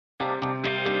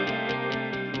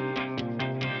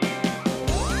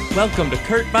Welcome to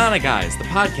Kurt Vonneguy's, the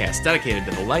podcast dedicated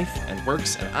to the life and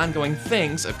works and ongoing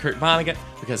things of Kurt Vonnegut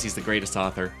because he's the greatest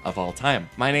author of all time.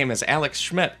 My name is Alex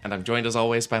Schmidt, and I'm joined as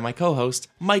always by my co-host,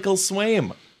 Michael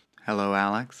Swaim. Hello,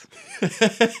 Alex.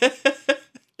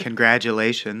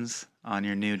 Congratulations on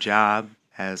your new job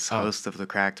as host of the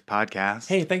Cracked podcast.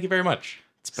 Hey, thank you very much.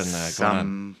 It's been going on.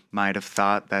 Some might have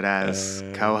thought that as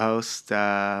co-host,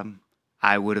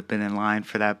 I would have been in line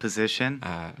for that position.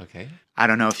 Okay. I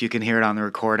don't know if you can hear it on the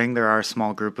recording. There are a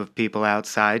small group of people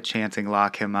outside chanting,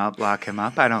 lock him up, lock him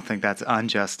up. I don't think that's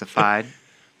unjustified.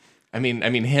 I mean,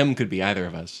 him could be either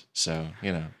of us. So,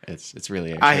 you know, it's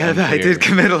really I did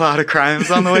commit a lot of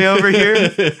crimes on the way over here.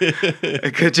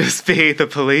 It could just be the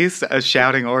police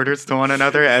shouting orders to one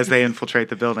another as they infiltrate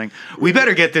the building. We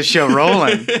better get this show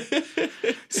rolling.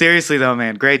 Seriously, though,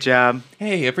 man, great job.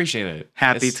 Hey, appreciate it.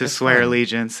 Happy to swear fun.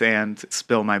 Allegiance and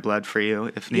spill my blood for you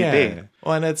if need be.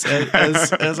 Well, and it's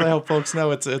as I hope folks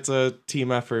know, it's a team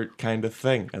effort kind of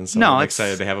thing, and so I'm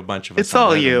excited to have a bunch of us. It's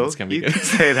all you. It's gonna be you good. Can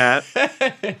say that.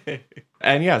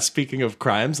 And yeah, speaking of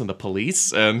crimes and the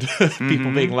police and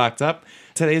people being locked up,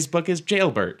 today's book is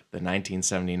Jailbird, the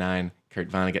 1979 Kurt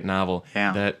Vonnegut novel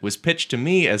that was pitched to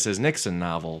me as his Nixon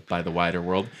novel by the wider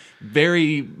world.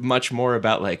 Very much more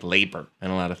about like labor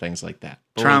and a lot of things like that.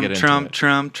 Trump.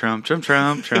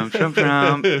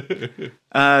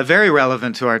 Very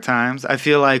relevant to our times. I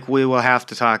feel like we will have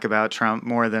to talk about Trump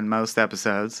more than most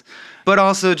episodes, but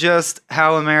also just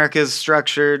how America is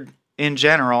structured in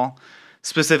general,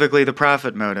 specifically the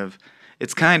profit motive.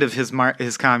 It's kind of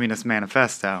his communist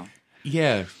manifesto.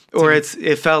 Yeah. Or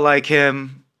it felt like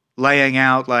him laying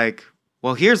out like,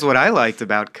 well, here's what I liked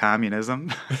about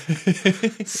communism.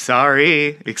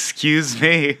 Sorry, excuse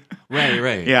me. Right.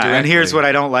 Yeah, directly. And here's what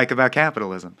I don't like about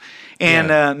capitalism. And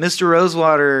Mr.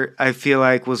 Rosewater, I feel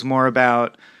like, was more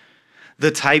about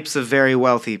the types of very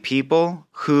wealthy people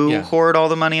who hoard all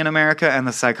the money in America and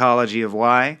the psychology of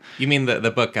why. You mean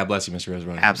the book, God Bless You, Mr.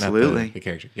 Rosewater? Absolutely. Not the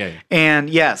character. Yeah. And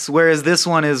yes, whereas this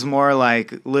one is more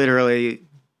like literally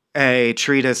a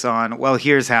treatise on, well,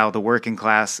 here's how the working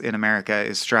class in America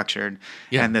is structured,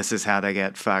 and this is how they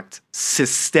get fucked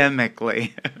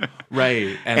systemically.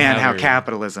 Right. And how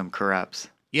capitalism corrupts.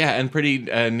 Yeah, and pretty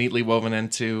neatly woven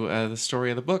into the story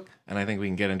of the book. And I think we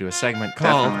can get into a segment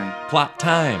called Plot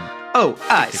Time. Oh,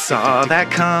 I saw that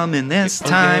coming this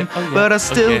time, but I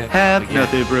still have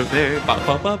nothing prepared.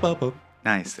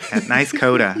 Nice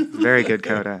coda. Very good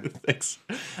coda. Thanks.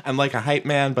 I'm like a hype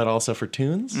man, but also for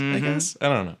tunes, I guess. I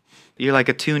don't know. You're like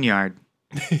a tune yard.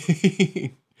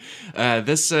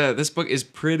 This book is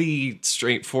pretty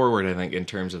straightforward, I think, in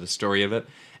terms of the story of it.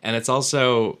 And it's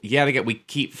also, we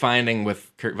keep finding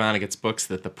with Kurt Vonnegut's books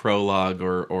that the prologue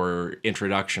or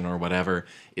introduction or whatever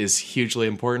is hugely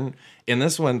important. In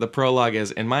this one, the prologue is,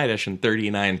 in my edition,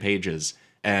 39 pages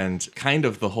and kind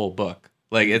of the whole book.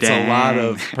 Like, it's a lot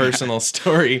of personal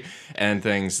story and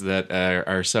things that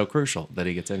are so crucial that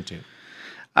he gets into.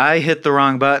 I hit the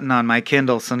wrong button on my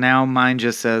Kindle, so now mine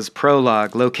just says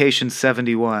prologue, location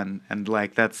 71, and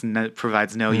like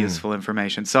provides no useful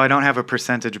information. So I don't have a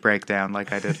percentage breakdown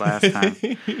like I did last time.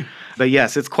 But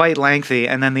yes, it's quite lengthy,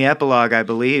 and then the epilogue, I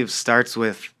believe, starts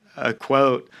with a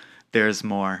quote, "There's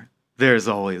more. There's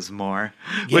always more,"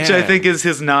 which I think is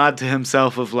his nod to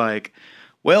himself of like,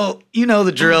 well, you know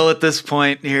the drill at this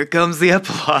point. Here comes the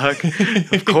epilogue.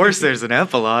 Of course there's an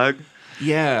epilogue.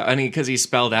 Yeah, I mean, because he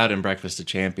spelled out in Breakfast of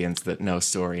Champions that no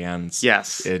story ends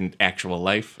in actual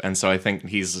life. And so I think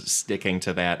he's sticking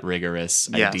to that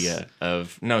rigorous idea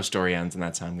of no story ends, and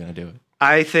that's how I'm going to do it.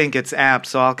 I think it's apt,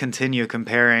 so I'll continue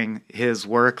comparing his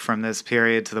work from this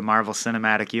period to the Marvel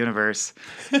Cinematic Universe.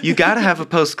 You got to have a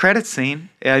post-credits scene.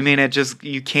 I mean,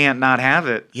 you can't not have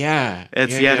it. Yeah.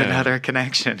 It's yet another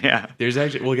connection, There's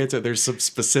actually, we'll get to it, there's some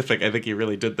specific, I think he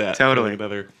really did that. Totally.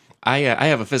 I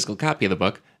have a physical copy of the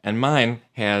book, and mine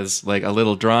has like a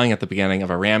little drawing at the beginning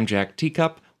of a ramjack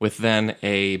teacup with then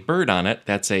a bird on it.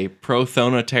 That's a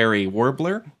prothonotary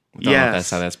warbler. I don't know if that's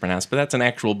how that's pronounced, but that's an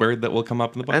actual bird that will come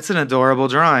up in the book. That's an adorable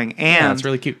drawing. And it's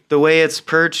really cute. The way it's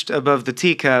perched above the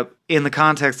teacup, in the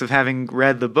context of having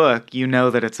read the book, you know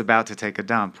that it's about to take a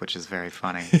dump, which is very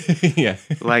funny.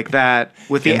 Like that.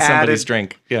 With the somebody's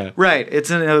drink. Yeah. Right. It's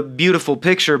a beautiful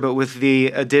picture, but with the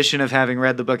addition of having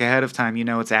read the book ahead of time, you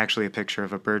know it's actually a picture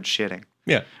of a bird shitting.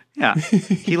 Yeah. Yeah.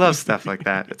 He loves stuff like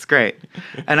that. It's great.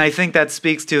 And I think that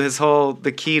speaks to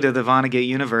the key to the Vonnegut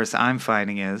universe I'm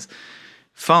finding is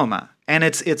FOMA. And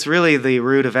it's really the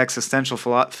root of existential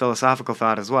philosophical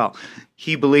thought as well.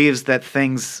 He believes that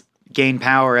things gain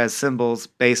power as symbols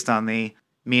based on the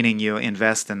meaning you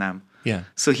invest in them. Yeah.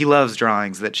 So he loves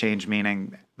drawings that change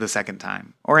meaning the second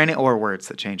time, or words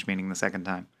that change meaning the second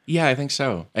time. Yeah, I think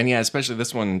so. And yeah, especially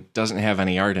this one doesn't have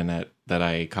any art in it that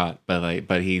I caught,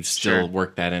 but he still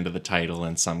worked that into the title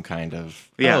in some kind of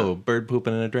bird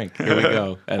pooping in a drink. Here we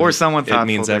go. And or someone thoughtful. It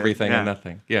means did. everything and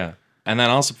nothing. Yeah. And then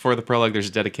also before the prologue, there's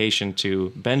a dedication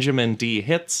to Benjamin D.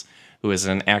 Hitz, who is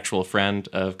an actual friend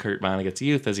of Kurt Vonnegut's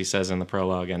youth, as he says in the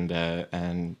prologue,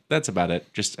 and that's about it.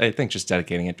 I think just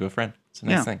dedicating it to a friend. It's a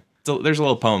nice thing. There's a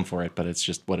little poem for it, but it's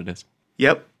just what it is.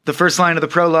 Yep. The first line of the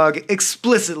prologue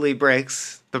explicitly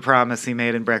breaks the promise he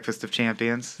made in Breakfast of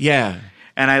Champions. Yeah.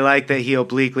 And I like that he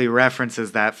obliquely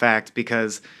references that fact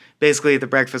because basically at the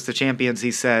Breakfast of Champions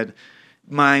he said,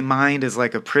 my mind is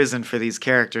like a prison for these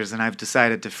characters, and I've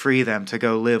decided to free them to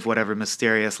go live whatever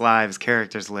mysterious lives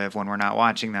characters live when we're not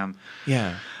watching them.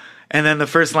 Yeah. And then the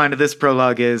first line of this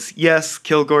prologue is, yes,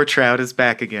 Kilgore Trout is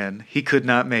back again. He could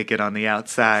not make it on the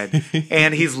outside.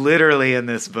 And he's literally in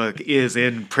this book is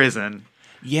in prison.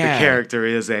 Yeah. The character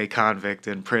is a convict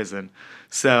in prison.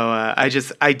 So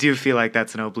I do feel like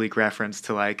that's an oblique reference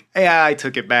to like, yeah, I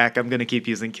took it back. I'm going to keep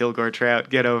using Kilgore Trout.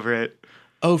 Get over it.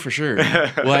 Oh, for sure.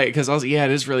 Well, because also, yeah,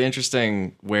 it is really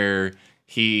interesting where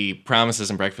he promises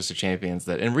in Breakfast of Champions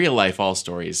that in real life all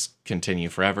stories continue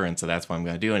forever, and so that's what I'm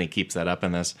going to do, and he keeps that up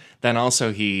in this. Then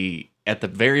also he, at the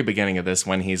very beginning of this,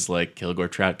 when he's like, Kilgore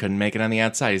Trout couldn't make it on the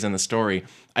outside, he's in the story.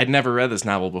 I'd never read this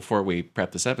novel before we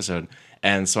prepped this episode,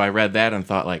 and so I read that and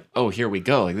thought like, oh, here we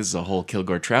go. Like, this is a whole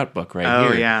Kilgore Trout book here.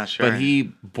 Oh, yeah, sure. But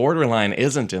he borderline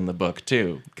isn't in the book,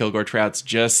 too. Kilgore Trout's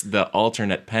just the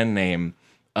alternate pen name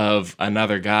of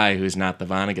another guy who's not the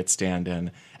Vonnegut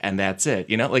stand-in, and that's it.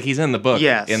 You know, like he's in the book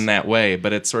in that way,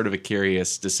 but it's sort of a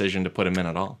curious decision to put him in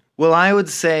at all. Well, I would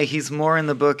say he's more in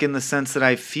the book in the sense that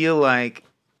I feel like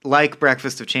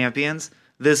Breakfast of Champions,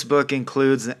 this book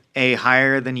includes a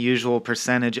higher than usual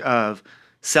percentage of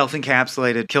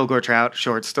self-encapsulated Kilgore Trout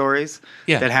short stories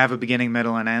that have a beginning,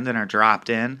 middle, and end and are dropped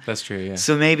in. That's true, yeah.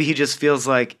 So maybe he just feels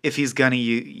like if he's going to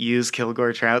use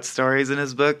Kilgore Trout stories in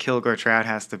his book, Kilgore Trout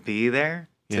has to be there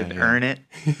to earn it.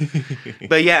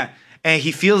 But yeah, and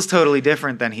he feels totally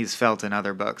different than he's felt in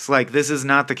other books. Like, this is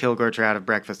not the Kilgore Trout of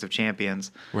Breakfast of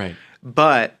Champions. Right.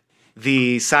 But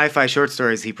the sci-fi short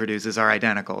stories he produces are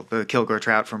identical. The Kilgore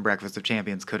Trout from Breakfast of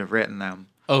Champions could have written them.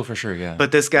 Oh, for sure, yeah.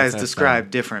 But this guy's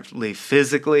described differently.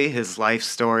 Physically, his life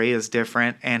story is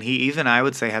different, and he even, I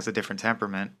would say, has a different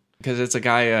temperament. Because it's a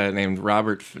guy named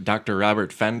Dr.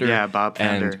 Robert Fender. Yeah, Bob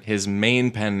Fender. And his main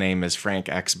pen name is Frank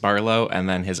X. Barlow, and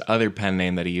then his other pen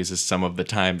name that he uses some of the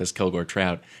time is Kilgore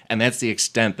Trout. And that's the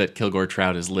extent that Kilgore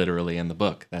Trout is literally in the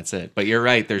book. That's it. But you're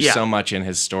right, there's so much in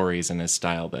his stories and his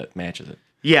style that matches it.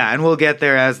 Yeah, and we'll get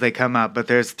there as they come up, but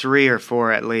there's 3 or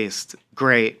 4 at least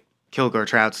great Kilgore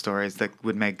Trout stories that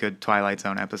would make good Twilight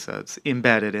Zone episodes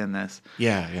embedded in this.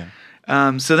 Yeah, yeah.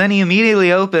 So then he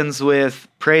immediately opens with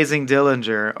praising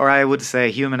Dillinger, or I would say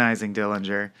humanizing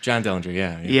Dillinger. John Dillinger,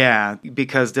 yeah. Yeah,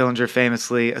 because Dillinger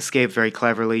famously escaped very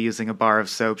cleverly using a bar of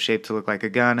soap shaped to look like a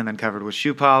gun and then covered with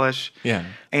shoe polish. Yeah.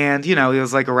 And, you know, he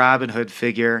was like a Robin Hood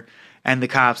figure, and the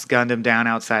cops gunned him down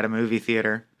outside a movie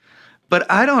theater.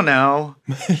 But I don't know.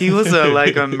 He was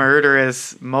a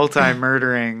murderous,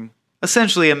 multi-murdering,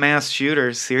 essentially a mass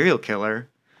shooter, serial killer.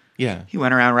 Yeah. He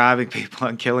went around robbing people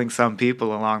and killing some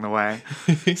people along the way.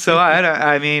 So,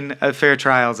 I mean, a fair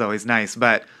trial is always nice.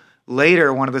 But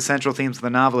later, one of the central themes of the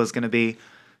novel is going to be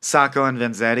Sacco and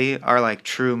Vanzetti are like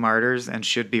true martyrs and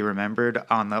should be remembered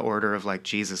on the order of like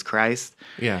Jesus Christ.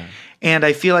 Yeah. And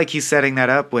I feel like he's setting that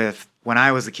up with, when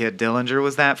I was a kid, Dillinger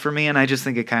was that for me. And I just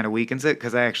think it kind of weakens it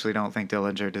because I actually don't think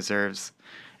Dillinger deserves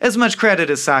as much credit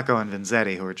as Sacco and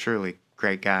Vanzetti, who are truly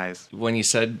great guys. When you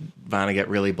said Vonnegut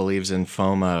really believes in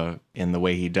FOMA in the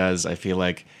way he does, I feel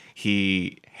like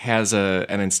he has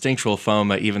an instinctual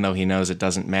FOMA, even though he knows it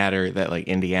doesn't matter, that like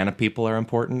Indiana people are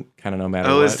important, kind of no matter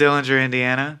what. Oh, is Dillinger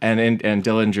Indiana? And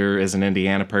Dillinger is an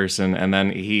Indiana person, and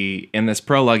then in this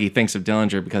prologue, he thinks of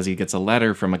Dillinger because he gets a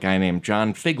letter from a guy named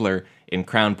John Figler in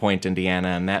Crown Point, Indiana,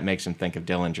 and that makes him think of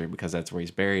Dillinger because that's where he's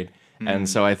buried. And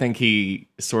so I think he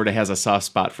sort of has a soft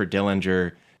spot for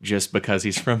Dillinger just because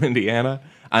he's from Indiana,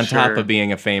 on top of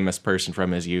being a famous person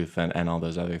from his youth and all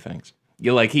those other things.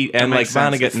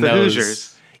 Vonnegut knows.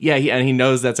 Hoosiers. Yeah, he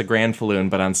knows that's a Granfalloon,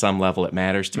 but on some level it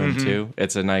matters to him too.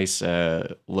 It's a nice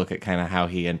look at kind of how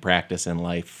he in practice in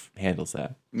life handles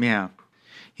that. Yeah.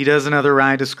 He does another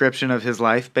wry description of his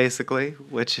life, basically,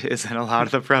 which is in a lot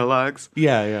of the prologues.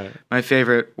 Yeah. My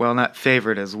favorite, well, not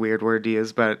favorite is a weird word to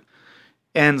use, but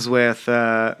ends with,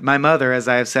 my mother, as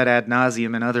I have said ad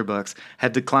nauseum in other books,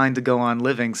 had declined to go on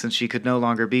living since she could no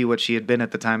longer be what she had been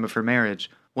at the time of her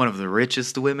marriage, one of the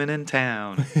richest women in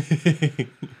town.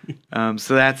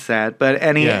 So that's sad. But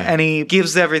and he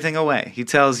gives everything away. He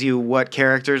tells you what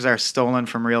characters are stolen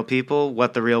from real people,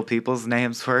 what the real people's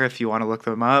names were if you want to look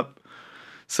them up.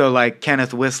 So, like,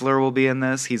 Kenneth Whistler will be in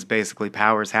this. He's basically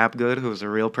Powers Hapgood, who's a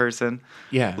real person.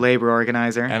 Yeah. Labor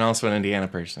organizer. And also an Indiana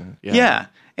person. Yeah.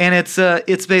 And it's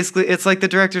basically, it's like the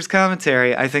director's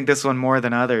commentary. I think this one more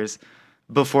than others.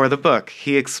 Before the book,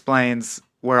 he explains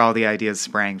where all the ideas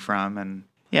sprang from. And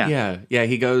yeah. Yeah,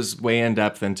 he goes way in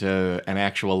depth into an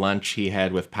actual lunch he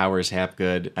had with Powers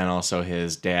Hapgood and also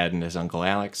his dad and his uncle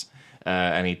Alex.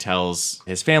 And he tells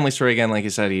his family story again, like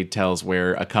you said. He tells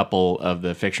where a couple of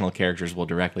the fictional characters will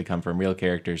directly come from real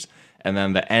characters. And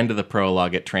then the end of the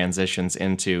prologue, it transitions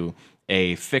into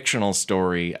a fictional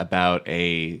story about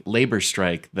a labor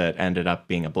strike that ended up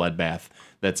being a bloodbath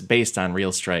that's based on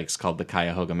real strikes called the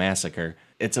Cuyahoga Massacre.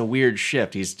 It's a weird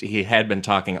shift. He had been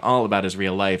talking all about his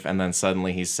real life, and then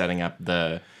suddenly he's setting up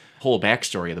the whole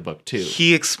backstory of the book, too.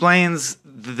 He explains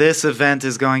this event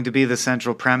is going to be the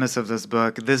central premise of this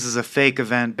book. This is a fake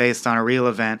event based on a real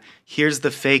event. Here's the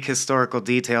fake historical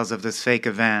details of this fake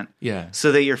event. Yeah.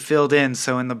 So that you're filled in.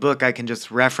 So in the book, I can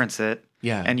just reference it.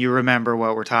 Yeah. And you remember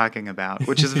what we're talking about,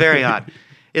 which is very odd.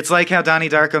 It's like how Donnie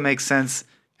Darko makes sense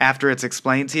after it's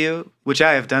explained to you, which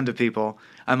I have done to people.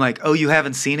 I'm like, oh, you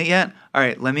haven't seen it yet? All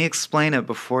right, let me explain it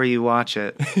before you watch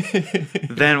it.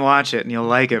 Then watch it, and you'll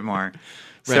like it more.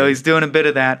 So he's doing a bit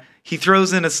of that. He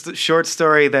throws in a short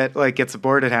story that like gets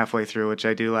aborted halfway through, which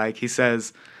I do like. He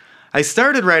says, I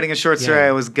started writing a short story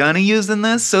I was gonna use in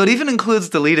this, so it even includes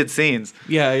deleted scenes.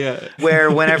 Yeah. Where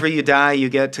whenever you die, you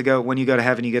get to go, when you go to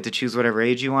heaven, you get to choose whatever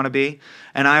age you want to be.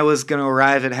 And I was going to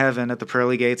arrive at heaven at the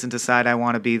pearly gates and decide I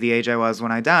want to be the age I was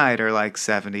when I died, or like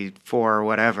 74 or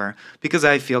whatever, because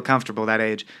I feel comfortable that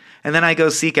age. And then I go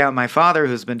seek out my father,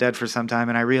 who's been dead for some time,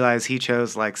 and I realize he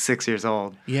chose like 6 years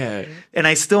old. Yeah. And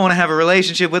I still want to have a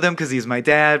relationship with him because he's my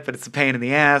dad, but it's a pain in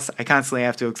the ass. I constantly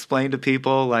have to explain to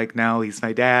people, like, no, he's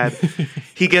my dad.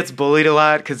 He gets bullied a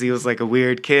lot because he was like a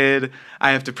weird kid.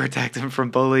 I have to protect him from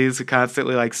bullies who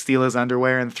constantly like steal his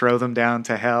underwear and throw them down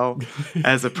to hell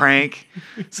as a prank.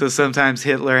 So sometimes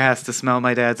Hitler has to smell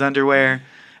my dad's underwear.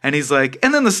 And he's like,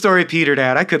 and then the story petered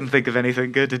out. I couldn't think of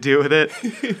anything good to do with it.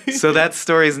 So that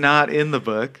story's not in the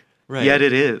book, yet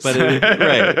it is. But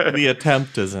the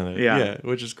attempt is in it. Yeah,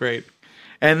 which is great.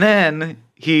 And then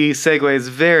he segues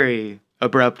very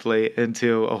abruptly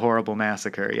into a horrible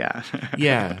massacre,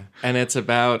 Yeah, and it's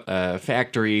about a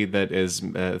factory that is,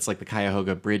 it's like the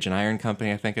Cuyahoga Bridge and Iron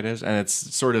Company, I think it is, and it's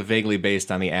sort of vaguely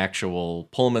based on the actual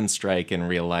Pullman strike in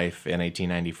real life in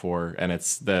 1894, and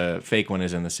it's the fake one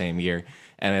is in the same year.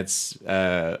 And it's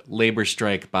a labor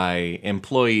strike by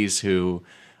employees who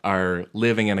are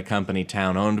living in a company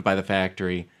town owned by the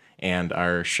factory and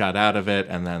are shut out of it.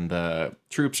 And then the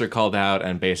troops are called out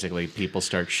and basically people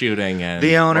start shooting. And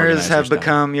the owners have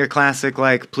become your classic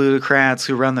like plutocrats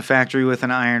who run the factory with an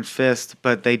iron fist,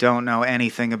 but they don't know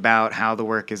anything about how the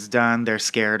work is done. They're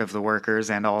scared of the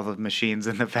workers and all the machines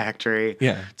in the factory.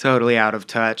 Yeah. Totally out of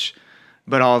touch.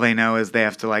 But all they know is they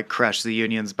have to like crush the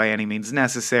unions by any means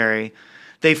necessary.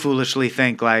 They foolishly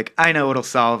think, like, I know what'll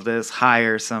solve this,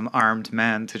 hire some armed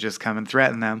men to just come and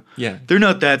threaten them. Yeah. They're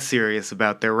not that serious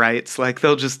about their rights. Like,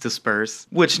 they'll just disperse,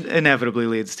 which inevitably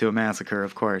leads to a massacre,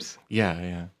 of course.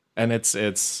 Yeah. And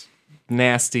it's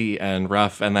nasty and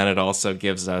rough, and then it also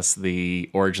gives us the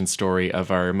origin story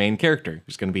of our main character,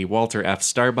 who's going to be Walter F.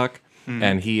 Starbuck,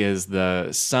 and he is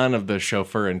the son of the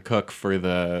chauffeur and cook for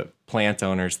the plant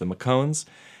owners, the McCones.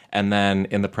 And then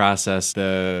in the process,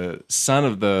 the son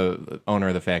of the owner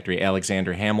of the factory,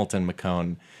 Alexander Hamilton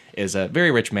McCone, is a very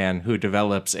rich man who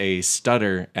develops a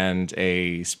stutter and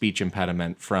a speech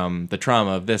impediment from the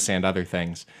trauma of this and other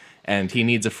things. And he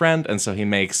needs a friend, and so he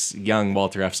makes young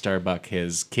Walter F. Starbuck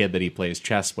his kid that he plays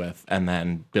chess with, and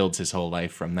then builds his whole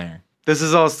life from there. This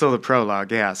is all still the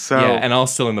prologue, yeah. So yeah, and all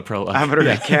still in the prologue. I'm going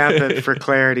to recap it for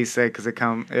clarity's sake, because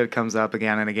it comes up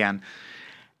again and again.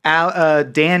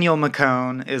 Daniel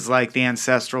McCone is like the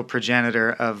ancestral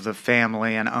progenitor of the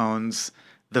family and owns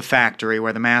the factory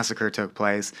where the massacre took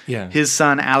place. Yeah. His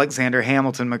son, Alexander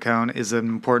Hamilton McCone, is an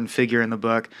important figure in the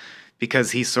book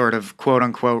because he sort of,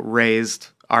 quote-unquote, raised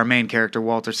our main character,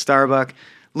 Walter Starbuck,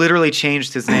 literally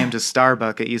changed his name to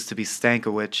Starbuck. It used to be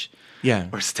Stankiewicz. Yeah.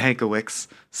 Or Stankowitz,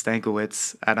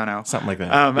 I don't know. Something like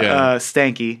that.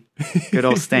 Stanky, good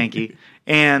old Stanky.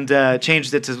 And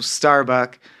changed it to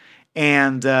Starbuck.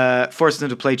 And forced him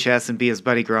to play chess and be his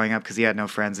buddy growing up because he had no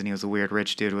friends and he was a weird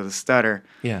rich dude with a stutter.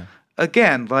 Yeah.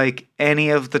 Again, like any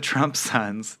of the Trump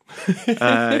sons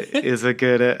is a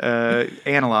good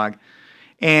analog.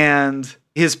 And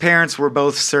His parents were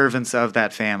both servants of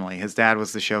that family. His dad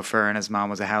was the chauffeur and his mom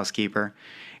was a housekeeper.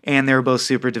 And they were both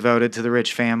super devoted to the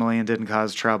rich family and didn't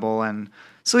cause trouble. And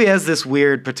so he has this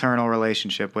weird paternal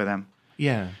relationship with him.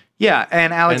 Yeah. Yeah,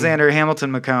 and Alexander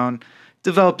Hamilton McCone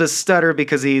developed a stutter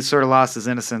because he sort of lost his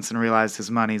innocence and realized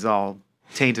his money's all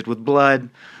tainted with blood.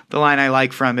 The line I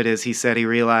like from it is he said he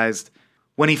realized,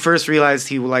 when he first realized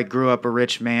he grew up a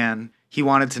rich man, he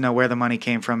wanted to know where the money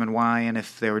came from and why and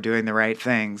if they were doing the right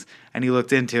things. And he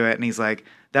looked into it and he's like,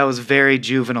 that was very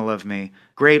juvenile of me.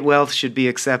 Great wealth should be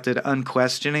accepted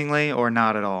unquestioningly or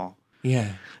not at all.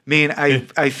 Yeah. I mean,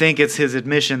 I think it's his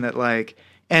admission that, like,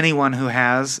 anyone who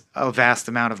has a vast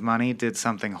amount of money did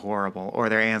something horrible or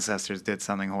their ancestors did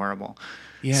something horrible.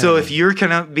 Yeah. So if you're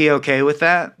going to be okay with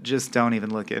that, just don't even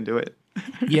look into it.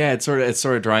 Yeah, it's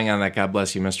sort of drawing on that "God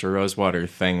bless you, Mr. Rosewater"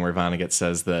 thing, where Vonnegut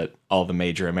says that all the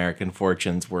major American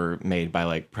fortunes were made by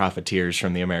like profiteers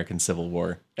from the American Civil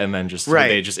War, and then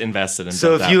they just invested in.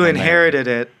 So if you inherited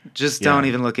it, just don't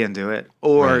even look into it,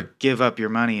 or Right. give up your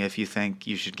money if you think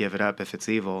you should give it up if it's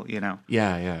evil. You know,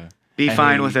 Yeah. be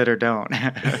fine with it or don't.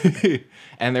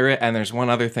 And there's one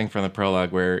other thing from the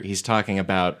prologue where he's talking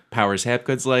about Powers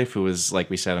Hapgood's life, who was, like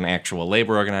we said, an actual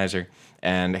labor organizer.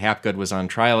 And Hapgood was on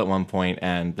trial at one point,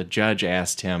 and the judge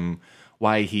asked him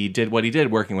why he did what he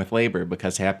did working with labor,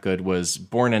 because Hapgood was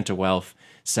born into wealth,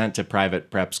 sent to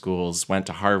private prep schools, went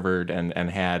to Harvard, and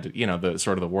had, the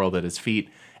sort of the world at his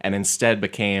feet, and instead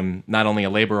became not only a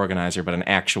labor organizer, but an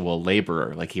actual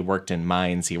laborer. Like, he worked in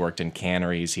mines, he worked in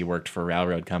canneries, he worked for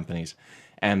railroad companies.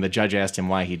 And the judge asked him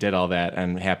why he did all that,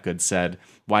 and Hapgood said,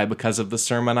 why, because of the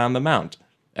Sermon on the Mount.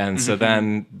 And so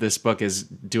then this book is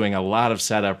doing a lot of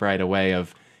setup right away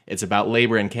of, it's about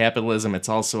labor and capitalism. It's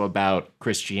also about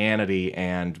Christianity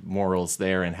and morals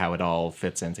there and how it all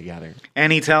fits in together.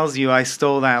 And he tells you, I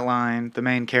stole that line. The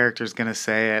main character's going to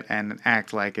say it and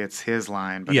act like it's his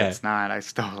line, but it's not. I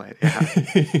stole it.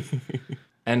 Yeah.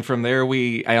 And from there,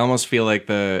 I almost feel like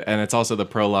and it's also the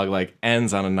prologue, like,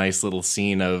 ends on a nice little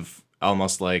scene of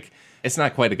almost like, it's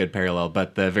not quite a good parallel,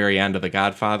 but the very end of The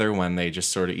Godfather, when they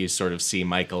just you sort of see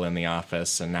Michael in the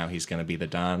office and now he's going to be the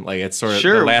Don. Like, it's sort of,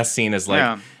 the last scene is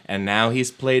like, and now he's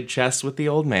played chess with the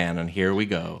old man and here we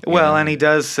go. Well, and he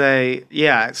does say,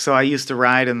 so I used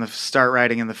to start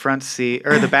riding in the front seat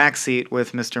or the back seat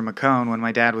with Mr. McCone when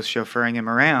my dad was chauffeuring him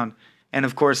around. And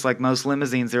of course, like most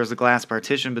limousines, there was a glass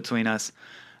partition between us.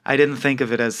 I didn't think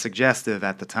of it as suggestive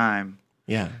at the time.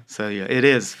 Yeah. So it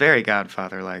is very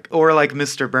Godfather-like, or like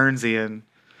Mr. Burnsian.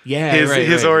 Yeah,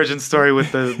 his origin story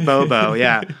with the Bobo.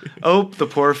 Yeah. The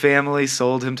poor family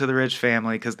sold him to the rich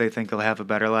family because they think he'll have a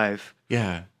better life.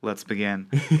 Yeah. Let's begin.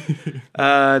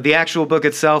 The actual book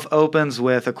itself opens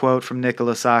with a quote from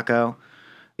Nicola Sacco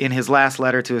in his last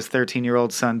letter to his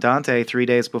 13-year-old son Dante 3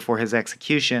 days before his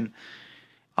execution.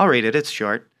 I'll read it. It's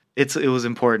short. It was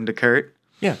important to Kurt.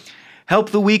 Yeah.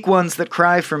 Help the weak ones that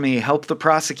cry for me. Help the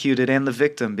prosecuted and the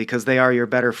victim, because they are your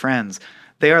better friends.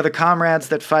 They are the comrades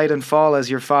that fight and fall as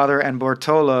your father and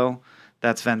Bortolo,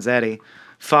 that's Vanzetti,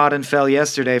 fought and fell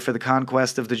yesterday for the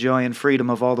conquest of the joy and freedom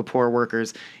of all the poor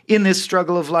workers. In this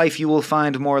struggle of life you will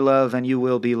find more love and you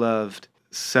will be loved.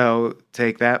 So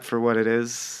take that for what it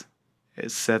is. It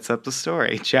sets up the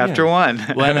story. Chapter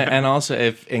 1. Well, and also,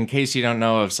 if in case you don't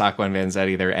know of Sacco and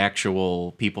Vanzetti, they're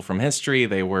actual people from history.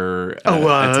 They were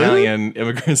Italian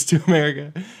immigrants to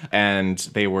America, and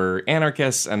they were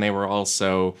anarchists, and they were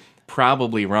also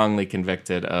probably wrongly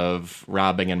convicted of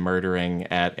robbing and murdering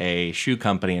at a shoe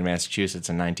company in Massachusetts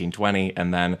in 1920,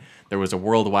 and then there was a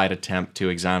worldwide attempt to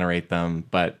exonerate them,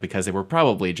 but because they were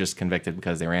probably just convicted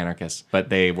because they were anarchists, but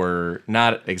they were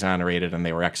not exonerated and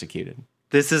they were executed.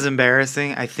 This is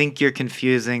embarrassing. I think you're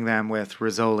confusing them with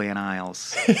Rizzoli and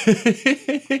Isles.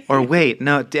 Or wait,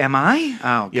 no, am I?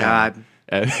 Oh, yeah.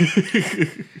 God.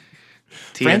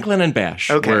 Franklin and Bash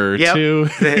were two.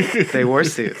 They wore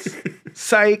suits.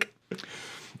 Psych.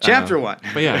 Chapter 1.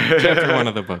 But yeah, chapter 1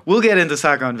 of the book. We'll get into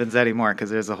Sacco and Vanzetti more because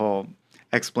there's a whole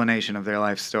explanation of their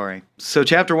life story. So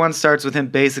chapter 1 starts with him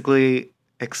basically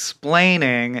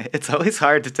explaining. It's always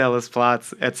hard to tell his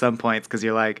plots at some points because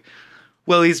you're like,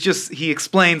 well, he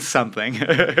explains something.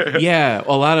 Yeah,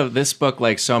 a lot of this book,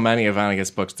 like so many of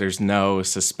Vonnegut's books, there's no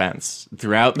suspense.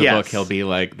 Throughout the book, he'll be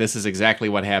like, this is exactly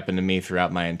what happened to me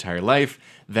throughout my entire life.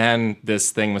 Then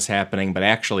this thing was happening, but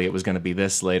actually it was going to be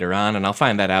this later on, and I'll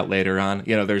find that out later on.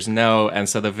 And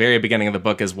so the very beginning of the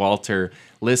book is Walter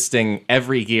listing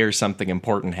every year something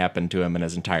important happened to him in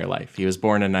his entire life. He was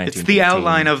born in 1918. It's the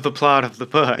outline of the plot of the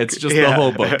book. It's just the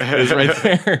whole book is right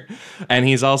there. And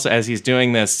he's also, as he's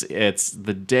doing this, it's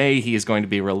the day he is going to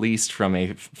be released from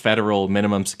a federal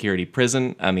minimum security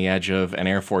prison on the edge of an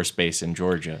Air Force base in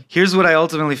Georgia. Here's what I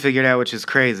ultimately figured out, which is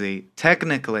crazy.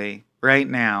 Technically, right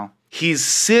now, he's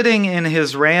sitting in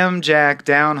his Ramjack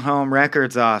Down Home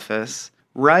Records office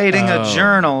writing a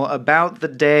journal about the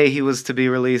day he was to be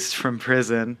released from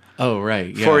prison. Oh,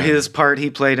 right. Yeah. For his part he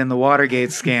played in the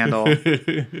Watergate scandal.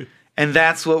 And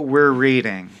that's what we're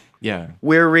reading. Yeah.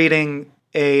 We're reading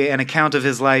an account of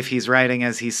his life he's writing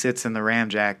as he sits in the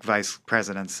Ramjack vice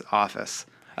president's office,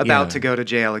 about to go to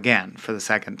jail again for the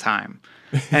second time.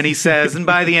 And he says, and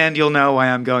by the end, you'll know why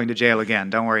I'm going to jail again.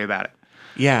 Don't worry about it.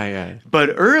 Yeah.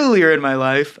 But earlier in my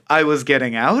life, I was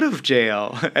getting out of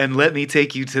jail, and let me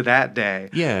take you to that day.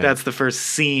 Yeah. That's the first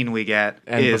scene we get,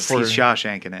 And he's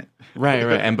Shawshanking it. Right.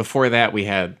 And before that, we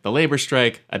had the labor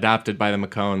strike, adopted by the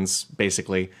McCones,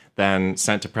 basically, then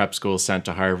sent to prep school, sent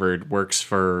to Harvard, works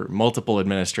for multiple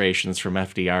administrations from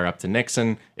FDR up to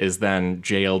Nixon, is then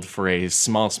jailed for a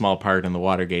small part in the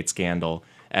Watergate scandal,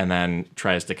 and then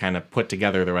tries to kind of put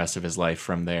together the rest of his life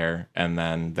from there, and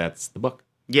then that's the book.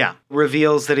 Yeah.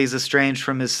 Reveals that he's estranged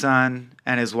from his son,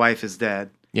 and his wife is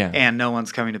dead. Yeah. And no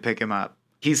one's coming to pick him up.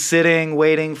 He's sitting,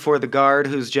 waiting for the guard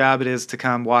whose job it is to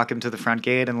come walk him to the front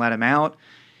gate and let him out.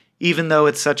 Even though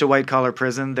it's such a white-collar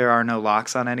prison, there are no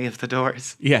locks on any of the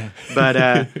doors. Yeah.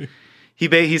 But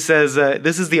he says,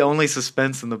 this is the only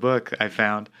suspense in the book I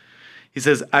found. He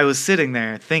says, I was sitting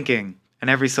there thinking, and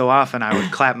every so often I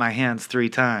would clap my hands 3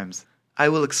 times. I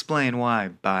will explain why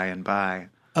by and by.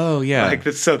 Oh, yeah. Like,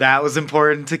 so that was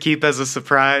important to keep as a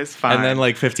surprise. Fine. And then,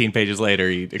 like, 15 pages later,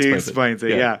 he explains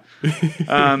it.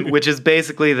 Yeah. Which is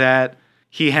basically that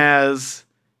he has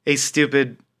a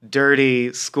stupid,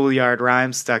 dirty schoolyard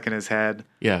rhyme stuck in his head.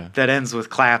 Yeah. That ends with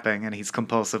clapping, and he's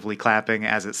compulsively clapping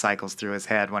as it cycles through his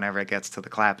head whenever it gets to the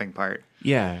clapping part.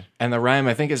 Yeah. And the rhyme,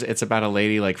 I think, it's about a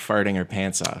lady, like, farting her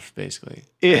pants off, basically.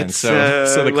 It's and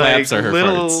so the claps are her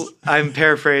farts. I'm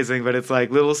paraphrasing, but it's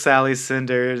like little Sally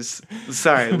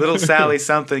little Sally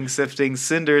something sifting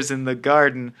cinders in the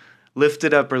garden,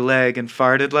 lifted up her leg and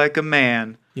farted like a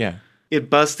man. Yeah. It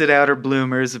busted out her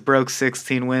bloomers, broke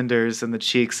 16 winders, and the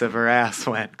cheeks of her ass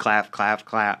went clap, clap,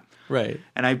 clap. Right.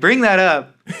 And I bring that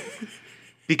up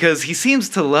because he seems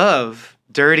to love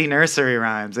dirty nursery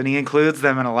rhymes, and he includes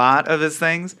them in a lot of his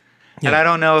things. Yeah. And I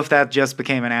don't know if that just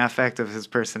became an affect of his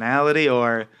personality,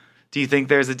 or do you think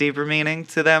there's a deeper meaning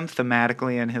to them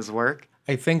thematically in his work?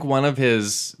 I think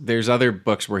there's other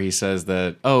books where he says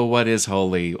that, what is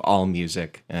holy? All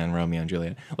music and Romeo and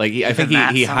Juliet. Like, I think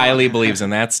he highly believes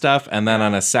in that stuff. And then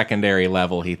on a secondary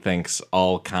level, he thinks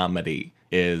all comedy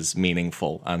is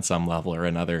meaningful on some level or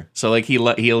another. So, like,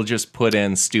 he'll just put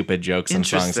in stupid jokes and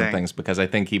songs and things because I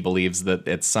think he believes that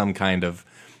it's some kind of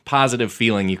positive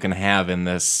feeling you can have in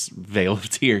this Vale of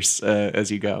Tears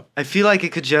as you go. I feel like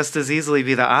it could just as easily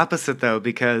be the opposite, though,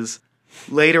 because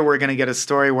later we're going to get a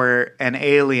story where an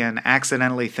alien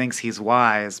accidentally thinks he's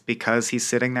wise because he's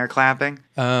sitting there clapping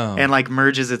and like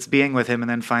merges its being with him and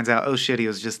then finds out, oh shit, he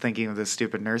was just thinking of this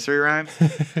stupid nursery rhyme.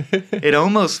 It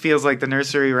almost feels like the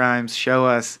nursery rhymes show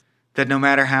us that no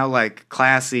matter how like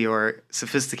classy or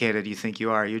sophisticated you think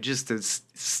you are, you're just a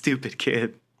stupid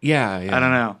kid. Yeah. I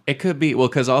don't know. It could be. Well,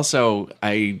 because also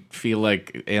I feel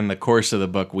like in the course of the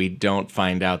book, we don't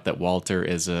find out that Walter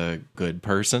is a good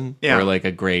person or like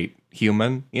a great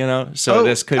human, So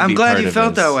this could be glad part you of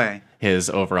felt that way. His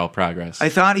overall progress. I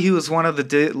thought he was one of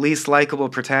the least likable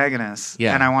protagonists.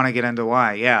 Yeah. And I want to get into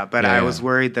why. Yeah. But I was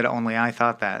worried that only I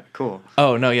thought that. Cool.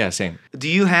 Oh, no. Yeah. Same. Do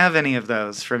you have any of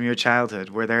those from your childhood?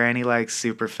 Were there any like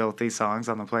super filthy songs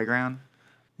on the playground?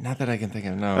 Not that I can think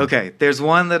of, no. Okay, there's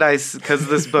one that because of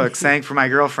this book, sang for my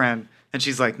girlfriend, and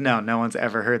she's like, no one's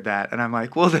ever heard that. And I'm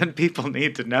like, well, then people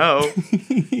need to know.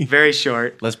 Very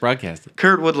short. Let's broadcast it.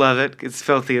 Kurt would love it. It's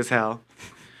filthy as hell.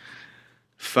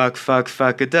 Fuck, fuck,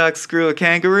 fuck a duck, screw a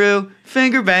kangaroo,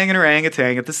 finger bang an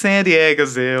orangutan at the San Diego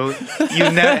Zoo.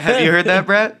 Have you heard that,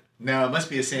 Brett? No, it must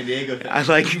be a San Diego thing. I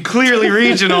like clearly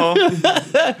regional.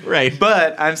 Right.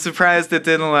 But I'm surprised it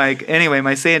didn't anyway,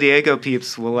 my San Diego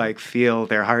peeps will feel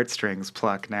their heartstrings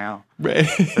pluck now. Right.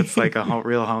 That's like a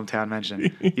real hometown mention.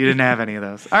 You didn't have any of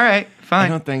those. All right, fine. I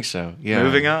don't think so. Yeah.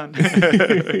 Moving on.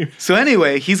 So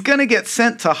anyway, he's going to get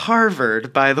sent to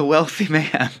Harvard by the wealthy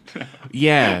man.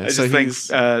 Yeah. I just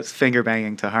think finger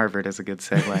banging to Harvard is a good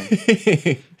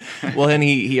segue. Well, and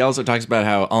he also talks about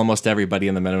how almost everybody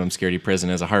in the minimum security prison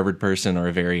is a Harvard person or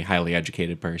a very highly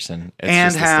educated person. It's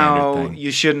and just the how standard thing.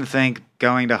 You shouldn't think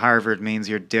going to Harvard means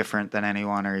you're different than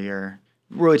anyone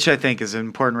which I think is an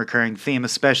important recurring theme,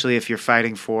 especially if you're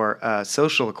fighting for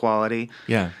social equality.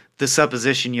 Yeah. the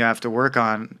supposition you have to work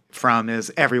on from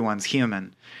is everyone's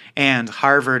human. And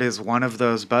Harvard is one of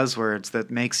those buzzwords that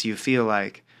makes you feel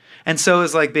like, and so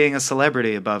is like being a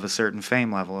celebrity above a certain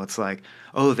fame level. It's like,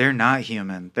 oh, they're not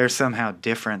human. They're somehow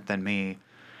different than me.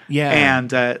 Yeah.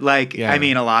 And I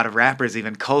mean, a lot of rappers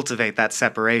even cultivate that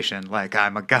separation. Like,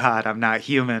 I'm a god, I'm not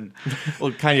human.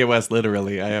 Well, Kanye West,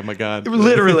 literally, I am a god.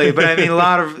 Literally, but I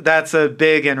mean, that's a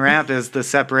big in rap is the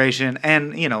separation,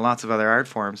 and lots of other art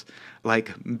forms,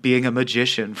 like being a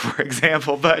magician, for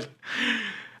example. But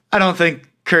I don't think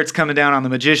Kurt's coming down on the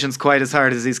magicians quite as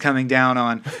hard as he's coming down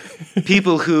on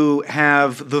people who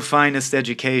have the finest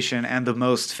education and the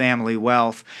most family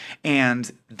wealth,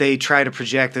 and they try to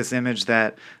project this image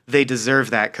that they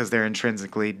deserve that because they're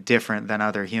intrinsically different than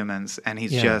other humans, and he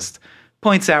just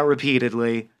points out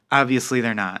repeatedly, obviously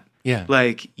they're not. Yeah.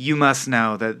 Like, you must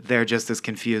know that they're just as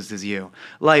confused as you.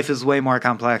 Life is way more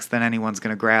complex than anyone's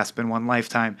going to grasp in one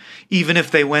lifetime. Even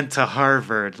if they went to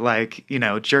Harvard, like,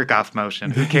 jerk-off motion,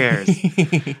 who cares?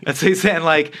 That's what he's saying.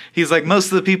 Like, he's like,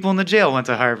 most of the people in the jail went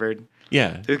to Harvard.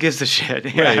 Yeah. Who gives a shit?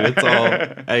 Right. It's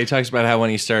all. He talks about how when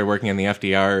he started working in the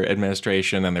FDR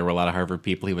administration and there were a lot of Harvard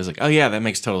people, he was like, oh, yeah, that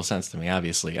makes total sense to me,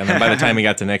 obviously. And then by the time he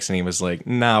got to Nixon, he was like,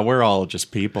 nah, we're all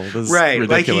just people. This is ridiculous.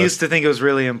 Like he used to think it was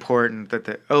really important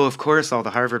that, of course, all the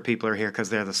Harvard people are here because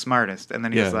they're the smartest. And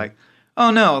then he was like,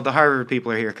 oh, no, the Harvard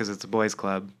people are here because it's a boys'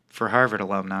 club for Harvard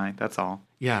alumni. That's all.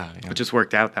 Yeah. It just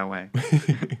worked out that way.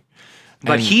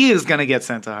 But he is going to get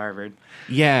sent to Harvard.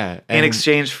 Yeah. In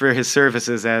exchange for his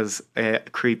services as a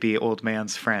creepy old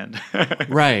man's friend.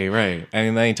 Right.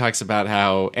 And then he talks about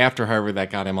how after Harvard, that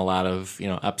got him a lot of,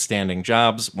 upstanding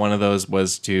jobs. One of those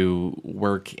was to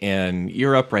work in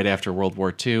Europe right after World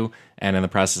War II. And in the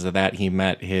process of that, he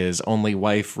met his only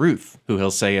wife, Ruth, who he'll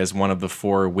say is one of the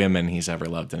 4 women he's ever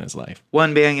loved in his life.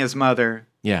 One being his mother.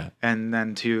 Yeah. And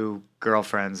then 2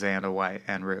 girlfriends and a wife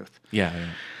and Ruth. Yeah.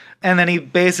 And then he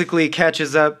basically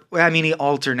catches up. I mean, he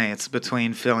alternates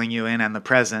between filling you in and the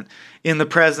present. In the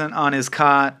present, on his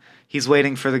cot, he's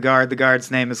waiting for the guard. The guard's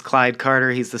name is Clyde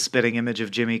Carter. He's the spitting image of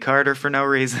Jimmy Carter for no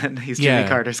reason. He's Jimmy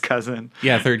Carter's cousin.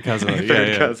 Yeah, third cousin.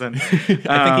 Third cousin.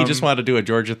 I think he just wanted to do a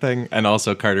Georgia thing. And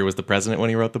also Carter was the president when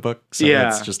he wrote the book. So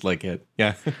that's just like it.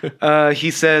 Yeah.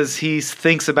 He says he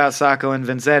thinks about Sacco and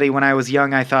Vanzetti. When I was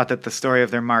young, I thought that the story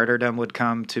of their martyrdom would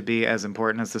come to be as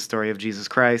important as the story of Jesus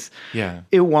Christ. Yeah.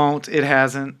 It won't. It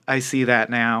hasn't. I see that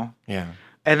now. Yeah.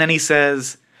 And then he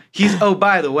says...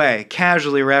 by the way,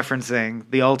 casually referencing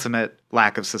the ultimate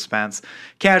lack of suspense,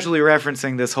 casually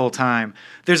referencing this whole time,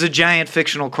 there's a giant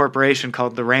fictional corporation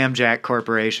called the Ramjack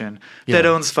Corporation that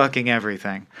owns fucking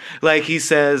everything. Like he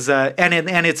says, and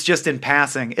it's just in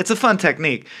passing. It's a fun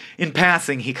technique. In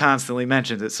passing, he constantly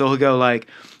mentions it. So he'll go like,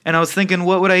 and I was thinking,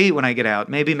 what would I eat when I get out?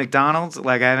 Maybe McDonald's?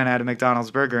 Like, I haven't had a McDonald's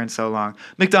burger in so long.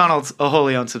 McDonald's, a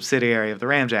wholly owned subsidiary of the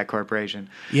Ramjack Corporation.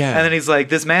 Yeah. And then he's like,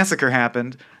 this massacre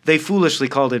happened. They foolishly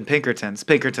called in Pinkertons.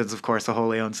 Pinkertons, of course, a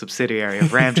wholly owned subsidiary of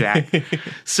Ramjack.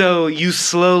 So you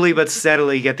slowly but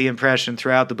steadily get the impression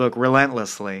throughout the book,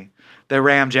 relentlessly, that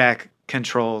Ramjack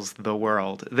controls the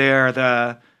world. They're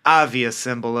the obvious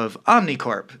symbol of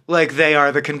Omnicorp. Like, they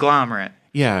are the conglomerate.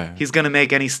 Yeah. He's going to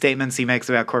make any statements he makes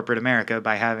about corporate America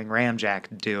by having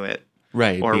Ramjack do it.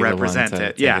 Right. Or represent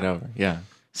it. Take it over. Yeah.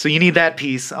 So you need that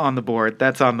piece on the board.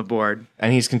 That's on the board.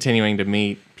 And he's continuing to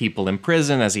meet people in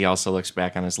prison as he also looks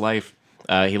back on his life.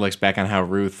 He looks back on how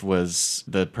Ruth was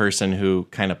the person who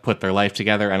kind of put their life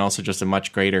together and also just a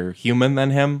much greater human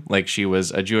than him. Like, she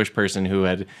was a Jewish person who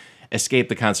had escaped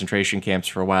the concentration camps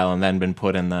for a while and then been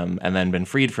put in them and then been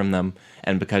freed from them.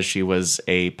 And because she was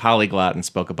a polyglot and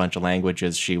spoke a bunch of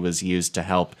languages, she was used to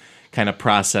help kind of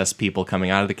process people coming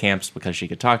out of the camps because she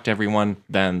could talk to everyone.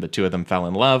 Then the 2 of them fell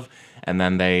in love, and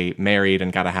then they married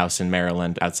and got a house in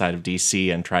Maryland outside of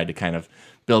D.C. and tried to kind of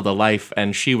build a life.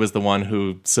 And she was the one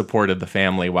who supported the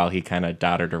family while he kind of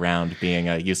doddered around being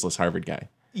a useless Harvard guy.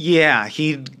 Yeah,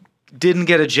 he didn't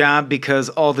get a job because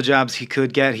all the jobs he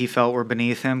could get he felt were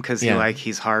beneath him because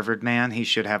he's Harvard man. He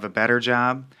should have a better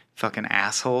job. Fucking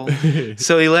asshole.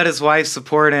 So he let his wife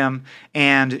support him,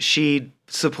 and she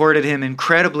supported him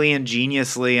incredibly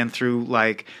ingeniously and through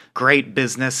like great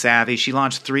business savvy. She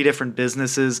launched 3 different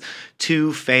businesses,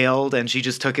 2 failed, and she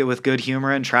just took it with good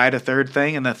humor and tried a 3rd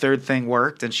thing, and the 3rd thing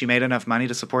worked, and she made enough money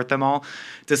to support them all,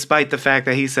 despite the fact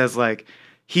that he says like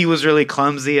he was really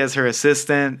clumsy as her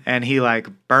assistant, and he like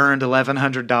burned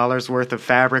 $1,100 worth of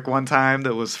fabric one time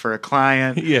that was for a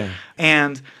client. Yeah.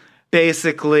 And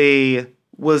basically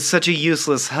was such a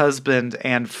useless husband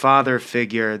and father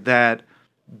figure that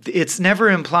it's never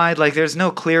implied, like there's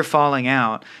no clear falling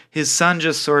out. His son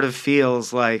just sort of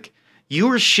feels like you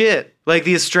were shit. Like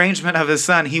the estrangement of his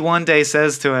son, he one day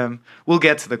says to him, we'll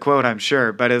get to the quote, I'm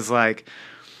sure, but is like,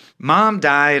 Mom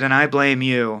died and I blame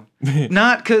you.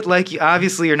 Not like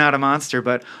obviously you're not a monster,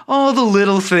 but all the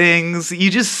little things, you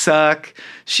just suck.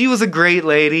 She was a great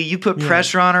lady. You put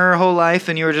pressure on her whole life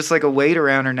and you were just like a weight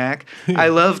around her neck. I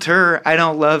loved her. I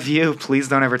don't love you. Please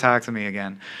don't ever talk to me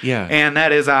again. Yeah. And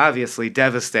that is obviously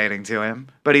devastating to him.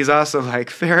 But he's also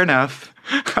like, fair enough.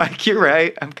 Like, you're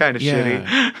right. I'm kind of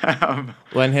shitty.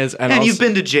 And you've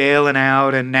been to jail and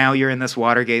out, and now you're in this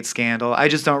Watergate scandal. I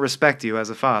just don't respect you as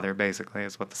a father, basically,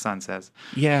 is what the son says.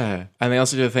 Yeah. And they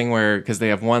also do a thing where, because they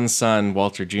have one son,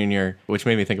 Walter Jr., which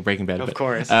made me think of Breaking Bad. Of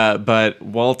course. But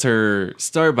Walter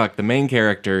Starbuck, the main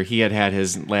character, he had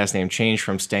his last name changed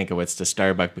from Stankiewicz to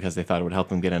Starbuck because they thought it would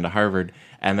help him get into Harvard.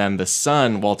 And then the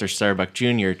son, Walter Starbuck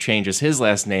Jr., changes his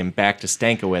last name back to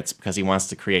Stankiewicz because he wants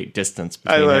to create distance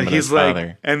between him and his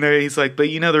father. And he's like, but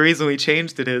you know, the reason we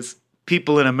changed it is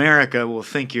people in America will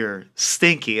think you're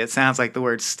stinky. It sounds like the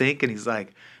word stink. And he's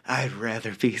like, I'd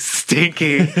rather be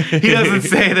stinky. He doesn't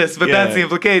say this, but that's the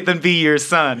implication, than be your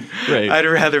son. Right. I'd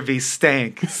rather be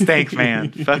stank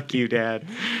man. Fuck you, Dad.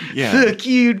 Yeah. Fuck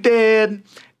you, Dad.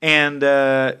 And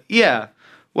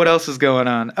what else is going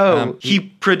on? He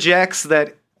projects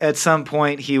that at some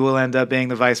point he will end up being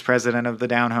the vice president of the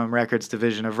Down Home Records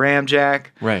division of Ramjack.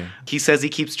 Right. He says he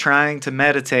keeps trying to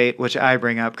meditate, which I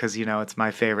bring up because, you know, it's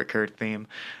my favorite Kurt theme.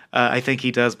 I think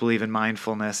he does believe in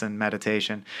mindfulness and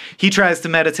meditation. He tries to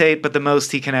meditate, but the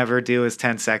most he can ever do is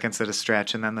 10 seconds at a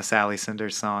stretch, and then the Sally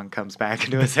Cinders song comes back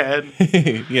into his head.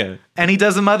 Yeah. And he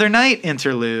does a Mother Night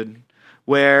interlude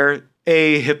where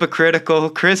a hypocritical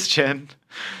Christian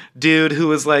dude who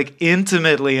was like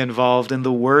intimately involved in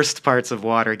the worst parts of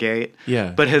Watergate,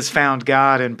 but has found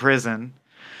God in prison,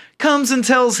 comes and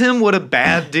tells him what a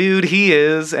bad dude he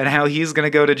is and how he's going to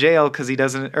go to jail because he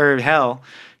doesn't, or hell,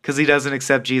 because he doesn't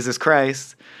accept Jesus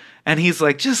Christ. And he's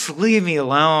like, just leave me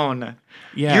alone.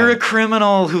 Yeah. You're a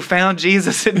criminal who found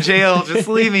Jesus in jail. Just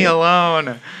leave me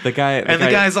alone. The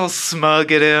guy's all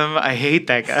smug at him. I hate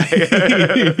that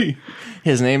guy.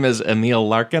 His name is Emil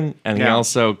Larkin, and he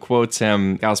also quotes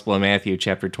him, Gospel of Matthew,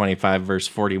 chapter 25, verse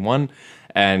 41,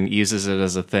 and uses it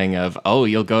as a thing of, oh,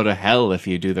 you'll go to hell if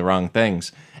you do the wrong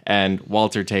things. And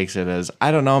Walter takes it as, I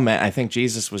don't know, man, I think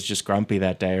Jesus was just grumpy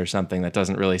that day or something. That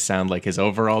doesn't really sound like his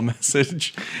overall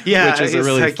message. Yeah, which is a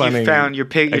really like funny you found your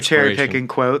cherry-picking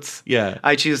quotes. Yeah.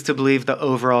 I choose to believe the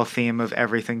overall theme of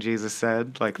everything Jesus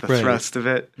said, like the thrust of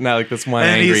it. Not like this one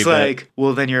and angry he's like,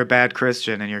 well, then you're a bad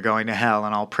Christian and you're going to hell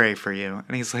and I'll pray for you.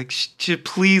 And he's like,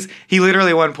 please. He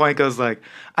literally at one point goes like,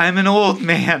 I'm an old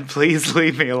man. Please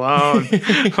leave me alone.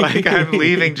 Like, I'm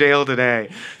leaving jail today.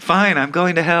 Fine, I'm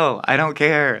going to hell. I don't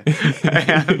care.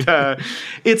 And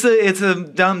it's a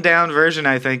dumbed down version,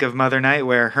 I think, of Mother Night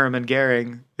where Hermann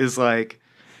Goering is like,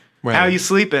 how are you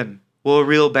sleeping? Well,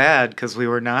 real bad because we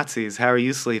were Nazis. How are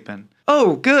you sleeping?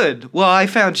 Oh, good. Well, I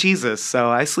found Jesus, so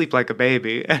I sleep like a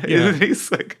baby. And he's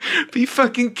like, but you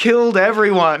fucking killed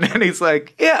everyone. And he's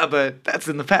like, yeah, but that's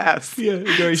in the past.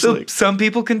 Yeah, so some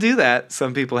people can do that.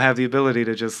 Some people have the ability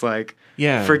to just like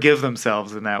forgive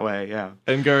themselves in that way. Yeah.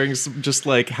 And Goering's just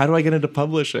like, how do I get into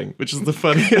publishing? Which is the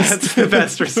funniest. That's the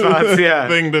best response. Yeah.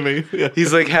 Thing to me. Yeah.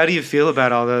 He's like, how do you feel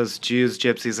about all those Jews,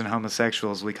 gypsies, and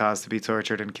homosexuals we caused to be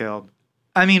tortured and killed?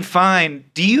 I mean, fine.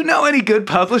 Do you know any good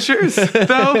publishers,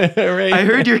 though? Right. I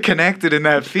heard you're connected in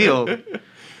that field.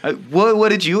 What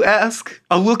did you ask?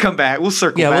 Oh, we'll come back. We'll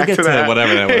circle back we'll get to that.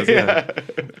 Whatever that was. Yeah.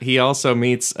 He also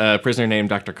meets a prisoner named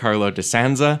Dr. Carlo De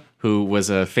Sanza, who was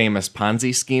a famous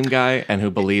Ponzi scheme guy and who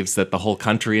believes that the whole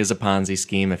country is a Ponzi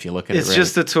scheme if you look at It's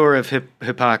just a tour of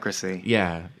hypocrisy.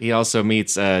 Yeah. He also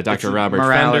meets Dr. Robert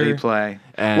morality Fender. Play.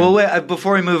 Well, wait,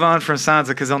 before we move on from Sansa,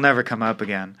 because he'll never come up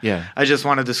again. Yeah. I just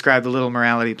want to describe the little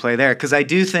morality play there, because I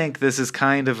do think this is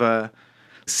kind of a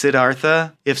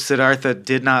Siddhartha, if Siddhartha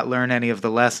did not learn any of the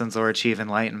lessons or achieve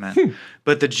enlightenment.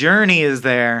 But the journey is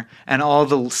there, and all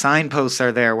the signposts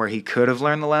are there where he could have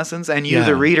learned the lessons, and you,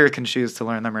 the reader, can choose to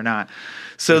learn them or not.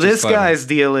 So this guy's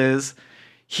deal is,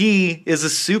 he is a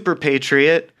super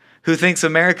patriot who thinks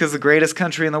America is the greatest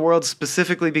country in the world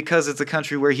specifically because it's a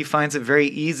country where he finds it very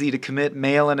easy to commit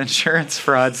mail and insurance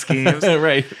fraud schemes.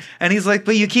 Right. And he's like,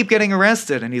 but you keep getting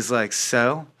arrested. And he's like,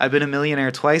 so? I've been a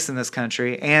millionaire twice in this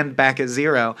country and back at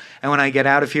zero. And when I get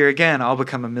out of here again, I'll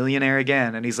become a millionaire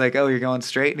again. And he's like, oh, you're going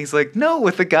straight? And he's like, no,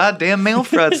 with the goddamn mail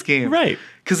fraud scheme. Right.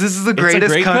 Because this is the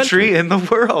greatest country in the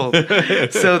world.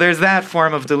 So there's that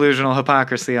form of delusional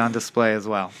hypocrisy on display as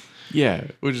well. Yeah,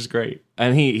 which is great.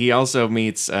 And he also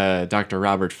meets Dr.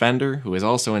 Robert Fender, who is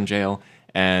also in jail,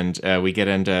 and we get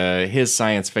into his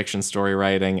science fiction story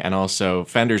writing and also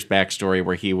Fender's backstory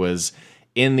where he was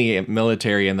in the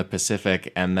military in the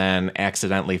Pacific and then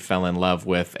accidentally fell in love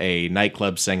with a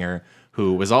nightclub singer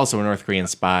who was also a North Korean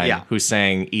spy Yeah. who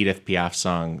sang Edith Piaf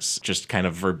songs just kind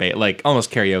of verbatim, like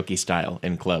almost karaoke style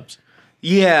in clubs.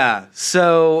 Yeah.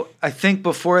 So I think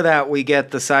before that we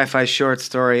get the sci-fi short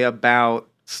story about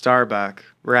Starbuck,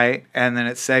 right? And then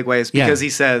it segues because Yeah. he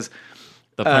says,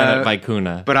 The planet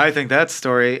Vicuna. but I think the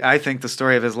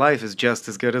story of his life is just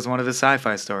as good as one of his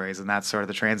sci-fi stories, and that's sort of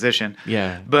the transition.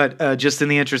 Yeah. But just in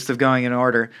the interest of going in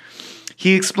order,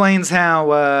 he explains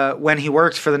how when he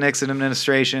worked for the Nixon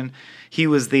administration, he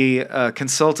was the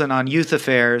consultant on youth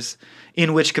affairs,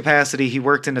 in which capacity he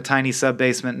worked in a tiny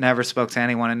sub-basement, never spoke to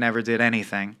anyone, and never did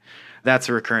anything. That's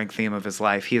a recurring theme of his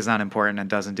life. He is unimportant and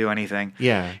doesn't do anything.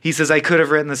 Yeah. He says, I could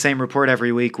have written the same report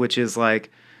every week, which is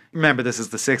like, remember, this is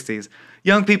the 60s.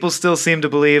 Young people still seem to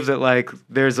believe that, like,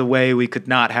 there's a way we could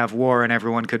not have war and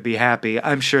everyone could be happy.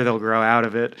 I'm sure they'll grow out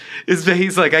of it.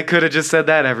 He's like, I could have just said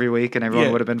that every week and everyone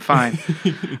Yeah. would have been fine.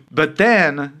 But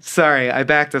then, sorry, I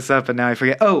backed this up and now I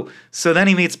forget. Oh, so then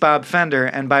he meets Bob Fender,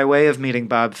 and by way of meeting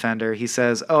Bob Fender, he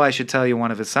says, oh, I should tell you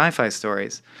one of his sci-fi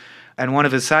stories. And one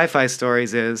of his sci-fi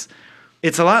stories is,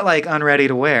 it's a lot like Unready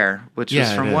to Wear, which Yeah,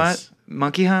 is from it what? is.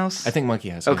 Monkey House? I think Monkey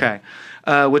has. Yeah. Okay.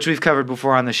 Which we've covered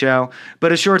before on the show.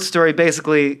 But a short story,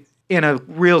 basically, in a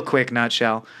real quick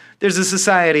nutshell, there's a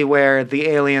society where the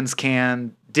aliens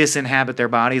can disinhabit their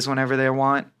bodies whenever they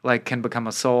want, like can become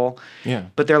a soul. Yeah.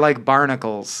 But they're like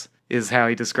barnacles, is how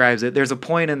he describes it. There's a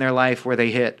point in their life where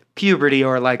they hit puberty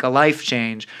or like a life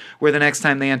change, where the next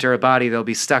time they enter a body, they'll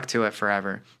be stuck to it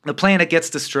forever. The planet gets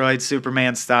destroyed,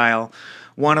 Superman style.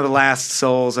 One of the last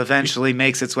souls eventually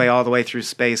makes its way all the way through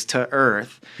space to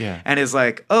Earth Yeah. and is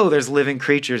like, oh, there's living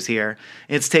creatures here.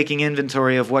 It's taking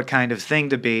inventory of what kind of thing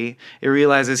to be. It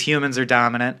realizes humans are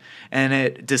dominant, and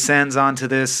it descends onto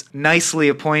this nicely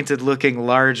appointed looking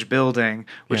large building,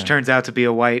 which Yeah. turns out to be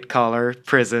a white-collar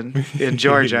prison in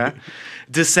Georgia.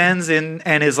 Descends in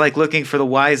and is like looking for the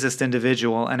wisest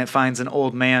individual, and it finds an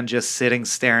old man just sitting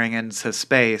staring into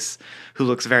space who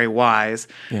looks very wise.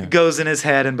 Yeah. Goes in his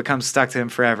head and becomes stuck to him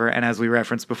forever, and as we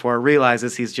referenced before,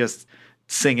 realizes he's just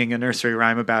singing a nursery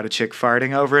rhyme about a chick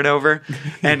farting over and over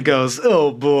and goes,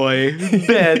 oh boy,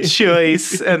 bad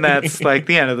choice. And that's like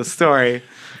the end of the story.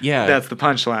 Yeah. That's the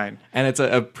punchline. And it's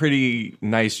a pretty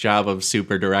nice job of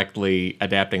super directly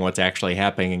adapting what's actually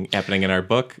happening in our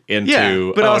book into,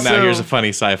 Yeah, but also- now here's a funny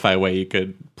sci-fi way you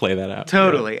could play that out.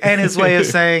 Totally. And his way of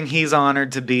saying he's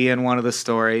honored to be in one of the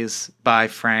stories by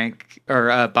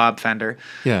Bob Fender,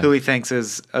 Yeah. who he thinks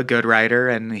is a good writer.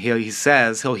 And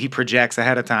he projects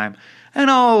ahead of time. And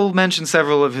I'll mention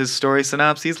several of his story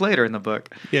synopses later in the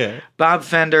book. Yeah. Bob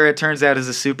Fender, it turns out, is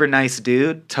a super nice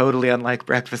dude, totally unlike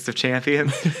Breakfast of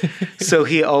Champions. So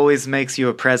he always makes you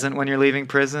a present when you're leaving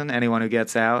prison, anyone who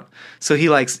gets out. So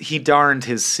he darned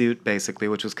his suit, basically,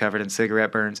 which was covered in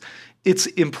cigarette burns. It's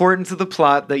important to the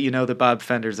plot that you know that Bob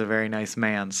Fender's a very nice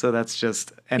man. So that's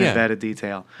just an Yeah. embedded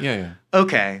detail. Yeah.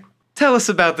 Okay, tell us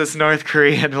about this North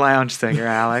Korean lounge singer,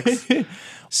 Alex.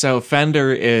 So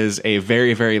Fender is a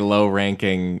very, very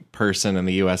low-ranking person in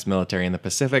the U.S. military in the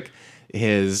Pacific.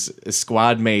 His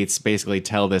squad mates basically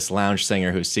tell this lounge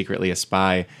singer who's secretly a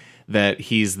spy that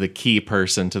he's the key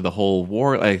person to the whole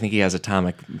war. I think he has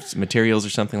atomic materials or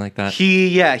something like that.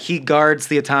 He guards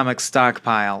the atomic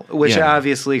stockpile, which Yeah.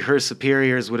 obviously her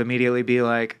superiors would immediately be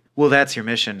like, well, that's your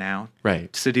mission now.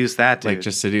 Right. Seduce that dude. Like,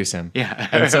 just seduce him. Yeah.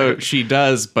 And so she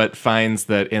does, but finds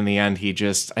that in the end,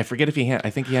 I forget if I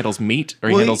think he handles meat or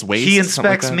he handles waste. He something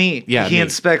like inspects that. meat. Yeah, he meat.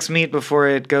 inspects meat before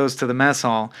it goes to the mess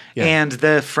hall. Yeah. And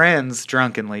the friends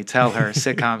drunkenly tell her,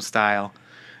 sitcom style,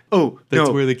 oh, That's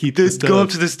no, where they keep the go stuff." up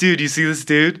to this dude. You see this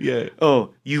dude? Yeah.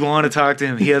 Oh, you want to talk to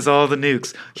him. He has all the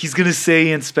nukes. He's going to say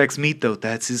he inspects meat, though.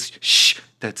 That's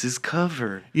his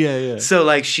cover. Yeah. So,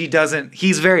 like,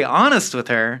 he's very honest with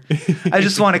her. I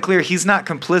just want to clear, he's not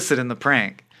complicit in the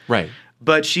prank. Right.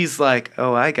 But she's like,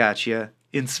 oh, I got you.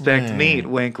 Inspect Yeah. meat,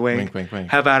 wink, wink. Wink, wink, wink.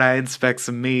 How about I inspect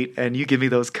some meat and you give me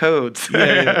those codes?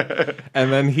 Yeah.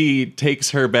 And then he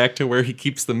takes her back to where he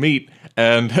keeps the meat,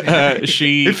 and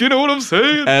she. If you know what I'm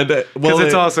saying. And Because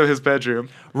it's also his bedroom.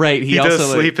 right. He also does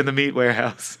like, sleep in the meat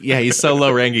warehouse. Yeah, he's so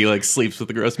low rank, he like sleeps with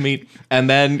the gross meat. And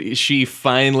then she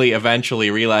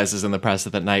eventually realizes in the press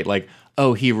of that night, like,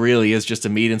 oh, he really is just a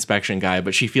meat inspection guy,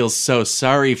 but she feels so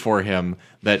sorry for him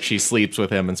that she sleeps with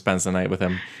him and spends the night with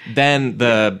him. Then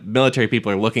the military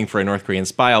people are looking for a North Korean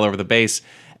spy all over the base,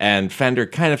 and Fender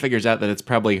kind of figures out that it's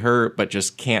probably her, but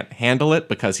just can't handle it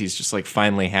because he's just like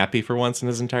finally happy for once in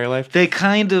his entire life. They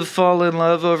kind of fall in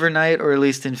love overnight, or at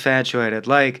least infatuated.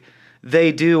 Like,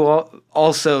 they do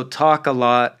also talk a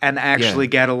lot and actually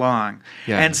get along.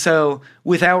 Yeah. And so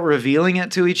without revealing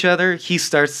it to each other, he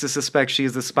starts to suspect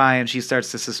she's the spy and she starts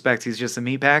to suspect he's just a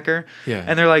meatpacker. Yeah.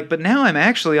 And they're like, but now I'm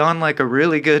actually on like a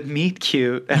really good meat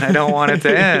cute and I don't want it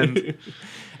to end.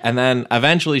 And then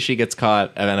eventually she gets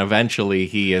caught, and then eventually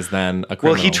he is then a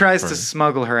criminal. Well, he tries to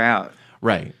smuggle her out.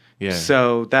 Right. Yeah.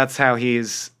 So that's how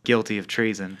he's guilty of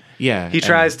treason. Yeah. He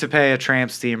tries to pay a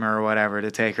tramp steamer or whatever to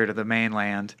take her to the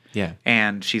mainland. Yeah.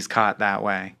 And she's caught that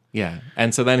way. Yeah.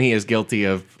 And so then he is guilty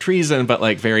of treason, but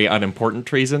like very unimportant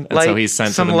treason. And Like so he's sent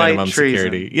to some the light minimum treason.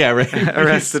 security. Yeah, right.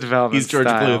 Arrested Development He's George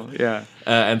style. Bluth. Yeah.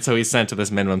 And so he's sent to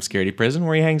this minimum security prison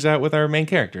where he hangs out with our main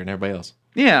character and everybody else.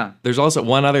 Yeah. There's also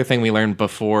one other thing we learned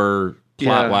before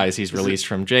plot-wise he's released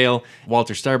from jail.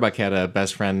 Walter Starbuck had a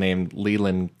best friend named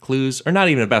Leland Clues, or not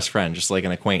even a best friend, just like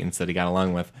an acquaintance that he got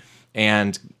along with.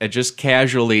 And just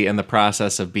casually in the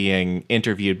process of being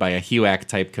interviewed by a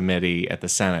HUAC-type committee at the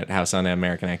Senate, House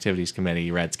Un-American Activities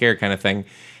Committee, Red Scare kind of thing,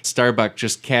 Starbuck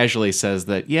just casually says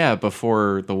that, yeah,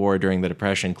 before the war during the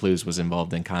Depression, Clues was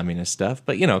involved in communist stuff.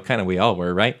 But, kind of we all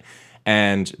were, right?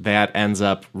 And that ends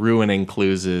up ruining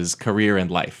Clues' career and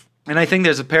life. And I think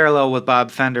there's a parallel with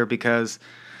Bob Fender because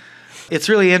it's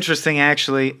really interesting,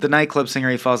 actually. The nightclub singer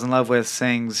he falls in love with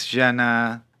sings je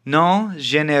ne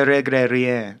regrette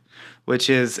rien, which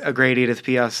is a great Edith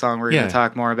Piaf song we're going to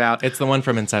talk more about. It's the one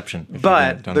from Inception.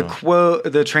 But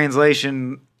the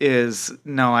translation is,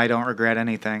 no, I don't regret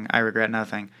anything. I regret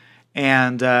nothing.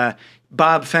 And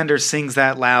Bob Fender sings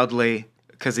that loudly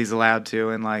because he's allowed to.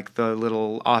 In like the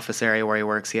little office area where he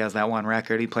works, he has that one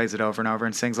record. He plays it over and over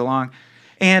and sings along.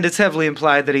 And it's heavily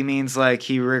implied that he means like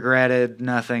he regretted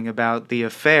nothing about the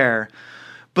affair.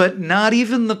 But not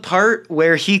even the part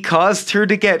where he caused her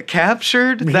to get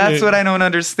captured? That's what I don't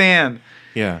understand.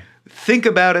 Yeah. Think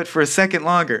about it for a second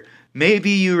longer.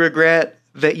 Maybe you regret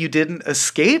that you didn't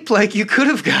escape? Like you could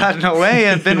have gotten away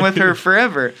and been with her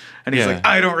forever. And he's like,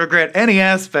 I don't regret any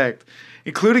aspect,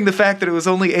 including the fact that it was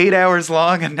only 8 hours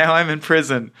long and now I'm in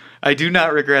prison. I do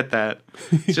not regret that.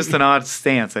 It's just an odd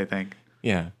stance, I think.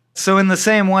 Yeah. So in the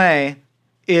same way,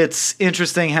 it's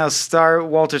interesting how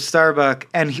Walter Starbuck,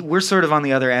 and we're sort of on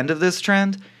the other end of this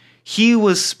trend, he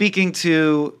was speaking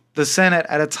to the Senate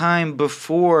at a time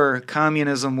before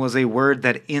communism was a word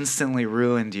that instantly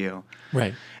ruined you.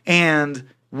 Right. And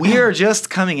we are just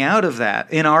coming out of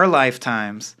that in our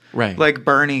lifetimes. Right. Like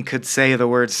Bernie could say the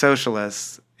word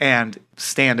socialist and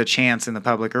stand a chance in the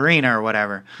public arena or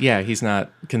whatever. Yeah, he's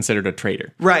not considered a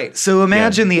traitor. Right. So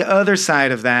imagine the other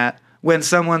side of that when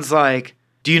someone's like,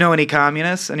 do you know any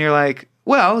communists? And you're like,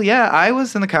 well, yeah, I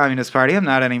was in the Communist Party. I'm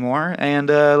not anymore. And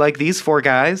like these 4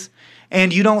 guys.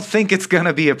 And you don't think it's going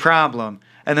to be a problem.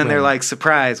 And then they're like,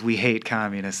 surprise, we hate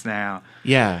communists now.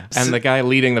 Yeah, and the guy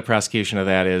leading the prosecution of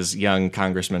that is young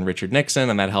Congressman Richard Nixon,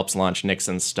 and that helps launch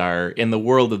Nixon's star in the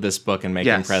world of this book and make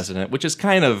him president, which is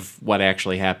kind of what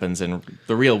actually happens in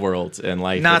the real world in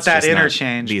life. Not it's that just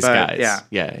interchange, these but guys. yeah.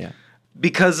 Yeah.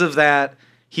 Because of that,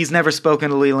 he's never spoken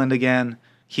to Leland again.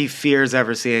 He fears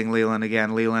ever seeing Leland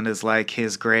again. Leland is like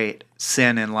his great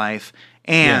sin in life.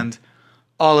 And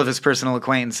all of his personal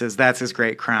acquaintances, that's his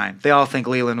great crime. They all think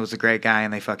Leland was a great guy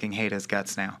and they fucking hate his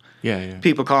guts now. Yeah.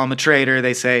 People call him a traitor.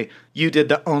 They say, you did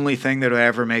the only thing that would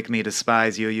ever make me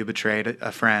despise you. You betrayed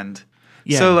a friend.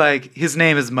 Yeah. So, like, his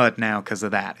name is Mud now because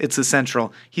of that. It's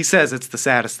essential. He says it's the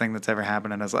saddest thing that's ever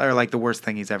happened in his life, or like the worst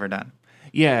thing he's ever done.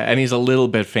 Yeah, and he's a little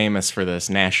bit famous for this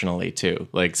nationally, too.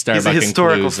 Like, Starbuck he's a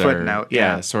historical and Clues footnote.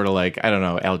 Yeah, sort of like, I don't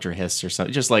know, Alger Hiss or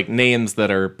something. Just like names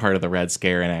that are part of the Red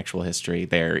Scare in actual history,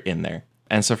 they're in there.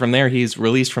 And so from there, he's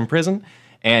released from prison,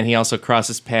 and he also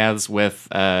crosses paths with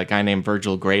a guy named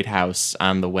Virgil Greathouse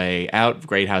on the way out.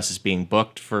 Greathouse is being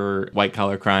booked for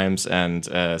white-collar crimes, and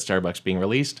Starbuck's being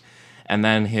released. And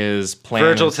then his plan...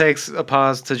 Virgil takes a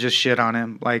pause to just shit on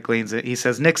him, like leans it. He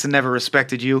says, Nixon never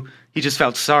respected you. He just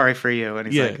felt sorry for you.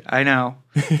 And he's like, I know.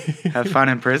 Have fun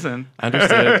in prison.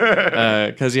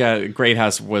 Understood. Because,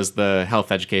 Greathouse was the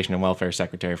health, education, and welfare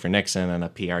secretary for Nixon and a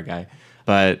PR guy.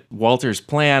 But Walter's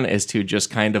plan is to just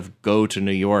kind of go to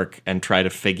New York and try to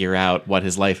figure out what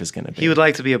his life is going to be. He would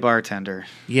like to be a bartender.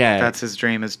 Yeah. That's his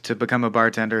dream, is to become a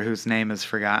bartender whose name is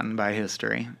forgotten by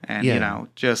history. And,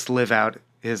 just live out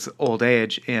his old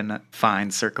age in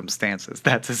fine circumstances.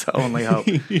 That's his only hope.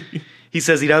 He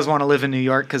says he does want to live in New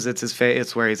York because it's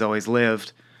it's where he's always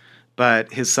lived.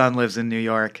 But his son lives in New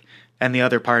York. And the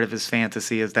other part of his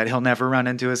fantasy is that he'll never run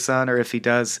into his son, or if he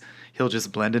does, he'll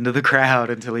just blend into the crowd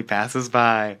until he passes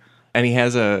by. And he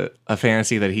has a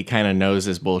fantasy that he kind of knows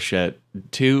is bullshit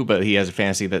too, but he has a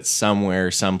fantasy that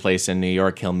somewhere, someplace in New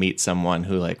York, he'll meet someone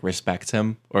who like respects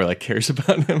him or like cares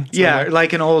about him. Yeah, somewhere.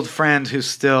 like an old friend who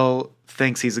still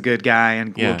thinks he's a good guy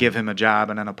and Yeah. will give him a job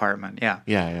and an apartment. Yeah.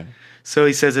 Yeah. So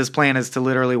he says his plan is to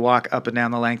literally walk up and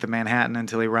down the length of Manhattan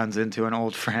until he runs into an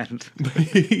old friend.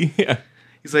 Yeah.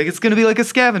 He's like, it's going to be like a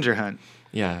scavenger hunt.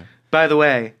 Yeah. By the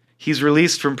way, he's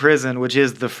released from prison, which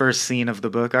is the first scene of the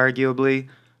book, arguably,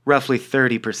 roughly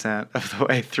 30% of the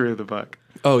way through the book.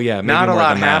 Oh yeah. Maybe Not a more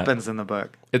lot than that. happens in the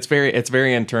book. It's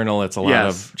very internal. It's a lot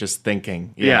Yes. of just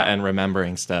thinking, Yeah. and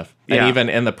remembering stuff. Yeah. And even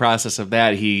in the process of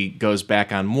that, he goes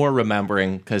back on more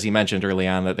remembering because he mentioned early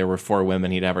on that there were 4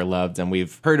 women he'd ever loved, and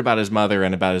we've heard about his mother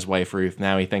and about his wife Ruth.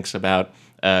 Now he thinks about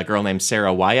a girl named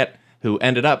Sarah Wyatt who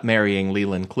ended up marrying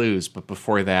Leland Clues, but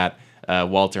before that,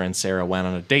 Walter and Sarah went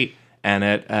on a date, and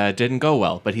it didn't go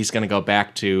well. But he's going to go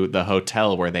back to the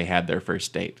hotel where they had their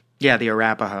first date. Yeah, the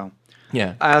Arapaho.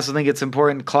 Yeah. I also think it's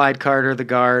important. Clyde Carter, the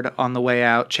guard, on the way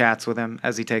out, chats with him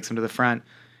as he takes him to the front.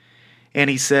 And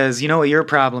he says, you know what your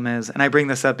problem is? And I bring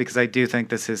this up because I do think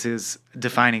this is his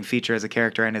defining feature as a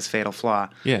character and his fatal flaw.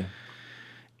 Yeah.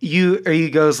 He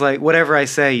goes like, whatever I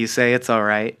say, you say it's all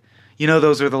right. You know,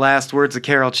 those were the last words of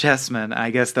Carol Chessman. I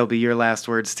guess they'll be your last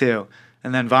words too.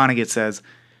 And then Vonnegut says,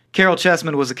 Carol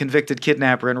Chessman was a convicted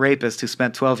kidnapper and rapist who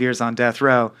spent 12 years on death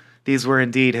row. These were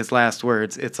indeed his last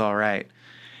words. It's all right.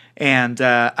 And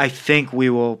I think we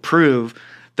will prove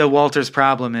that Walter's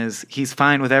problem is he's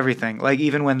fine with everything. Like,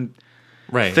 even when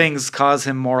Right. things cause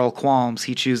him moral qualms,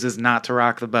 he chooses not to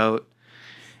rock the boat.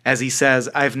 As he says,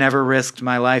 I've never risked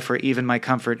my life or even my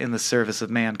comfort in the service of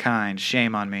mankind.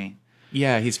 Shame on me.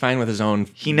 Yeah, he's fine with his own.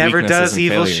 He never weaknesses does and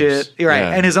evil failures. shit. Right.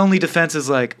 Yeah. And his only defense is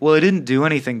like, well, I didn't do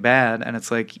anything bad. And it's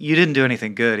like, you didn't do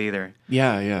anything good either.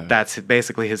 Yeah. That's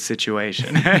basically his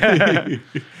situation.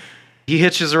 He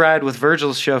hitches a ride with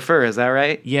Virgil's chauffeur. Is that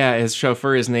right? Yeah, his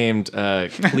chauffeur is named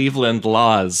Cleveland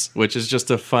Laws, which is just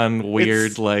a fun,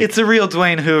 weird, It's a real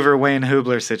Dwayne Hoover, Wayne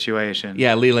Hubler situation.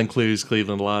 Yeah, Leland Clues,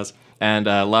 Cleveland Laws. And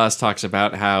Laws talks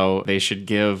about how they should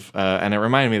give, and it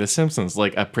reminded me of The Simpsons,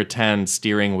 like a pretend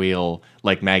steering wheel,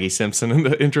 like Maggie Simpson in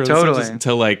the intro of The Totally. Simpsons,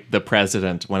 to like the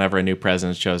president, whenever a new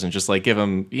president's chosen. Just like give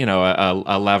him,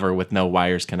 a lever with no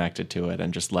wires connected to it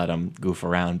and just let him goof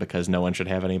around because no one should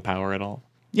have any power at all.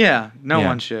 Yeah, no Yeah.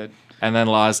 one should. And then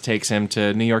Laws takes him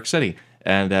to New York City.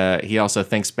 And he also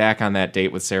thinks back on that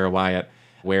date with Sarah Wyatt,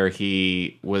 where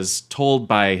he was told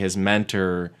by his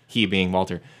mentor, he being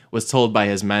Walter, was told by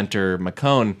his mentor,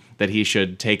 McCone, that he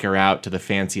should take her out to the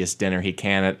fanciest dinner he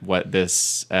can at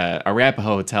this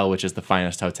Arapaho Hotel, which is the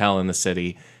finest hotel in the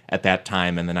city at that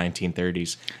time in the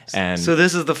 1930s. And So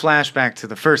this is the flashback to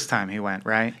the first time he went,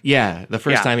 right? yeah, the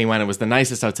first Yeah. time he went, it was the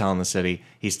nicest hotel in the city.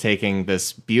 He's taking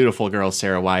this beautiful girl,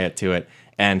 Sarah Wyatt, to it.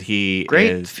 And he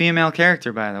Great is... female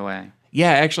character, by the way.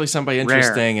 Yeah, actually somebody Rare.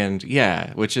 interesting, and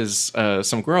yeah, which is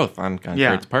some growth on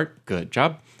Yeah. Kurt's part. Good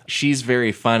job. She's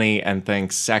very funny and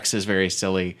thinks sex is very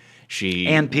silly.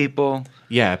 And people.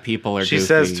 Yeah, people are She goofy.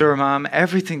 says to her mom,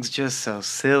 everything's just so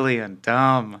silly and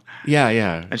dumb.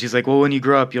 Yeah. And she's like, well, when you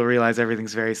grow up, you'll realize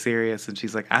everything's very serious. And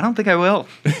she's like, I don't think I will.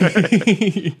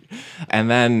 And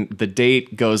then the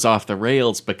date goes off the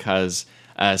rails because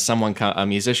a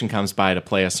musician comes by to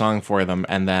play a song for them,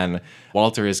 and then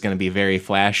Walter is going to be very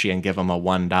flashy and give him a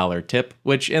 $1 tip,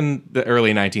 which in the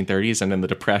early 1930s and in the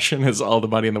Depression is all the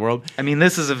money in the world. I mean,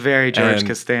 this is a very George And-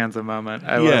 Costanza moment.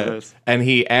 I love this. And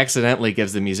he accidentally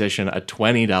gives the musician a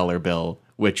 $20 bill,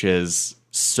 which is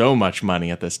so much money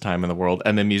at this time in the world.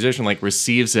 And the musician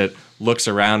receives it, looks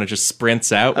around, and just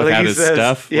sprints out I think without he his says-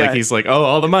 stuff. yeah. Like he's like, oh,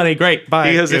 all the money, great,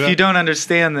 bye. He goes, if know? you don't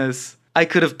understand this, I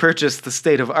could have purchased the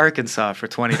state of Arkansas for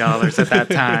 $20 at that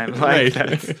time. Right.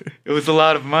 It was a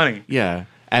lot of money. Yeah.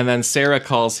 And then Sarah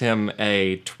calls him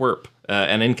a twerp,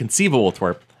 an inconceivable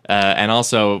twerp. And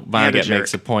also, Vonnegut jerk.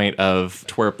 makes a point of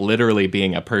twerp literally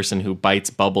being a person who bites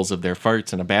bubbles of their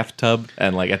farts in a bathtub.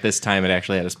 And at this time, it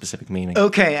actually had a specific meaning.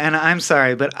 Okay, and I'm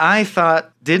sorry, but I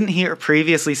thought, didn't he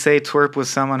previously say twerp was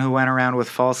someone who went around with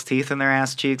false teeth in their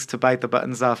ass cheeks to bite the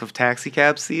buttons off of taxi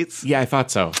cab seats? Yeah, I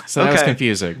thought so. So that was Okay.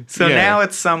 confusing. So Yeah. now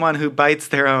it's someone who bites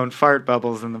their own fart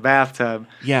bubbles in the bathtub.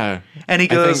 Yeah. And he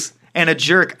I goes, think- and a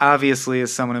jerk obviously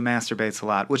is someone who masturbates a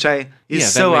lot, which is Yeah,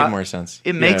 so that made more sense.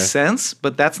 It makes Yeah. sense,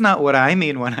 but that's not what I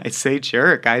mean when I say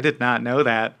jerk. I did not know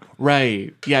that.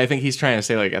 Right. Yeah, I think he's trying to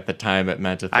say at the time it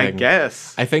meant a thing. I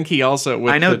guess. I think he also...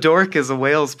 I know dork is a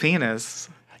whale's penis.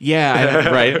 Yeah,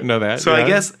 right. Know that. So yeah. I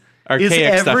guess Is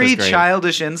Archaic stuff every is great.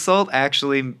 childish insult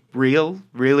actually real?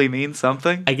 Really mean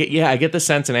something? I get the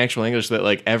sense in actual English that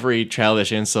like every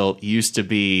childish insult used to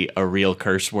be a real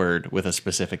curse word with a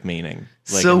specific meaning.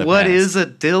 Like So in the what past. is a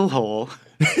dill hole?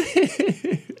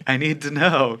 I need to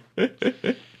know.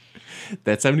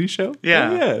 That 70s show? Yeah.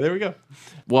 Oh, yeah, there we go.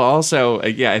 Well, also,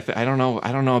 I don't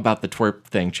know about the twerp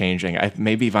thing changing.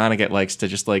 Maybe Vonnegut likes to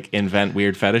just like invent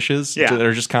weird fetishes Yeah. that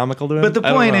are just comical to him. But the I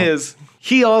don't point know. is,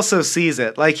 he also sees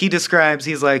it. Like, he describes,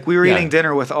 he's like, we were Yeah. eating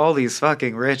dinner with all these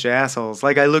fucking rich assholes.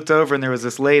 Like, I looked over and there was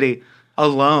this lady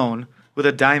alone with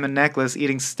a diamond necklace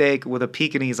eating steak with a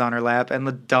Pekingese on her lap, and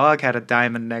the dog had a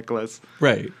diamond necklace.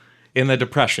 Right. In the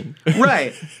Depression.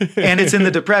 Right. And it's in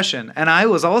the Depression. And I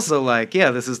was also like,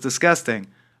 yeah, this is disgusting.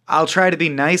 I'll try to be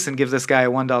nice and give this guy a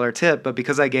 $1 tip, but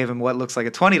because I gave him what looks like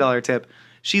a $20 tip,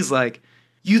 she's like,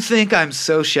 you think I'm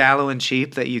so shallow and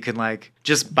cheap that you can like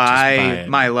just buy it.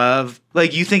 my love?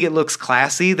 Like, you think it looks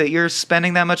classy that you're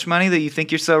spending that much money, that you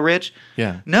think you're so rich?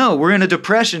 Yeah. No, we're in a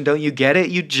depression. Don't you get it,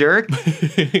 you jerk?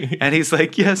 And he's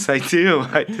like, yes, I do.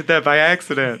 I did that by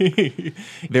accident.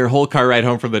 Their whole car ride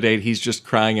home from the date, he's just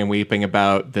crying and weeping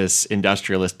about this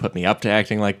industrialist put me up to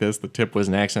acting like this. The tip was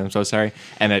an accident. I'm so sorry.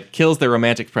 And it kills their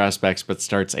romantic prospects, but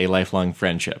starts a lifelong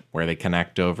friendship where they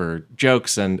connect over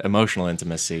jokes and emotional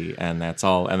intimacy. And that's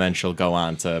all. And then she'll go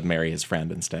on to marry his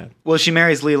friend instead. Well, she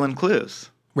marries Leland Clues.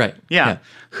 Right. Yeah.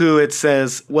 Who it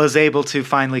says was able to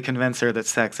finally convince her that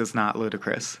sex is not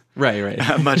ludicrous. Right.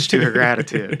 Much to her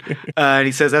gratitude. And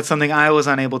he says, that's something I was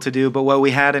unable to do, but what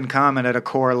we had in common at a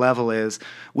core level is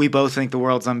we both think the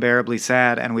world's unbearably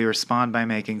sad, and we respond by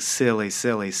making silly,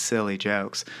 silly, silly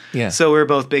jokes. Yeah. So we're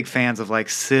both big fans of, like,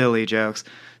 silly jokes.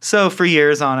 So for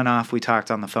years on and off, we talked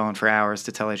on the phone for hours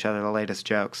to tell each other the latest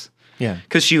jokes. Yeah.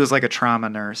 Because she was like a trauma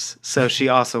nurse, so she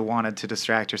also wanted to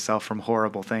distract herself from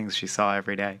horrible things she saw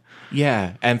every day.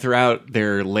 Yeah. And throughout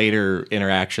their later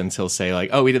interactions, he'll say, like,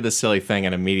 oh, we did this silly thing.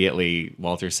 And immediately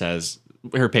Walter says,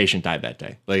 her patient died that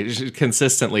day. Like,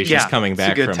 consistently, she's Yeah, coming it's a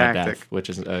back good from tactic. a death, which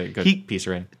is a good piece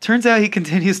of writing. Turns out he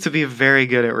continues to be very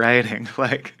good at writing,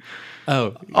 like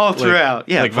Oh. all throughout.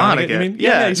 Yeah, like Vonnegut, you Vonnegut. mean?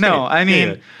 Yeah, he's no, great. I mean,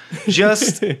 Yeah.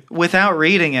 just without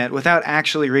reading it, without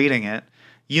actually reading it,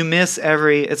 you miss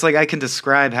every. It's like I can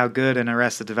describe how good an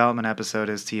Arrested Development episode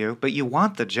is to you, but you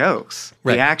want the jokes,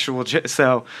 Right. the actual.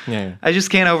 So Yeah. I just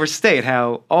can't overstate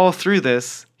how all through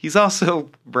this he's also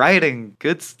writing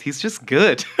good. He's just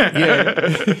good. Yeah.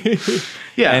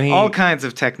 Yeah, And he- all kinds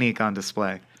of technique on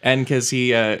display. And because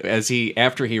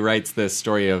after he writes this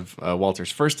story of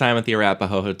Walter's first time at the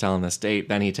Arapaho Hotel on this date,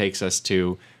 then he takes us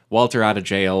to Walter out of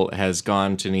jail, has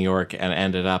gone to New York and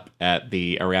ended up at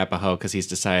the Arapaho because he's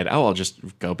decided, oh, I'll just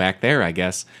go back there, I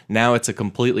guess. Now it's a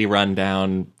completely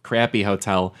run-down, crappy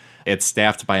hotel. It's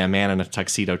staffed by a man in a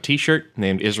tuxedo t-shirt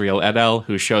named Israel Edel,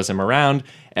 who shows him around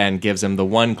and gives him the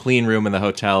one clean room in the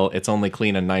hotel. It's only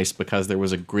clean and nice because there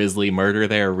was a grisly murder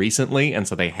there recently, and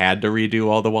so they had to redo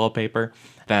all the wallpaper.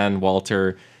 Then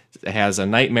Walter has a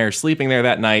nightmare sleeping there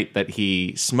that night that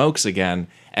he smokes again,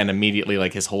 and immediately,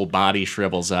 like, his whole body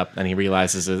shrivels up, and he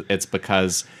realizes it's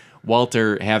because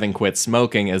Walter having quit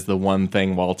smoking is the one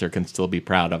thing Walter can still be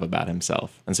proud of about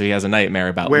himself. And so he has a nightmare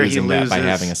about Where he losing that by loses-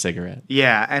 having a cigarette.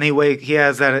 Yeah, and he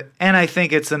has that, and I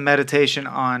think it's a meditation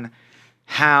on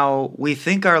how we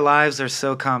think our lives are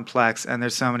so complex and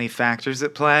there's so many factors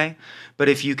at play, but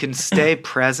if you can stay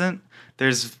present,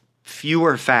 there's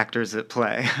fewer factors at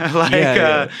play.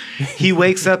 He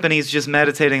wakes up and he's just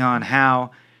meditating on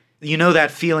how, you know,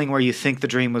 that feeling where you think the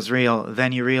dream was real,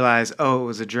 then you realize, oh, it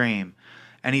was a dream.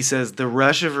 And he says, the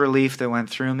rush of relief that went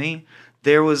through me,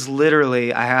 there was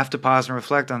literally, I have to pause and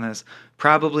reflect on this,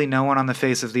 probably no one on the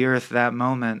face of the earth that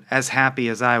moment as happy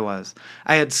as I was.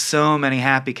 I had so many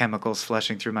happy chemicals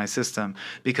flushing through my system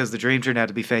because the dream turned out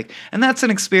to be fake. And that's an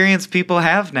experience people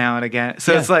have now and again.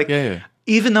 So it's like,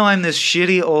 even though I'm this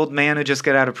shitty old man who just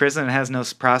got out of prison and has no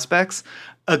prospects,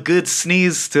 a good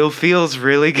sneeze still feels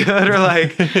really good. Or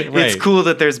like, it's cool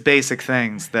that there's basic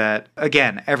things that,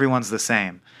 again, everyone's the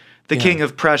same. The king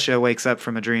of Prussia wakes up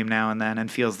from a dream now and then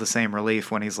and feels the same relief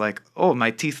when he's like, oh,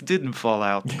 my teeth didn't fall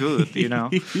out. Good, you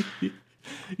know?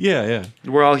 Yeah.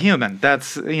 We're all human.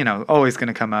 That's, always going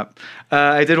to come up.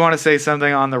 I did want to say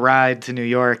something on the ride to New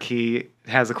York. He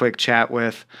has a quick chat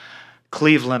with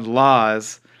Cleveland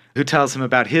Laws, who tells him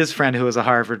about his friend who was a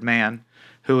Harvard man,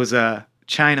 who was a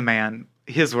Chinaman.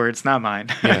 His words, not mine.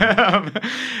 Yeah.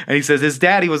 And he says, his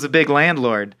daddy was a big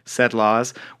landlord, said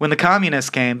Laws. When the communists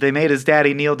came, they made his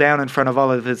daddy kneel down in front of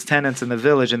all of his tenants in the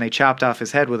village and they chopped off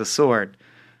his head with a sword.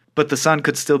 But the son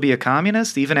could still be a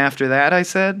communist even after that, I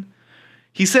said.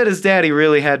 He said his daddy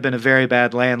really had been a very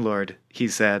bad landlord, he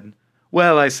said.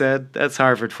 Well, I said, that's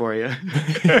Harvard for you.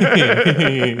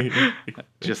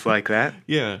 Just like that.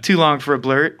 Yeah. Too long for a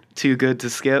blurt, too good to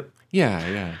skip.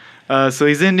 Yeah. So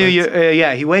he's in New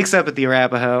York. He wakes up at the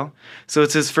Arapahoe. So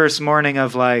it's his first morning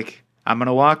of like, I'm going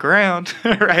to walk around,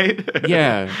 right?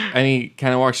 Yeah. And he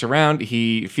kind of walks around.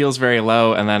 He feels very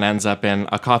low and then ends up in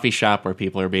a coffee shop where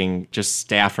people are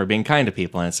staff are being kind to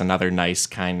people. And it's another nice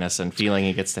kindness and feeling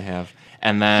he gets to have.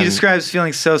 And then He describes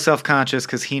feeling so self-conscious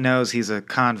because he knows he's a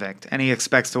convict and he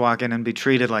expects to walk in and be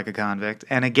treated like a convict.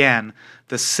 And again,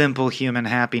 the simple human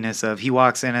happiness of he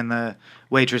walks in and the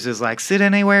waitress is like, sit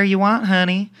anywhere you want,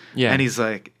 honey. Yeah. And he's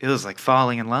like, it was like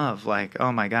falling in love. Like,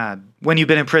 oh my God. When you've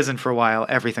been in prison for a while,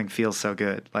 everything feels so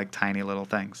good, like tiny little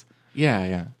things.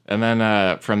 Yeah. And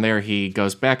then from there, he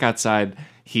goes back outside.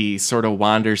 He sort of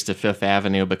wanders to Fifth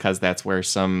Avenue because that's where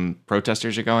some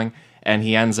protesters are going. And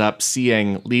he ends up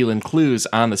seeing Leland Clues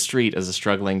on the street as a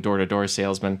struggling door-to-door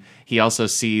salesman. He also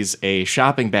sees a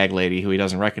shopping bag lady who he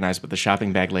doesn't recognize, but the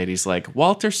shopping bag lady's like,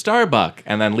 Walter Starbuck.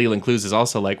 And then Leland Clues is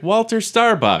also like, Walter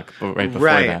Starbuck, right before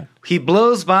that. He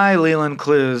blows by Leland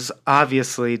Clues,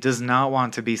 obviously does not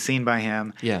want to be seen by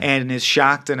him, and is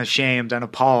shocked and ashamed and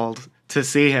appalled to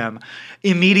see him.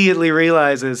 Immediately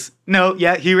realizes,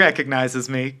 he recognizes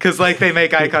me. Because, like, they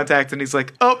make eye contact, and he's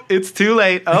like, oh, it's too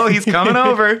late. Oh, he's coming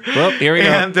over. Well, here we go.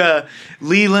 And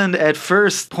Leland at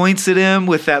first points at him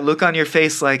with that look on your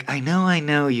face like, I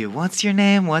know you. What's your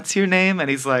name? And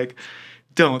he's like,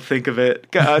 don't think of it.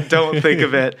 God, don't think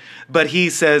of it. But he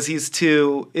says it's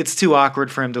too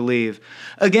awkward for him to leave.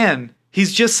 Again,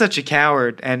 he's just such a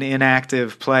coward and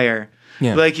inactive player.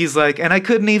 Yeah. Like, he's like, and I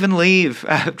couldn't even leave.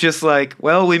 I'm just like,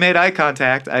 well, we made eye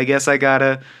contact. I guess I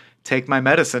gotta take my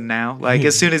medicine now. Like,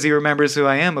 as soon as he remembers who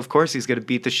I am, of course he's gonna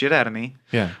beat the shit out of me.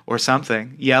 Yeah. Or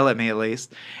something. Yell at me at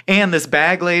least. And this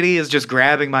bag lady is just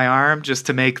grabbing my arm just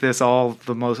to make this all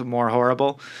the more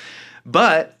horrible.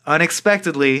 But,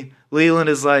 unexpectedly, Leland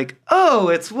is like, oh,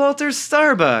 it's Walter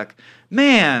Starbuck.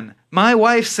 Man, my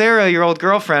wife Sarah, your old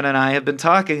girlfriend, and I have been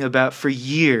talking about for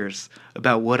years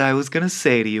about what I was going to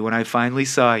say to you when I finally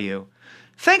saw you.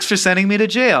 Thanks for sending me to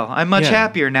jail. I'm much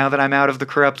happier now that I'm out of the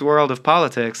corrupt world of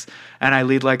politics and I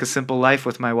lead like a simple life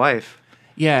with my wife.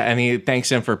 Yeah, and he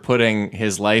thanks him for putting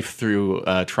his life through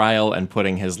a trial and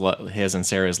putting his and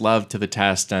Sarah's love to the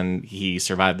test, and he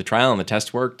survived the trial and the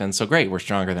test worked, and so great, we're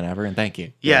stronger than ever, and thank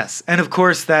you. Yes, and of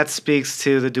course that speaks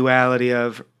to the duality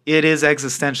of it is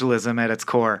existentialism at its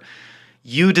core.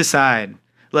 You decide.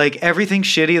 Like, everything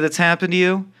shitty that's happened to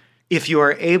you, if you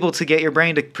are able to get your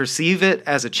brain to perceive it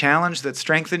as a challenge that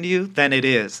strengthened you, then it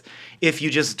is. If you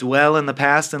just dwell in the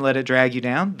past and let it drag you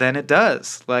down, then it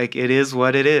does. Like, it is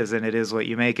what it is, and it is what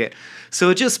you make it. So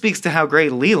it just speaks to how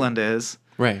great Leland is.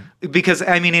 Right. Because,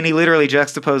 I mean, and he literally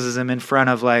juxtaposes him in front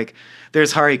of, like,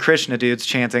 there's Hare Krishna dudes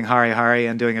chanting Hare Hare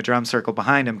and doing a drum circle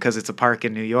behind him because it's a park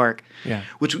in New York. Yeah.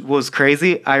 Which was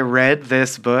crazy. I read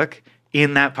this book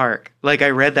in that park. Like, I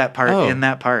read that part in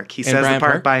that park. He says Bryant the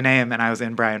park Park by name, and I was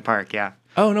in Bryant Park, yeah.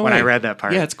 Oh, no when way. I read that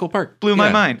part. Yeah, it's a cool park. Blew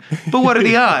my mind. But what are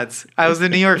the odds? I was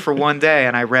in New York for one day,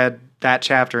 and I read that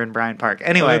chapter in Bryant Park.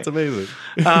 Anyway. Oh, that's amazing.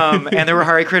 And there were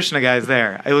Hare Krishna guys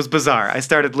there. It was bizarre. I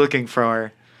started looking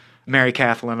for Mary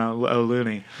Kathleen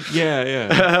O'Looney.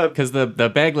 Yeah. Because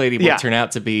the bag lady will turn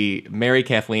out to be Mary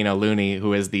Kathleen O'Looney,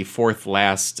 who is the fourth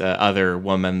last other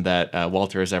woman that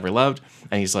Walter has ever loved.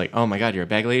 And he's like, oh my God, you're a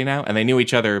bag lady now? And they knew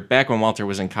each other back when Walter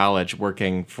was in college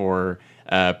working for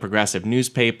a progressive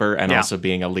newspaper and also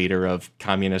being a leader of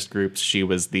communist groups. She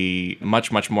was the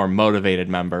much, much more motivated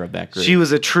member of that group. She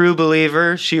was a true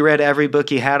believer. She read every book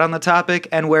he had on the topic.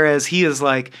 And whereas he is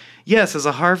like, yes, as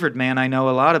a Harvard man, I know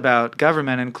a lot about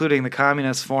government, including the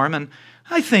communist form, and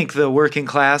I think the working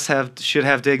class should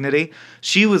have dignity.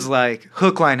 She was like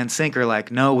hook, line, and sinker, like,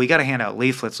 no, we got to hand out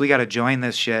leaflets. We got to join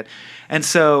this shit. And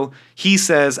so he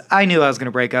says, I knew I was going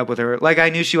to break up with her. Like, I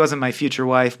knew she wasn't my future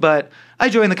wife, but I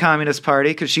joined the Communist Party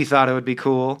because she thought it would be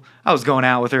cool. I was going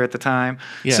out with her at the time.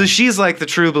 Yeah. So she's like the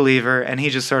true believer, and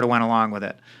he just sort of went along with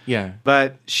it. Yeah.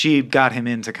 But she got him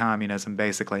into communism,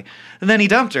 basically. And then he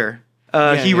dumped her.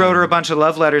 He wrote her a bunch of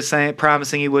love letters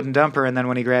promising he wouldn't dump her, and then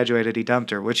when he graduated, he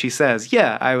dumped her, which he says,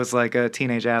 I was like a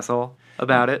teenage asshole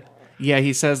about it. Yeah,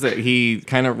 he says that he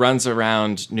kind of runs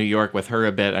around New York with her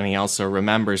a bit, and he also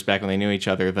remembers back when they knew each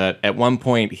other that at one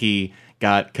point he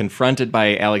got confronted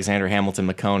by Alexander Hamilton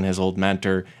McCone, his old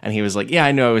mentor, and he was like,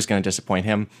 I knew I was going to disappoint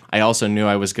him. I also knew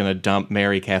I was going to dump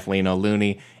Mary Kathleen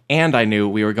O'Looney, and I knew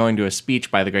we were going to a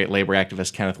speech by the great labor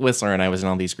activist Kenneth Whistler, and I was in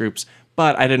all these groups,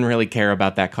 But I didn't really care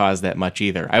about that cause that much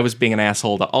either. I was being an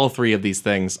asshole to all three of these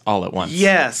things all at once.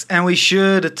 Yes, and we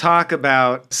should talk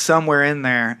about somewhere in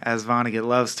there, as Vonnegut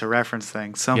loves to reference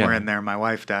things, somewhere in there my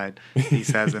wife died, he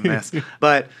says in this.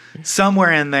 But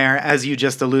somewhere in there, as you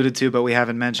just alluded to, but we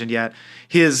haven't mentioned yet,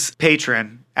 his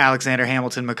patron, Alexander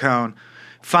Hamilton McCone,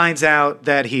 finds out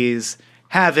that he's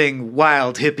having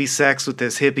wild hippie sex with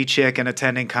this hippie chick and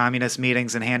attending communist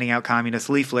meetings and handing out communist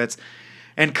leaflets,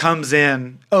 and comes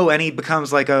in, and he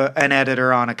becomes like an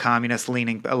editor on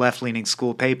a left-leaning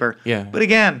school paper. Yeah. But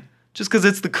again, just because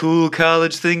it's the cool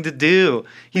college thing to do.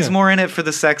 He's more in it for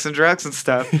the sex and drugs and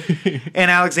stuff.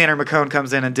 And Alexander McCone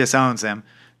comes in and disowns him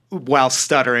while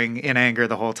stuttering in anger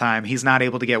the whole time. He's not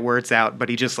able to get words out, but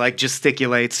he just like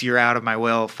gesticulates, "You're out of my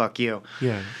will, fuck you."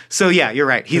 Yeah. So yeah, you're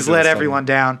right. He's let everyone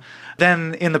down.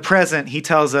 Then in the present, he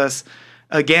tells us,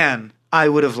 again, I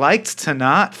would have liked to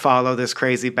not follow this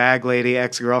crazy bag lady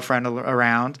ex-girlfriend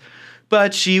around,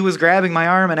 but she was grabbing my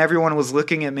arm and everyone was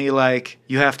looking at me like,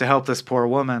 you have to help this poor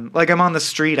woman. Like, I'm on the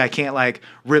street. I can't, like,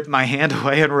 rip my hand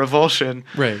away in revulsion.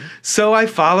 Right. So I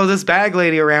follow this bag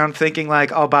lady around thinking,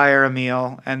 like, I'll buy her a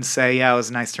meal and say, yeah, it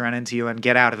was nice to run into you, and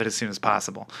get out of it as soon as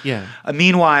possible. Yeah.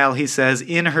 Meanwhile, he says,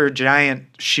 in her giant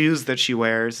shoes that she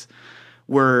wears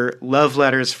were love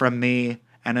letters from me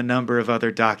and a number of other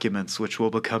documents which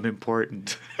will become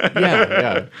important.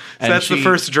 Yeah. So that's the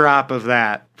first drop of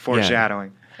that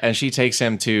foreshadowing. And she takes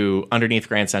him to underneath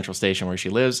Grand Central Station where she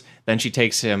lives. Then she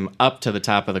takes him up to the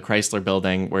top of the Chrysler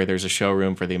Building where there's a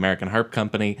showroom for the American Harp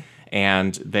Company.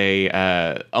 And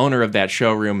the owner of that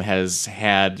showroom has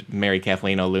had Mary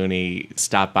Kathleen O'Looney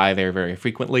stop by there very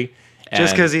frequently.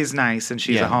 Just because he's nice and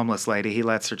she's a homeless lady, he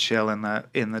lets her chill in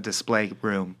the display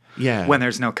room when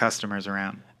there's no customers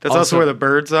around. That's also where the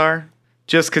birds are,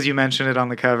 just because you mentioned it on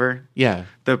the cover. Yeah.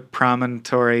 The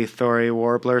promontory Thori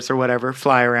warblers or whatever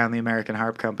fly around the American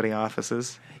Harp Company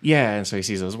offices. Yeah, and so he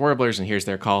sees those warblers and hears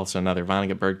their call, so another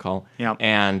Vonnegut bird call. Yep.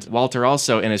 And Walter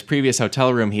also, in his previous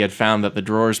hotel room, he had found that the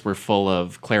drawers were full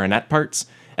of clarinet parts.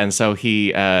 And so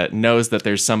he knows that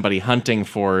there's somebody hunting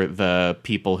for the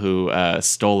people who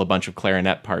stole a bunch of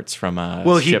clarinet parts from a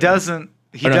Well, shipment.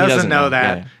 he doesn't know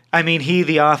that. Yeah. I mean, he,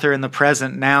 the author in the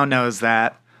present, now knows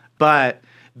that. But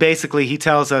basically, he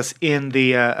tells us in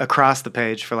the across the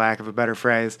page, for lack of a better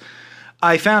phrase,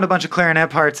 I found a bunch of clarinet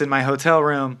parts in my hotel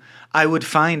room. I would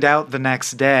find out the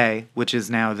next day, which is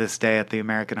now this day at the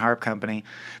American Harp Company,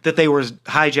 that they were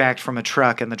hijacked from a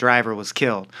truck and the driver was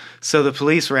killed. So the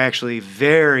police were actually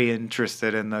very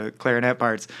interested in the clarinet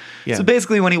parts. Yeah. So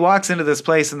basically, when he walks into this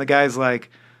place and the guy's like,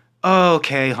 oh,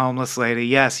 okay, homeless lady,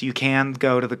 yes, you can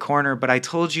go to the corner, but I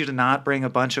told you to not bring a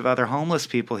bunch of other homeless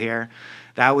people here.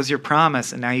 That was your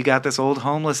promise, and now you got this old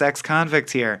homeless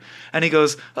ex-convict here. And he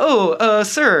goes,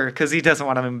 sir, because he doesn't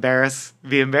want to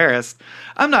be embarrassed.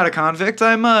 I'm not a convict.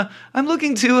 I'm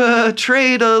looking to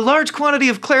trade a large quantity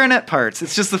of clarinet parts.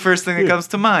 It's just the first thing that comes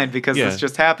to mind because this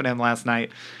just happened to him last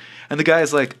night. And the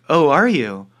guy's like, oh, are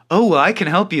you? Oh, well, I can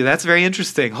help you. That's very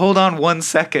interesting. Hold on 1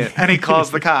 second. And he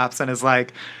calls the cops and is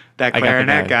like, that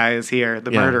clarinet guy is here.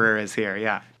 The murderer is here.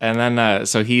 Yeah. And then,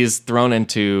 so he's thrown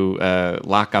into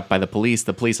lockup by the police.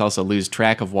 The police also lose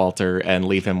track of Walter and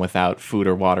leave him without food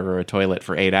or water or a toilet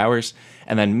for 8 hours.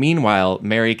 And then, meanwhile,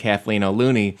 Mary Kathleen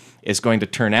O'Looney is going to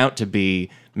turn out to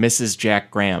be Mrs. Jack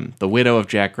Graham, the widow of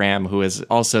Jack Graham, who is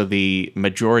also the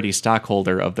majority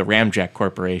stockholder of the Ramjack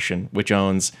Corporation, which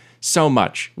owns so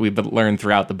much. We've learned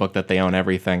throughout the book that they own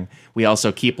everything. We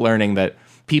also keep learning that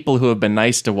people who have been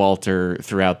nice to Walter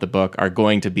throughout the book are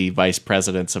going to be vice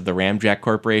presidents of the Ramjack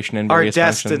Corporation in various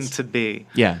destined functions. to be.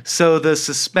 Yeah. So the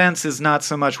suspense is not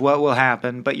so much what will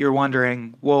happen, but you're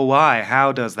wondering, well, why?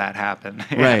 How does that happen?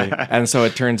 Right. And so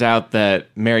it turns out that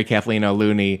Mary Kathleen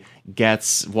O'Looney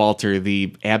gets Walter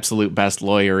the absolute best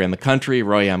lawyer in the country,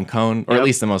 Roy M. Cohn, or at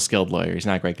least the most skilled lawyer. He's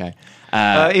not a great guy.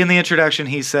 In the introduction,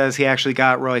 he says he actually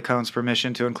got Roy Cohn's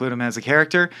permission to include him as a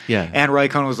character. Yeah. And Roy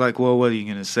Cohn was like, well, what are you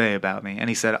going to say about me? And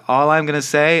he said, all I'm going to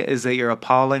say is that you're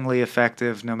appallingly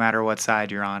effective no matter what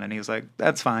side you're on. And he was like,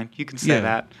 that's fine. You can say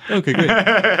that. Okay, good.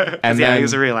 And he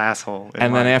was a real asshole.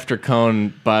 And then after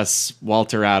Cohn busts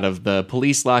Walter out of the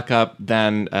police lockup,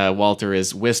 then Walter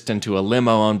is whisked into a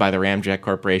limo owned by the Ramjack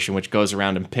Corporation, which goes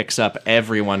around and picks up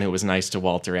everyone who was nice to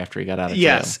Walter after he got out of jail.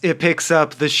 Yes, it picks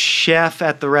up the chef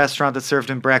at the restaurant that served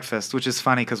him breakfast, which is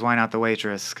funny because why not the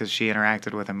waitress? Because she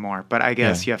interacted with him more. But I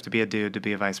guess you have to be a dude to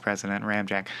be a vice president in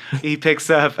Ramjack. He picks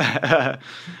up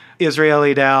Israel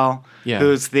Edel, Yeah.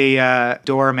 who's the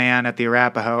doorman at the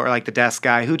Arapaho, or like the desk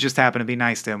guy, who just happened to be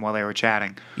nice to him while they were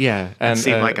chatting. Yeah, And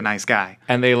seemed like a nice guy.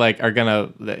 And they like are gonna.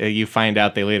 You find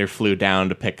out they later flew down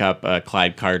to pick up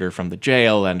Clyde Carter from the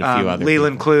jail and a few other.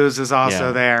 Leland people. Clues is also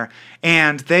Yeah. there.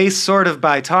 And they sort of,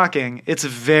 by talking, it's a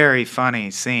very funny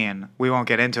scene. We won't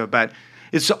get into it, but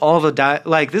it's all the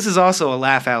like, this is also a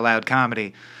laugh out loud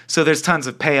comedy. So there's tons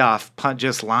of payoff,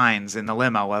 just lines in the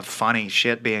limo of funny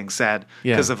shit being said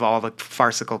Yeah. because of all the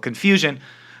farcical confusion.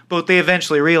 But what they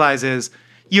eventually realize is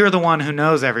you're the one who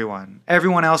knows everyone.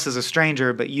 Everyone else is a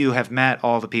stranger, but you have met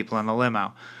all the people in the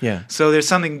limo. Yeah. So there's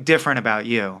something different about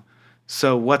you.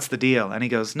 So what's the deal? And he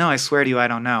goes, no, I swear to you, I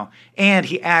don't know. And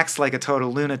he acts like a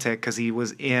total lunatic because he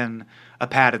was in a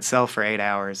padded cell for 8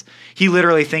 hours. He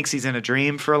literally thinks he's in a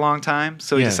dream for a long time.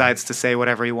 So he Yeah. decides to say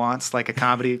whatever he wants, like a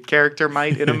comedy character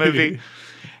might in a movie.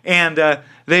 And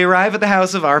they arrive at the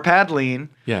house of Arpad Lean.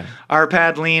 Yeah.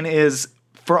 Arpad Lean is,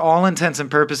 for all intents and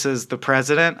purposes, the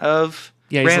president of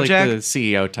Yeah, he's Ramjack. like the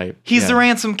CEO type. He's yeah. the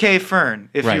Ransom K. Fern,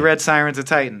 if Right. you read Sirens of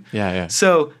Titan. Yeah, yeah.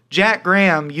 So Jack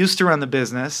Graham used to run the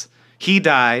business. He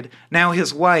died. Now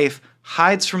his wife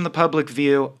hides from the public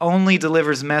view, only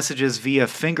delivers messages via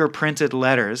fingerprinted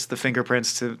letters, the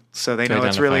fingerprints so they To know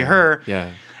it's really identify her.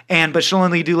 Yeah. But she'll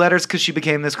only do letters because she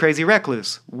became this crazy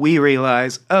recluse. We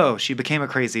realize, oh, she became a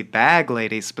crazy bag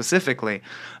lady specifically.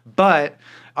 But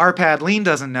Arpad Lean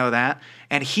doesn't know that,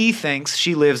 and he thinks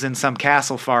she lives in some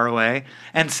castle far away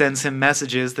and sends him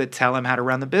messages that tell him how to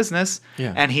run the business.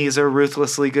 Yeah. And he's a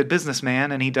ruthlessly good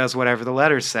businessman, and he does whatever the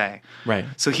letters say. Right.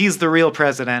 So he's the real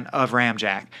president of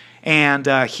Ramjack. And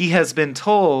he has been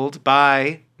told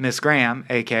by Miss Graham,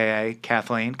 a.k.a.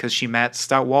 Kathleen, because she met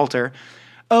Walter.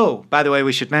 Oh, by the way,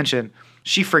 we should mention,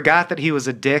 she forgot that he was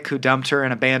a dick who dumped her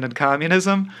and abandoned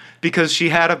communism because she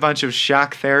had a bunch of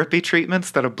shock therapy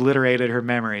treatments that obliterated her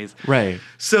memories. Right.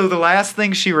 So the last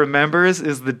thing she remembers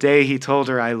is the day he told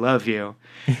her, I love you.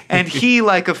 And he,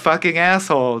 like a fucking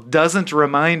asshole, doesn't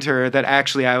remind her that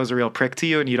actually I was a real prick to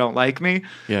you and you don't like me.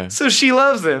 Yeah. So she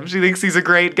loves him. She thinks he's a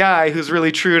great guy who's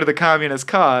really true to the communist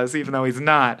cause, even though he's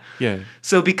not. Yeah.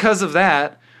 So because of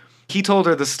that, he told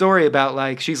her the story about,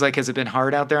 like, she's like, has it been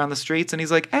hard out there on the streets? And he's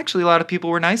like, actually, a lot of people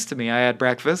were nice to me. I had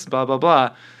breakfast, blah, blah,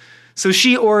 blah. So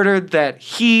she ordered that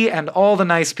he and all the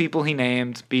nice people he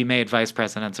named be made vice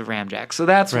presidents of Ramjack. So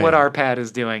that's what Right. Arpad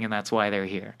is doing, and that's why they're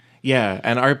here. Yeah,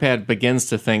 and Arpad begins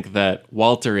to think that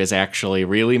Walter is actually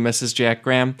really Mrs. Jack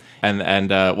Graham, and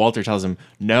Walter tells him,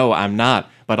 no, I'm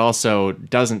not, but also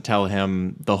doesn't tell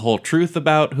him the whole truth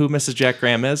about who Mrs. Jack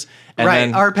Graham is. And Right.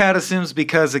 then, Arpad assumes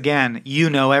because, again, you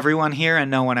know everyone here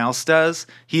and no one else does,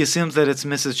 he assumes that it's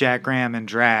Mrs. Jack Graham in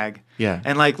drag. Yeah.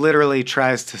 And, like, literally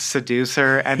tries to seduce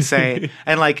her and say,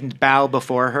 and, like, bow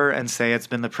before her and say, it's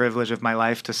been the privilege of my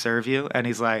life to serve you. And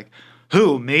he's like,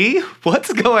 who, me?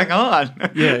 What's going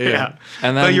on? Yeah.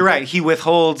 And then, But you're right. He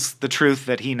withholds the truth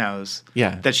that he knows.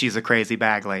 Yeah. That she's a crazy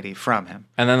bag lady from him.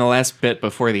 And then the last bit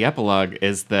before the epilogue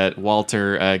is that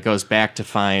Walter goes back to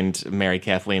find Mary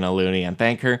Kathleen O'Looney and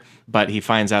thank her, but he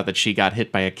finds out that she got hit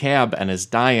by a cab and is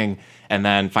dying, and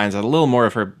then finds out a little more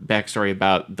of her backstory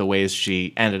about the ways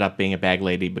she ended up being a bag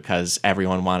lady because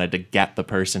everyone wanted to get the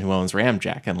person who owns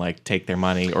Ramjack and, like, take their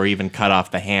money or even cut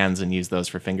off the hands and use those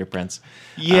for fingerprints.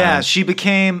 Yeah, she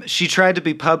tried to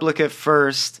be public at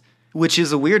first, which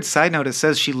is a weird side note. It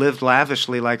says she lived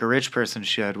lavishly like a rich person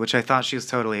should, which I thought she was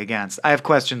totally against. I have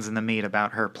questions in the meat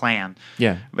about her plan.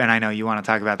 Yeah. And I know you want to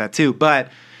talk about that too. But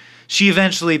she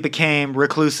eventually became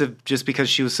reclusive just because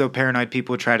she was so paranoid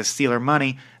people would try to steal her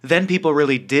money. Then people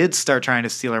really did start trying to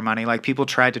steal her money. Like, people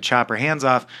tried to chop her hands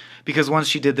off because once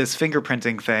she did this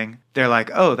fingerprinting thing, they're like,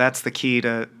 oh, that's the key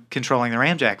to controlling the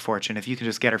Ramjack fortune, if you can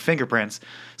just get her fingerprints.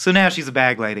 So now she's a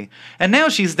bag lady. And now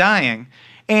she's dying.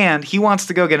 And he wants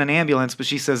to go get an ambulance, but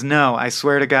she says, no, I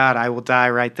swear to God, I will die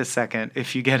right this second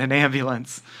if you get an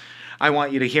ambulance. I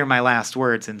want you to hear my last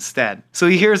words instead. So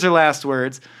he hears her last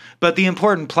words, but the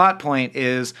important plot point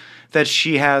is that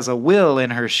she has a will in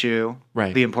her shoe,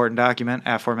 Right. the important document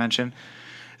aforementioned,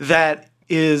 that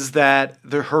is that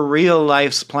her real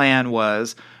life's plan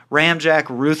was Ramjack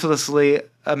ruthlessly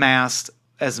amassed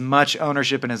as much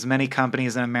ownership in as many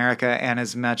companies in America and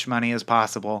as much money as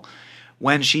possible.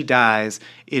 When she dies,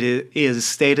 it is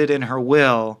stated in her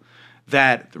will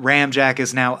that Ramjack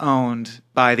is now owned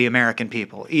by the American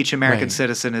people. Each American Right.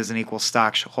 citizen is an equal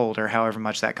stockholder, however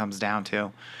much that comes down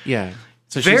to. Yeah.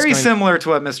 So Very similar to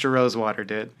what Mr. Rosewater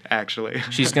did, actually.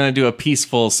 She's going to do a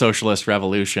peaceful socialist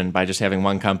revolution by just having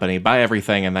one company buy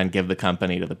everything and then give the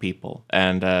company to the people.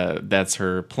 And that's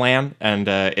her plan. And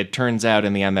it turns out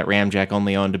in the end that Ramjack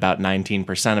only owned about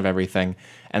 19% of everything.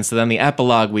 And so then the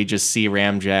epilogue, we just see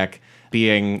Ramjack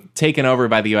being taken over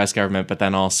by the U.S. government, but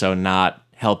then also not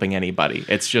helping anybody.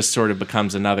 It's just sort of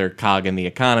becomes another cog in the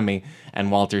economy.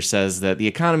 And Walter says that the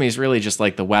economy is really just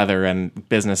like the weather, and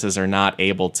businesses are not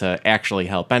able to actually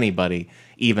help anybody,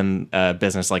 even a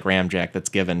business like Ramjack that's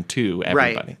given to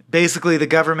everybody. Right. Basically, the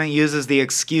government uses the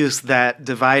excuse that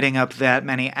dividing up that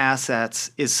many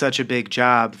assets is such a big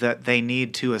job that they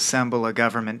need to assemble a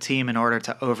government team in order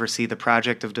to oversee the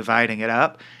project of dividing it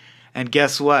up. And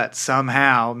guess what?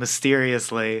 Somehow,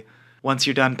 mysteriously, once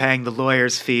you're done paying the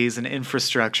lawyers' fees and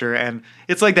infrastructure, and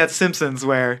it's like that Simpsons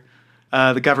where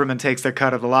the government takes their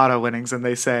cut of the lotto winnings and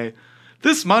they say,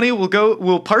 this money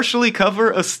will partially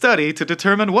cover a study to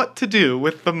determine what to do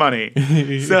with the money.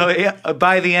 So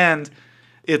by the end,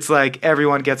 it's like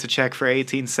everyone gets a check for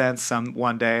 18 cents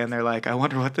one day, and they're like, I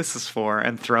wonder what this is for,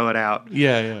 and throw it out.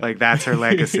 Yeah. Like, that's her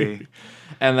legacy.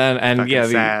 And then,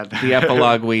 sad. the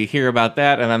epilogue, we hear about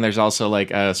that, and then there's also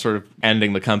like a sort of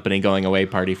ending the company, going away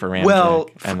party for Ramjack. Well,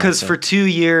 because for 2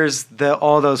 years,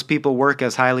 all those people work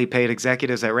as highly paid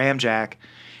executives at Ramjack,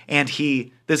 and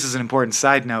this is an important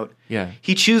side note,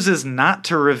 he chooses not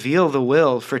to reveal the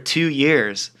will for 2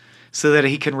 years so that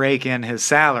he can rake in his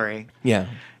salary. Yeah.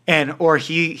 Or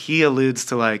he alludes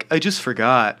to like, I just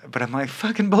forgot, but I'm like,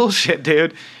 fucking bullshit,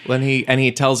 dude.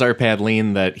 He tells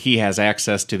Arpadline that he has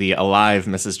access to the alive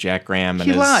Mrs. Jack Graham,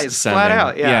 and he lies flat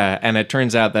out. Yeah, and it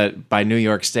turns out that by New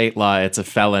York state law, it's a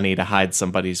felony to hide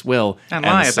somebody's will and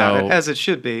lie about it, as it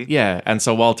should be. Yeah, and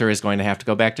so Walter is going to have to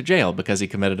go back to jail because he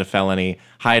committed a felony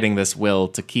hiding this will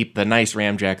to keep the nice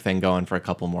Ramjack thing going for a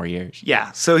couple more years.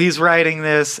 Yeah, so he's writing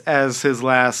this as his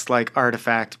last like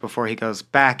artifact before he goes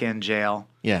back in jail.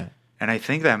 Yeah. And I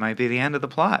think that might be the end of the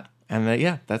plot. And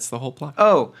that's the whole plot.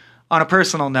 Oh, on a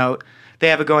personal note, they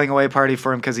have a going away party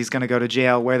for him because he's going to go to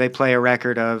jail, where they play a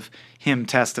record of him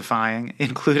testifying,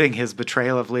 including his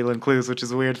betrayal of Leland Clues, which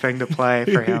is a weird thing to play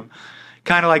for him.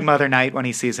 Kind of like Mother Night when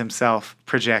he sees himself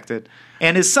projected.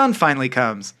 And his son finally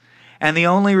comes. And the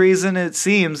only reason it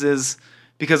seems is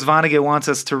because Vonnegut wants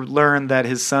us to learn that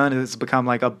his son has become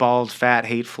like a bald, fat,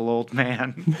 hateful old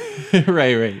man.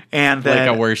 Right. And that,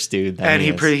 like a worse dude than and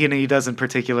he he doesn't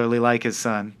particularly like his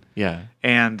son. Yeah.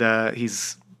 And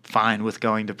he's fine with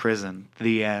going to prison.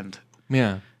 The end.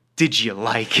 Yeah. Did you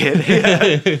like it?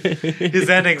 His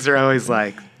endings are always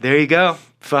like, there you go.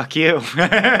 Fuck you.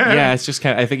 Yeah, it's just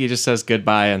I think he just says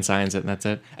goodbye and signs it, and that's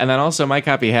it. And then also my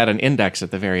copy had an index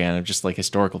at the very end of just like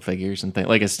historical figures and things,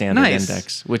 like a standard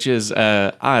index, which is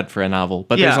odd for a novel.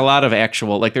 But there's a lot of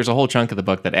actual, like there's a whole chunk of the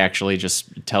book that actually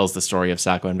just tells the story of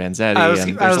Sacco and Vanzetti,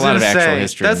 and there's a lot of actual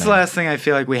history. That's the last thing I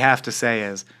feel like we have to say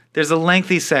is, there's a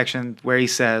lengthy section where he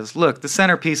says, look, the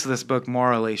centerpiece of this book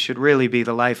morally should really be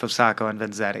the life of Sacco and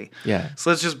Vanzetti. Yeah.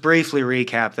 So let's just briefly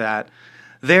recap that.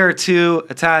 There are two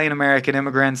Italian-American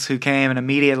immigrants who came and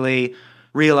immediately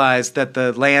realized that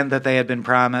the land that they had been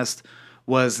promised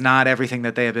was not everything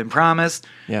that they had been promised.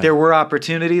 Yeah. There were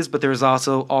opportunities, but there was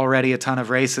also already a ton of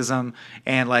racism,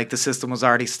 and like the system was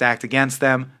already stacked against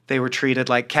them. They were treated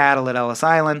like cattle at Ellis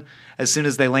Island. As soon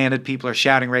as they landed, people are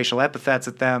shouting racial epithets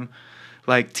at them.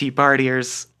 Like Tea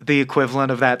Partiers, the equivalent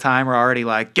of that time, are already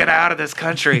like, get out of this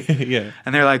country. Yeah.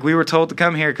 And they're like, we were told to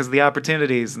come here because of the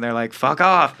opportunities. And they're like, fuck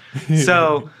off.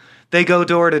 So they go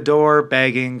door to door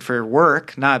begging for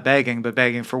work. Not begging, but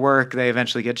begging for work. They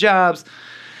eventually get jobs.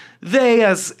 They,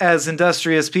 as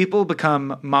industrious people,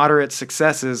 become moderate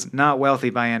successes, not wealthy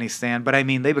by any stand, but I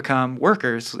mean, they become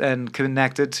workers and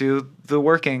connected to the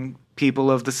working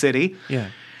people of the city. Yeah.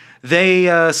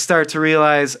 They start to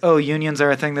realize, oh, unions are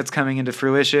a thing that's coming into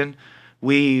fruition.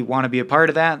 We want to be a part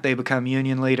of that. They become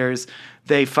union leaders.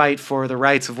 They fight for the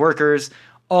rights of workers.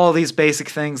 All these basic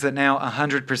things that now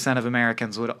 100% of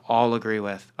Americans would all agree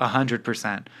with.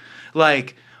 100%.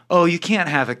 Like, oh, you can't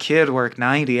have a kid work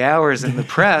 90 hours in the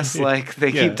press. Like,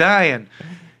 they keep dying.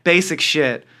 Basic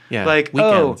shit. Yeah. Like,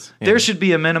 weekends. There should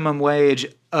be a minimum wage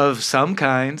of some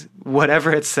kind,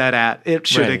 whatever it's set at. It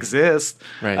should exist.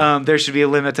 Right. There should be a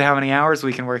limit to how many hours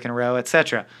we can work in a row,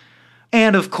 etc.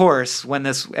 And of course, when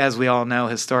this, as we all know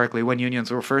historically, when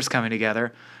unions were first coming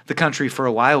together, the country for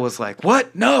a while was like,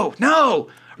 what? No.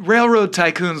 Railroad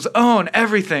tycoons own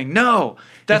everything. No.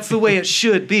 That's the way it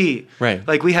should be. Right.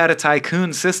 Like, we had a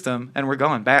tycoon system, and we're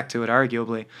going back to it,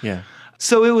 arguably. Yeah.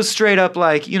 So it was straight up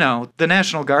like, the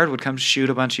National Guard would come shoot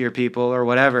a bunch of your people or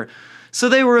whatever. So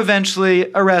they were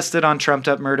eventually arrested on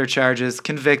trumped-up murder charges,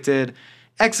 convicted,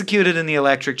 executed in the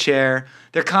electric chair.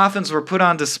 Their coffins were put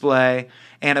on display,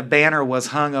 and a banner was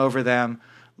hung over them,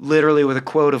 literally with a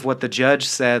quote of what the judge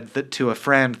said to a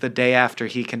friend the day after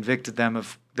he convicted them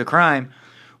of the crime,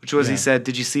 which was, he said,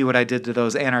 did you see what I did to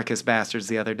those anarchist bastards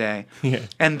the other day? Yeah.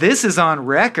 And this is on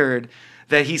record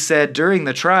that he said during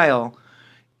the trial,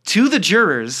 to the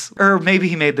jurors, or maybe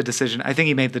he made the decision. I think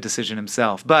he made the decision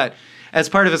himself. But as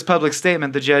part of his public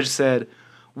statement, the judge said,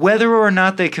 whether or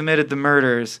not they committed the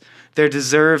murders, they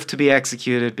deserve to be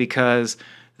executed because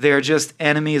they're just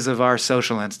enemies of our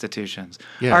social institutions.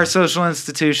 Yeah. Our social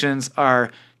institutions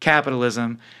are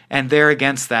capitalism, and they're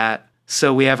against that.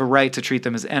 So we have a right to treat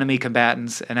them as enemy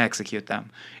combatants and execute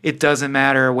them. It doesn't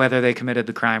matter whether they committed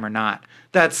the crime or not.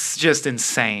 That's just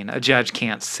insane. A judge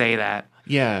can't say that.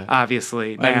 Yeah.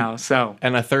 Obviously now.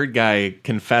 And a third guy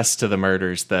confessed to the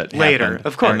murders that Later, happened.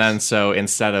 of course. And then so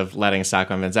instead of letting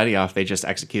Sacco and Vanzetti off, they just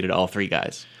executed all three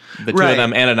guys. The two Right. of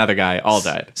them and another guy all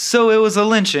died. So it was a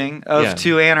lynching of Yeah.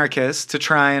 two anarchists to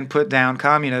try and put down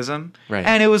communism. Right.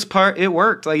 And it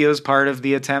worked. Like, it was part of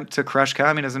the attempt to crush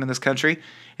communism in this country.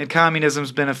 And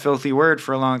communism's been a filthy word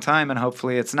for a long time, and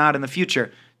hopefully it's not in the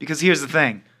future. Because here's the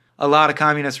thing. A lot of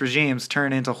communist regimes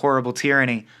turn into horrible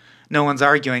tyranny. No one's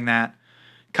arguing that.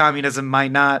 Communism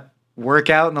might not work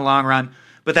out in the long run,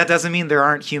 but that doesn't mean there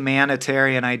aren't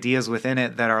humanitarian ideas within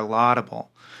it that are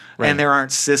laudable. Right. And there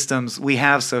aren't systems. We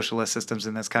have socialist systems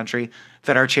in this country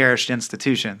that are cherished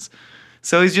institutions.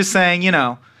 So he's just saying,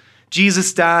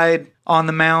 Jesus died on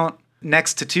the mount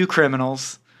next to two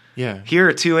criminals. Yeah. Here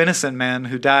are two innocent men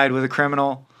who died with a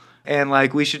criminal, and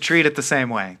we should treat it the same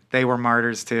way. They were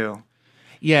martyrs too.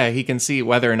 Yeah, he can see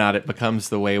whether or not it becomes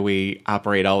the way we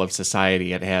operate all of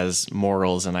society. It has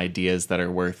morals and ideas that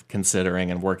are worth considering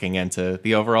and working into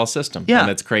the overall system. Yeah. And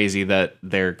it's crazy that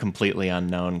they're completely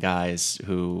unknown guys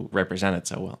who represent it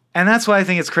so well. And that's why I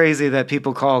think it's crazy that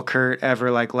people call Kurt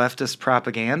ever leftist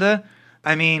propaganda.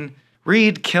 I mean,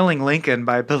 read Killing Lincoln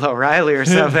by Bill O'Reilly or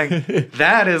something.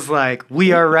 That is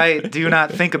we are right. Do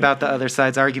not think about the other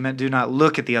side's argument. Do not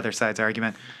look at the other side's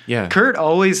argument. Yeah. Kurt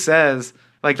always says,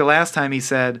 the last time he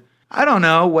said, I don't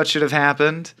know what should have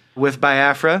happened with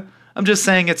Biafra. I'm just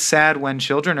saying it's sad when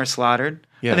children are slaughtered.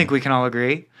 Yeah. I think we can all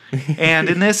agree. And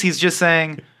in this, he's just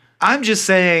saying, I'm just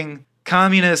saying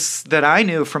communists that I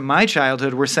knew from my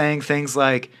childhood were saying things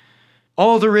like,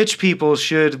 all the rich people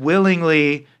should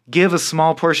willingly give a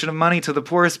small portion of money to the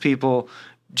poorest people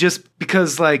just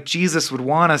because Jesus would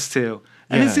want us to.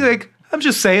 And Yeah. it's I'm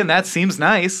just saying that seems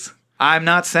nice. I'm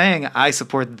not saying I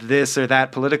support this or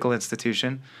that political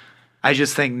institution. I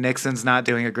just think Nixon's not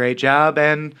doing a great job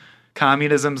and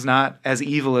communism's not as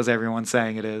evil as everyone's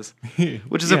saying it is,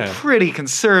 which is Yeah. a pretty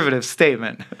conservative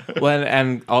statement. Well,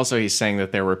 and also he's saying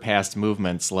that there were past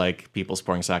movements like people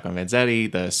supporting Sacco and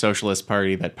Vanzetti, the Socialist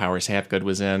Party that Powers Hapgood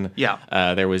was in. Yeah.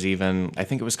 There was even, I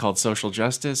think it was called social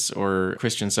justice or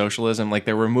Christian socialism.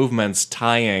 There were movements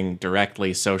tying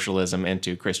directly socialism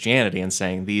into Christianity and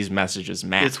saying these messages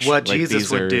match. It's what Jesus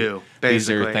would do, These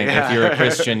are basically. things. Yeah. If you're a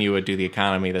Christian, you would do the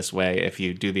economy this way. If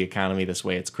you do the economy this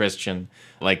way, it's Christian.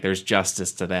 There's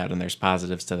justice to that and there's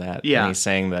positives to that. Yeah. And he's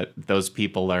saying that those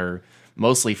people are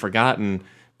mostly forgotten,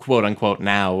 quote unquote,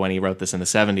 now when he wrote this in the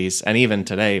 70s, and even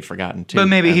today forgotten too. But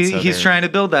maybe And he's trying to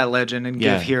build that legend and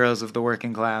Yeah. give heroes of the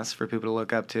working class for people to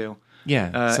look up to.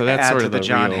 Yeah. So that's add sort to of the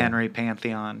John real, Henry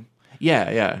pantheon.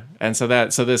 Yeah. And so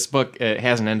this book, it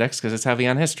has an index because it's heavy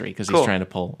on history because Cool. he's trying to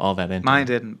pull all that in. Mine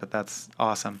didn't, but that's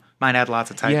awesome. Mine had lots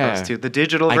of typos Yeah. too. The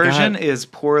digital I version got- is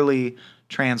poorly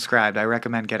transcribed. I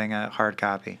recommend getting a hard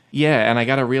copy. Yeah, and I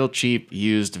got a real cheap,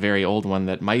 used, very old one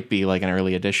that might be an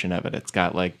early edition of it. It's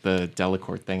got the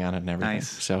Delacorte thing on it and everything. Nice.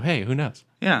 So hey, who knows?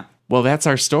 Yeah, Well, that's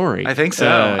our story. I think so.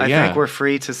 I yeah. think we're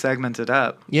free to segment it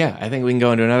up. Yeah, I think we can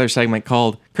go into another segment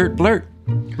called Kurt Blurt.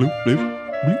 Bloop, bloop,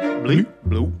 bloop,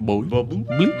 bloop, bloop, bloop,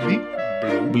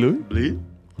 bloop, bloop, bloop, bloop,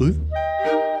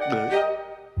 bloop.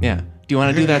 Yeah. Do you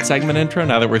want to do that segment intro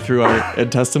now that we're through our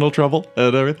intestinal trouble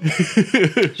and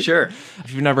everything? Sure.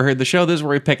 If you've never heard the show, this is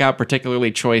where we pick out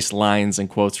particularly choice lines and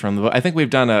quotes from the book. I think we've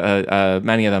done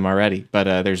many of them already,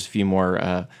 but there's a few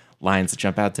more lines that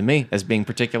jump out to me as being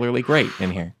particularly great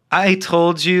in here. I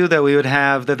told you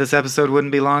that this episode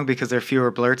wouldn't be long because there are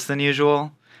fewer blurts than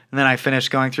usual. And then I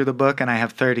finished going through the book and I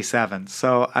have 37.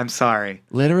 So I'm sorry.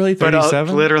 Literally But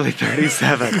 37? literally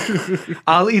 37.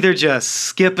 I'll either just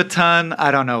skip a ton.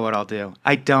 I don't know what I'll do.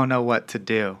 I don't know what to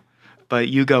do. But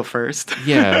you go first.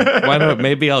 Yeah, why not?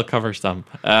 Maybe I'll cover some.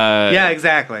 Yeah,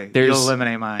 exactly. There's- You'll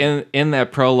eliminate mine. In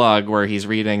that prologue where he's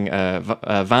reading,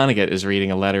 Vonnegut is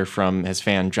reading a letter from his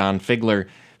fan John Figler.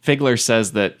 Figler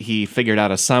says that he figured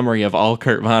out a summary of all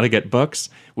Kurt Vonnegut books,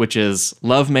 which is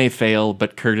love may fail,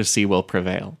 but courtesy will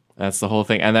prevail. That's the whole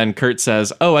thing. And then Kurt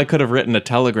says, oh, I could have written a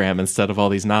telegram instead of all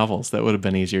these novels. That would have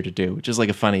been easier to do, which is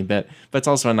a funny bit. But it's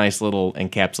also a nice little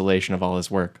encapsulation of all his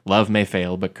work. Love may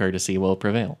fail, but courtesy will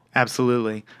prevail.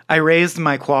 Absolutely. I raised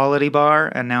my quality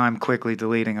bar, and now I'm quickly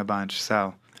deleting a bunch.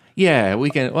 So Yeah, we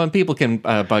can. Well, people can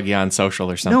bug you on social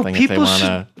or something No, if they people want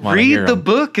should to hear read the 'em.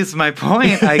 book is my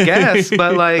point, I guess. But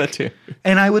That like, too.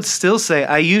 and I would still say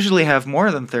I usually have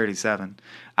more than 37.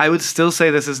 I would still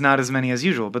say this is not as many as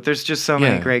usual, but there's just so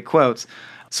many Yeah. great quotes.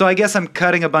 So I guess I'm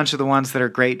cutting a bunch of the ones that are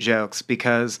great jokes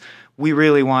because we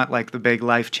really want like the big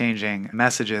life-changing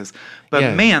messages. But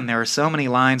Yeah. man, there are so many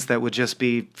lines that would just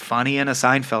be funny in a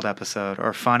Seinfeld episode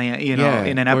or funny, in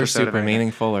an or episode of super anything.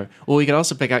 meaningful. Or well, we could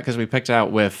also pick out because we picked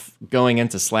out with going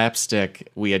into slapstick.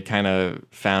 We had kind of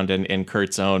found in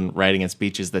Kurt's own writing and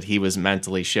speeches that he was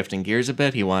mentally shifting gears a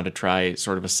bit. He wanted to try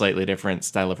sort of a slightly different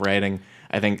style of writing.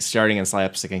 I think starting in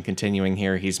slapstick and continuing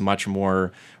here, he's much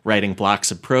more writing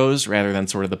blocks of prose rather than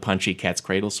sort of the punchy cat's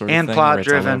cradle sort of And thing. where it's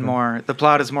all plot-driven over. more. The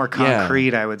plot is more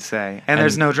concrete, I would say. And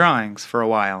there's no drawings for a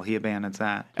while. He abandons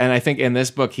that. And I think in this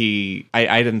book,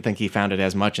 I didn't think he found it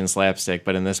as much in slapstick,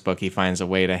 but in this book, he finds a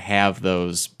way to have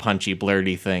those punchy,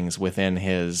 blurty things within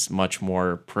his much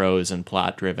more prose and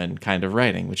plot-driven kind of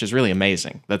writing, which is really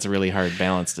amazing. That's a really hard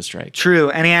balance to strike.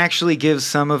 True, and he actually gives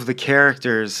some of the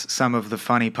characters some of the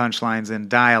funny punchlines in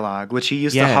dialogue, which he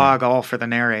used to Yeah. hog all for the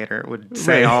narrator, would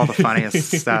say all the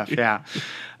funniest stuff, yeah.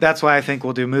 That's why I think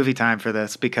we'll do movie time for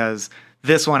this, because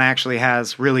this one actually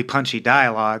has really punchy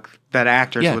dialogue that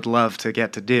actors Yeah. would love to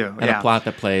get to do. And a plot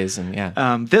that plays, and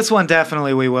yeah. This one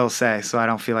definitely we will say, so I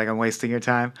don't feel like I'm wasting your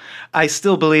time. I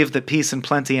still believe that peace and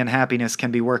plenty and happiness can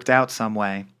be worked out some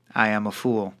way. I am a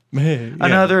fool.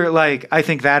 Another, I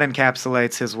think that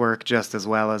encapsulates his work just as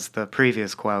well as the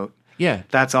previous quote. Yeah.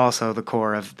 That's also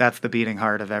that's the beating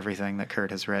heart of everything that Kurt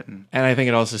has written. And I think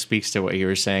it also speaks to what you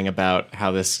were saying about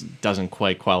how this doesn't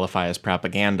quite qualify as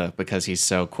propaganda because he's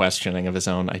so questioning of his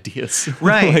own ideas.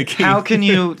 Right. How can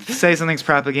you say something's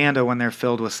propaganda when they're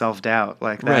filled with self-doubt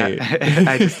like that? Right.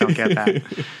 I just don't get that.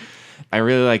 I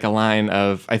really like a line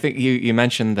of, I think you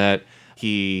mentioned that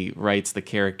he writes the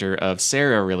character of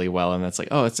Sarah really well, and that's like,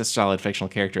 oh, it's a solid fictional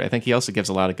character. I think he also gives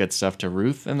a lot of good stuff to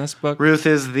Ruth in this book. Ruth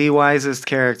is the wisest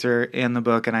character in the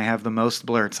book, and I have the most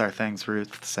blurts are things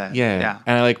Ruth said. Yeah.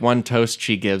 And I like one toast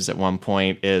she gives at one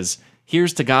point is,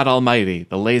 here's to God Almighty,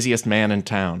 the laziest man in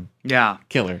town. Yeah.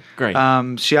 Killer. Great.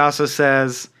 She also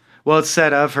says, well, it's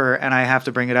said of her, and I have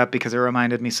to bring it up because it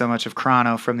reminded me so much of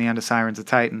Chrono from The End of Sirens of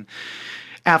Titan,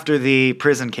 after the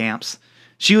prison camps.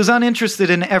 She was uninterested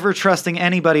in ever trusting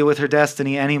anybody with her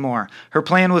destiny anymore. Her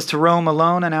plan was to roam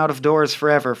alone and out of doors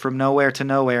forever, from nowhere to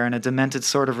nowhere, in a demented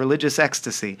sort of religious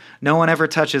ecstasy. No one ever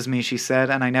touches me, she said,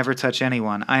 and I never touch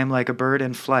anyone. I am like a bird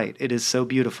in flight. It is so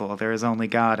beautiful. There is only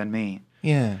God and me.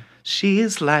 yeah. She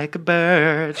is like a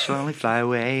bird, she'll only fly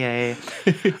away.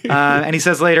 And he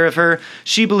says later of her,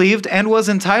 she believed, and was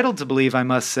entitled to believe, I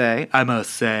must say,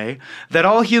 that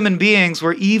all human beings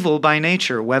were evil by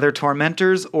nature, whether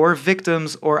tormentors or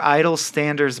victims or idle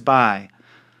standers by.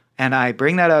 And I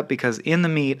bring that up because in the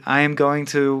meat, I am going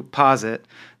to posit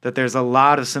that there's a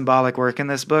lot of symbolic work in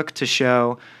this book to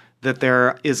show that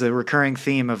there is a recurring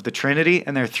theme of the Trinity,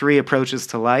 and there are three approaches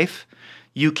to life.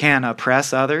 You can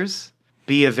oppress others,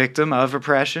 be a victim of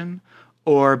oppression,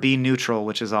 or be neutral,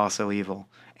 which is also evil.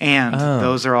 And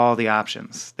those are all the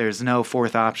options. There's no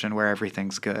fourth option where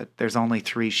everything's good. There's only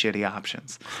three shitty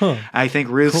options. I think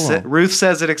Ruth Ruth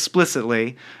says it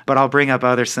explicitly, but I'll bring up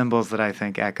other symbols that I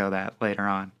think echo that later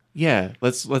on. Yeah.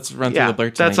 Let's run through Yeah, the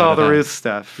blurts. that's all the Ruth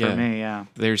stuff for Yeah. me, yeah.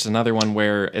 There's another one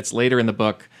where it's later in the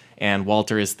book, and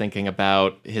Walter is thinking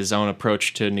about his own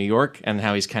approach to New York and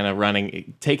how he's kind of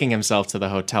taking himself to the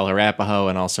Hotel Arapaho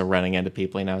and also running into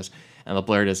people he knows. And the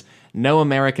blurt is, no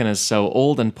American is so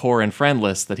old and poor and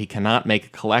friendless that he cannot make a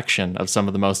collection of some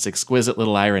of the most exquisite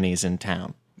little ironies in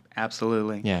town.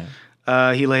 Absolutely.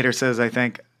 Yeah. He later says, I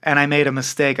think, and I made a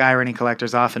mistake irony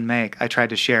collectors often make. I tried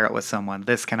to share it with someone.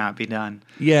 This cannot be done.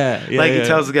 Yeah. He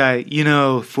tells the guy,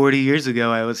 40 years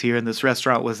ago I was here and this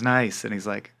restaurant was nice. And he's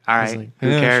like, all right, like, who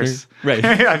yeah, cares? sure. Right.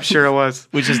 I'm sure it was.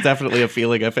 Which is definitely a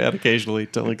feeling I've had occasionally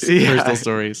telling Yeah. personal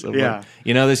stories. Of Yeah.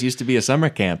 this used to be a summer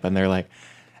camp. And they're like,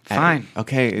 Fine.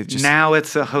 Okay. It just, Now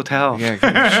it's a hotel. Yeah,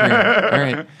 sure. All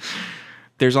right.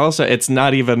 There's also, it's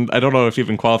not even, I don't know if it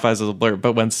even qualifies as a blurt,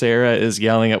 but when Sarah is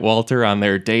yelling at Walter on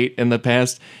their date in the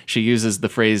past, she uses the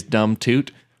phrase dumb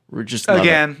toot. We're just love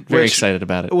Again, it. Very which excited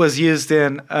about it. was used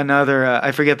in another,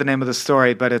 I forget the name of the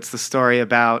story, but it's the story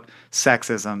about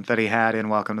sexism that he had in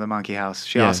Welcome to the Monkey House.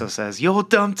 She Yeah. also says, you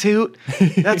old dumb toot.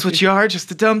 That's what you are,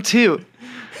 just a dumb toot.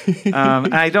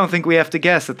 And I don't think we have to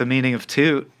guess at the meaning of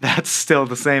toot. That's still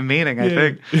the same meaning, I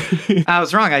think. I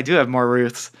was wrong. I do have more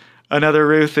Ruths. Another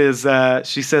Ruth is,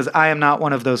 she says, I am not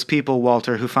one of those people,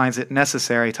 Walter, who finds it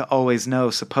necessary to always know,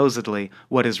 supposedly,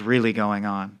 what is really going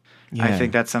on. I Yeah.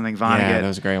 think that's something Yeah, that Vonnegut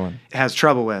was a great one. has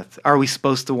trouble with. Are we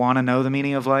supposed to want to know the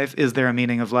meaning of life? Is there a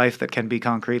meaning of life that can be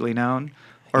concretely known?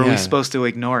 Or are we Yeah. supposed to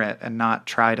ignore it and not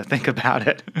try to think about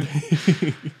it?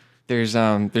 There's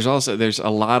a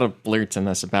lot of blurts in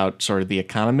this about sort of the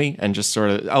economy and just sort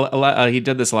of a lot, he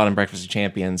did this a lot in Breakfast of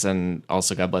Champions and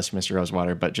also God Bless You, Mr.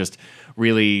 Rosewater, but just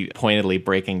really pointedly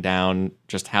breaking down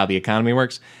just how the economy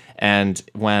works. And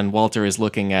when Walter is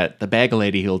looking at the bag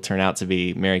lady who'll turn out to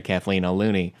be Mary Kathleen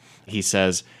O'Looney, he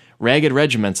says, ragged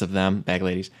regiments of them, bag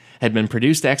ladies, had been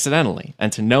produced accidentally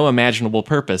and to no imaginable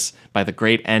purpose by the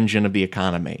great engine of the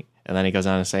economy. And then he goes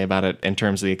on to say about it in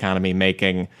terms of the economy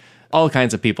making all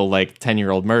kinds of people like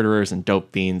 10-year-old murderers and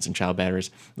dope fiends and child batterers.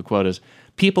 The quote is,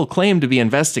 people claimed to be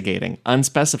investigating.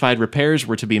 Unspecified repairs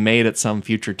were to be made at some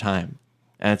future time.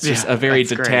 And it's just a very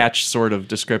that's great. detached sort of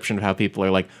description of how people are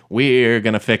like, we're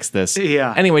going to fix this.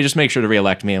 Yeah. Anyway, just make sure to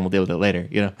reelect me and we'll deal with it later,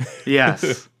 you know?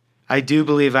 Yes. I do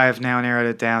believe I have now narrowed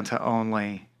it down to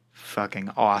only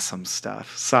fucking awesome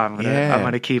stuff. So I'm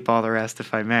gonna keep all the rest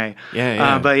if I may.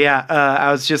 Yeah. But yeah,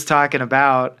 I was just talking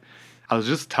about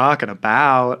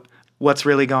what's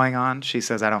really going on. She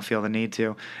says, I don't feel the need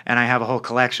to. And I have a whole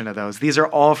collection of those. These are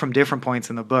all from different points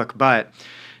in the book, but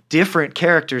different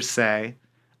characters say,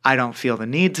 I don't feel the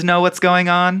need to know what's going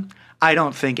on. I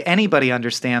don't think anybody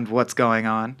understands what's going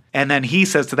on. And then he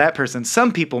says to that person,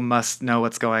 some people must know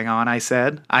what's going on. I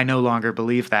said, I no longer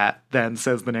believe that, then,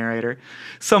 says the narrator.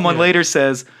 Someone later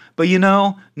says, but you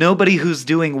know, nobody who's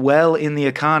doing well in the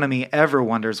economy ever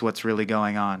wonders what's really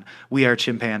going on. We are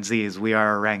chimpanzees. We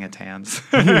are orangutans.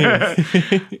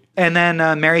 And then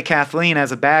Mary Kathleen,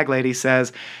 as a bag lady,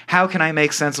 says, how can I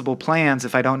make sensible plans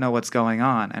if I don't know what's going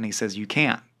on? And he says, you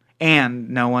can't. And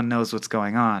no one knows what's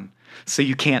going on. So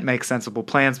you can't make sensible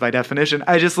plans by definition.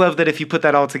 I just love that if you put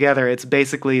that all together, it's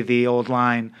basically the old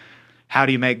line, how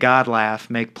do you make God laugh?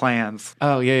 Make plans.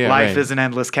 Oh, yeah, Life right. is an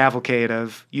endless cavalcade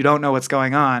of you don't know what's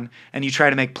going on, and you try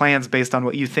to make plans based on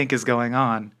what you think is going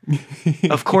on.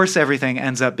 Of course, everything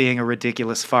ends up being a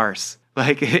ridiculous farce.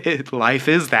 Like, life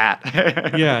is that.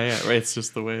 yeah, right. It's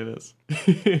just the way it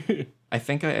is. I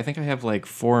think I have like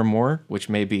 4 more, which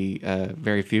may be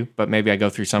very few, but maybe I go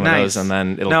through some of those and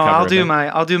then it'll No, cover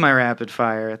I'll do my rapid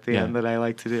fire at the end that I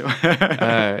like to do.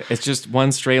 It's just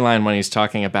one stray line when he's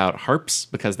talking about harps,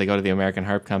 because they go to the American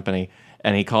Harp Company,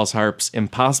 and he calls harps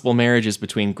impossible marriages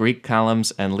between Greek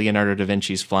columns and Leonardo da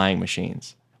Vinci's flying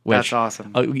machines. Which, That's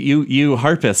awesome. You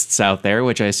harpists out there,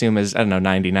 which I assume is,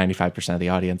 95% of the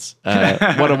audience.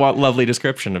 What a lovely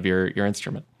description of your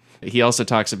instrument. He also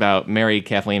talks about Mary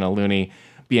Kathleen O'Looney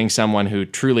being someone who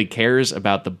truly cares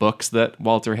about the books that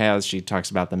Walter has. She talks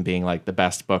about them being like the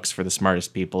best books for the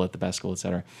smartest people at the best school,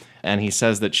 etc. And he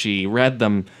says that she read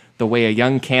them the way a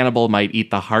young cannibal might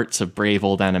eat the hearts of brave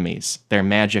old enemies. Their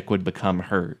magic would become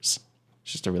hers.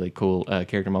 It's just a really cool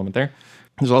character moment there.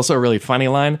 There's also a really funny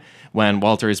line when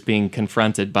Walter is being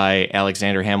confronted by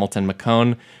Alexander Hamilton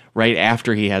McCone right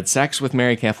after he had sex with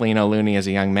Mary Kathleen O'Looney as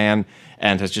a young man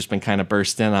and has just been kind of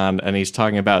burst in on, and he's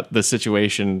talking about the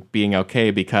situation being okay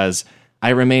because I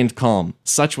remained calm.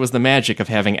 Such was the magic of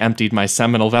having emptied my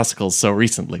seminal vesicles so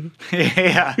recently.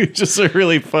 Yeah. Just a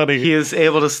really funny. He is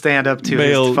able to stand up to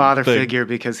male his father thing. figure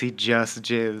because he just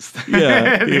jizzed.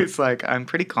 Yeah. He's like, I'm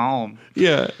pretty calm.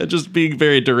 Yeah, just being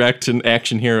very direct and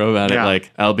action hero about it, Yeah.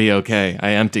 like, I'll be okay.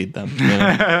 I emptied them. You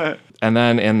know? And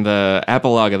then in the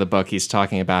epilogue of the book, he's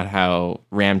talking about how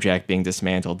Ramjack being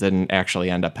dismantled didn't actually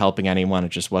end up helping anyone. It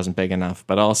just wasn't big enough.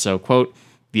 But also, quote,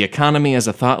 the economy is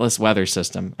a thoughtless weather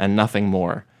system and nothing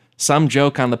more. Some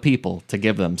joke on the people to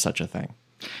give them such a thing.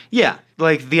 Yeah,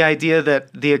 like the idea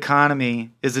that the economy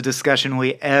is a discussion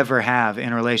we ever have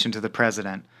in relation to the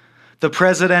president. The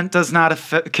president does not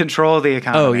control the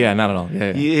economy. Oh, yeah, not at all.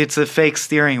 Yeah. It's a fake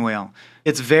steering wheel.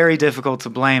 It's very difficult to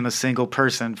blame a single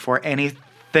person for anything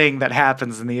that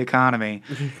happens in the economy.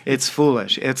 It's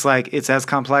foolish. It's like, it's as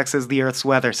complex as the Earth's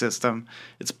weather system.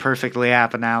 It's a perfectly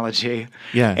apt analogy.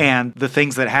 Yeah. And the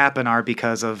things that happen are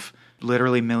because of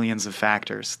literally millions of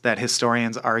factors that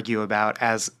historians argue about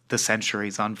as the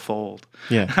centuries unfold.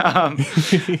 Yeah.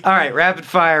 All right, rapid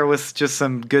fire with just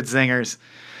some good zingers.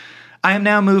 I am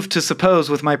now moved to suppose,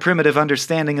 with my primitive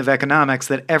understanding of economics,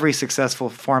 that every successful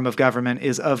form of government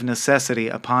is of necessity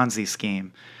a Ponzi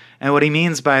scheme. And what he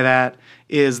means by that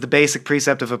is the basic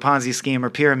precept of a Ponzi scheme or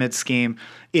pyramid scheme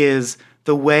is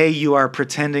the way you are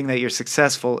pretending that you're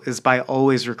successful is by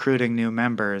always recruiting new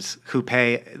members who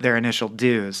pay their initial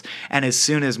dues. And as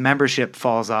soon as membership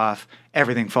falls off,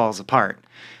 everything falls apart.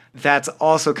 That's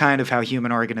also kind of how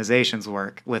human organizations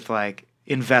work, with like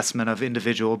investment of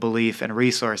individual belief and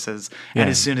resources. And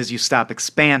as soon as you stop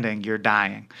expanding, you're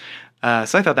dying.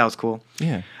 So I thought that was cool.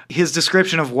 Yeah. His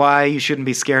description of why you shouldn't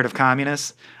be scared of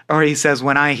communists, or he says,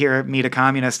 when I meet a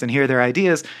communist and hear their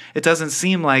ideas, it doesn't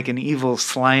seem like an evil,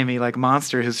 slimy, like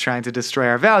monster who's trying to destroy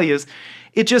our values.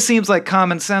 It just seems like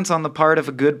common sense on the part of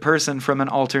a good person from an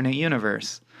alternate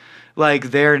universe.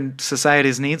 Like, their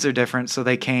society's needs are different, so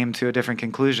they came to a different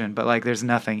conclusion, but like there's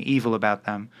nothing evil about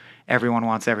them. Everyone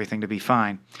wants everything to be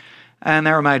fine. And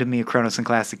that reminded me of Kronos and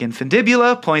Classic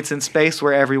Infundibula, points in space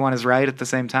where everyone is right at the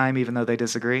same time, even though they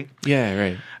disagree. Yeah,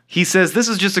 right. He says, this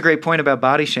is just a great point about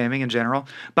body shaming in general.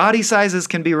 Body sizes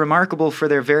can be remarkable for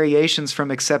their variations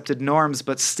from accepted norms,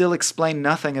 but still explain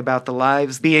nothing about the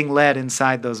lives being led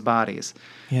inside those bodies.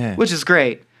 Yeah. Which is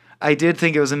great. I did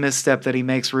think it was a misstep that he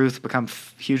makes Ruth become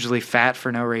hugely fat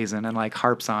for no reason and like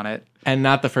harps on it. And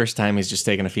not the first time he's just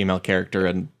taken a female character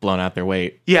and blown out their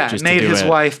weight. Yeah, just made to do his it.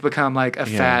 wife become like a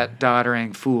fat,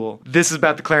 doddering fool. This is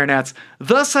about the clarinets.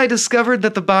 Thus I discovered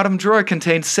that the bottom drawer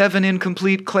contained 7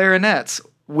 incomplete clarinets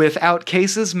without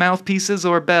cases, mouthpieces,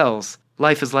 or bells.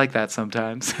 Life is like that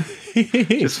sometimes.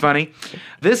 Just funny.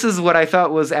 This is what I thought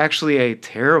was actually a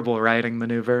terrible writing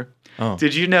maneuver. Oh.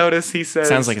 Did you notice he says...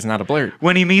 Sounds like it's not a blurt.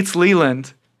 When he meets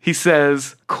Leland, he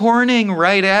says, corning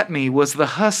right at me was the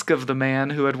husk of the man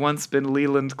who had once been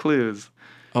Leland Clues.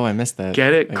 Oh, I missed that.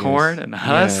 Get it? I guess. Corn and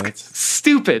husk? Yeah, it's-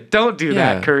 Stupid. Don't do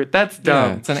that, Kurt. That's dumb.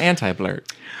 Yeah, it's an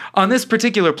anti-blurt. On this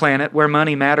particular planet, where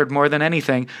money mattered more than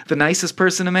anything, the nicest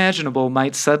person imaginable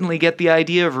might suddenly get the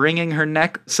idea of wringing her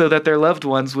neck so that their loved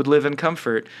ones would live in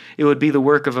comfort. It would be the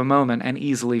work of a moment and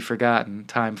easily forgotten.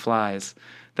 Time flies.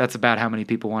 That's about how many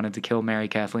people wanted to kill Mary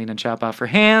Kathleen and chop off her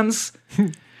hands.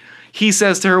 He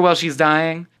says to her while she's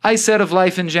dying, I said of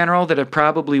life in general that it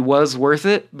probably was worth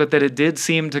it, but that it did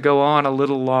seem to go on a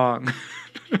little long.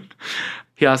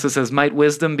 He also says, might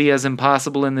wisdom be as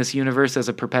impossible in this universe as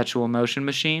a perpetual motion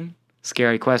machine?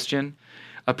 Scary question.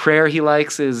 A prayer he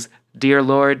likes is, Dear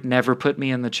Lord, never put me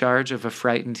in the charge of a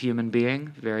frightened human being.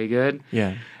 Very good.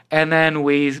 Yeah. And then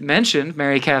we mentioned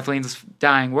Mary Kathleen's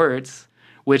dying words,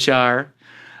 which are,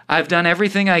 I've done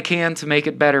everything I can to make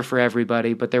it better for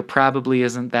everybody, but there probably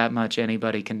isn't that much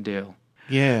anybody can do.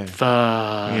 Yeah.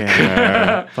 Fuck.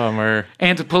 Yeah. Bummer.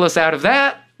 And to pull us out of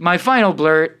that, my final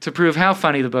blurt to prove how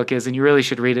funny the book is, and you really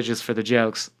should read it just for the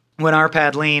jokes. When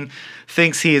Arpad Lean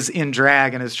thinks he is in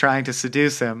drag and is trying to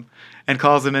seduce him and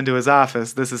calls him into his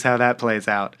office, this is how that plays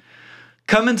out.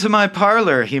 Come into my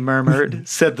parlor, he murmured,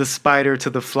 said the spider to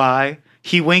the fly.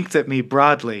 He winked at me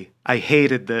broadly. I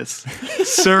hated this.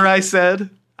 Sir, I said,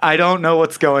 I don't know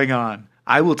what's going on.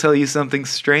 I will tell you something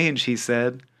strange, he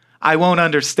said. I won't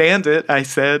understand it, I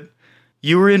said.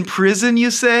 You were in prison, you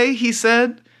say, he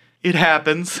said. It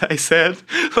happens, I said.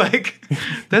 Like,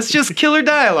 that's just killer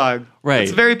dialogue. Right.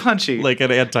 It's very punchy. Like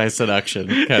an anti-seduction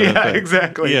kind of yeah, thing.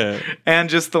 exactly. Yeah. And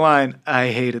just the line, I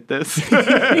hated this.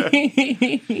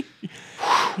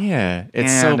 Yeah, it's And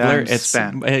so I'm blurred. It's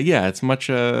spent. it's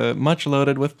much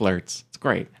loaded with blurts. It's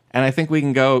great, and I think we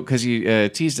can go because you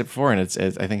teased it before, and I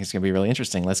think it's gonna be really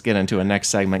interesting. Let's get into a next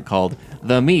segment called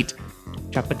the meat.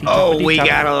 Oh, we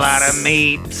got a lot of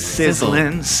meat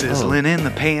sizzling in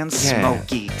the pan, Yeah.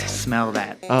 smoky. Smell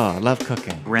that Oh, I love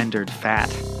cooking. rendered fat.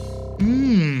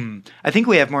 I think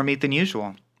we have more meat than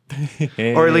usual,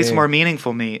 or at least more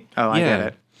meaningful meat. Oh, I get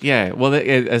it. Yeah, well,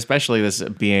 especially this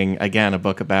being, again, a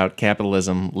book about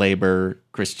capitalism, labor,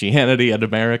 Christianity, and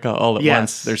America all at Yes.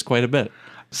 once. There's quite a bit.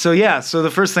 So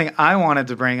the first thing I wanted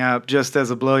to bring up, just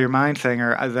as a blow your mind thing,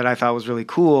 or that I thought was really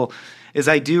cool, is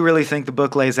I do really think the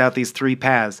book lays out these 3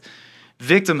 paths.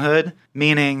 Victimhood,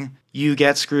 meaning you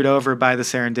get screwed over by the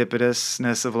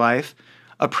serendipitousness of life.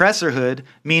 Oppressorhood,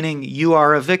 meaning you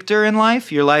are a victor in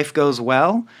life, your life goes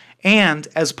well. And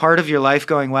as part of your life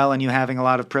going well and you having a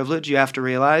lot of privilege, you have to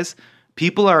realize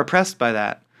people are oppressed by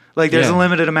that. Like, there's a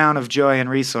limited amount of joy and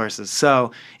resources.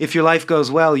 So if your life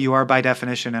goes well, you are by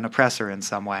definition an oppressor in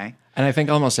some way. And I think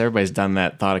almost everybody's done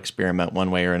that thought experiment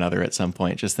one way or another at some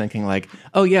point, just thinking like,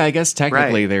 oh yeah, I guess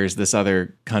technically Right. there's this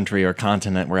other country or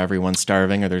continent where everyone's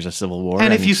starving or there's a civil war.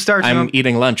 And if you start to I'm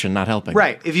eating lunch and not helping.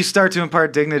 Right. If you start to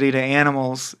impart dignity to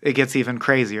animals, it gets even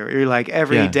crazier. You're like,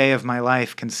 every day of my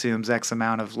life consumes X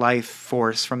amount of life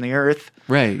force from the earth.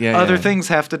 Right, yeah. Other yeah. things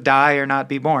have to die or not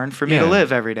be born for me to Yeah.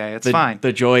 live every day. It's the, fine.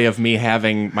 The joy of me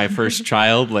having my first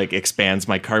child like expands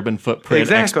my carbon footprint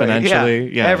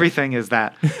exponentially. Yeah. Everything is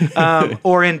that.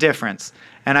 Or indifference.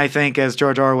 And I think, as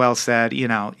George Orwell said,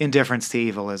 indifference to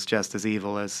evil is just as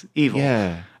evil as evil.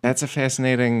 Yeah, that's a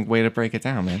fascinating way to break it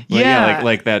down, man. Yeah.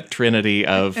 like that trinity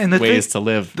of And the ways thing- to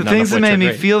live. The none things of that which made are me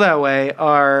great. feel that way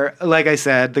are, like I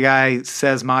said, the guy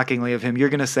says mockingly of him, you're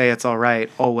going to say it's all right,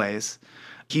 always.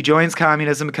 He joins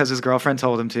communism because his girlfriend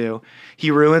told him to.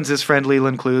 He ruins his friend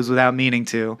Leland Clues without meaning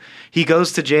to. He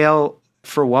goes to jail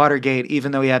for Watergate,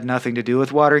 even though he had nothing to do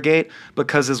with Watergate,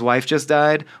 because his wife just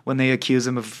died. When they accuse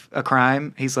him of a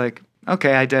crime, he's like,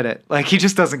 okay, I did it. Like, he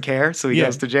just doesn't care, so he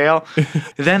goes to jail.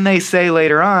 Then they say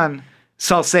later on,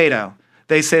 Salcedo.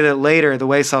 They say that later, the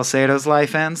way Salcedo's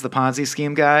life ends, the Ponzi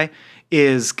scheme guy,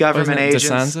 is government agents.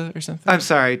 DeSanza or something? I'm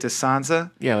sorry, DeSanza?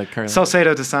 Yeah, like Carlo.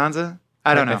 Salcedo DeSanza?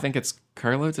 I don't know. I think it's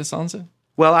Carlo DeSanza.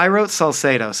 Well, I wrote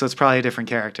Salcedo, so it's probably a different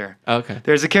character. Okay.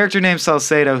 There's a character named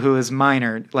Salcedo who is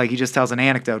minor, like he just tells an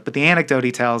anecdote. But the anecdote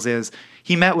he tells is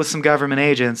he met with some government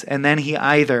agents, and then he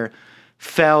either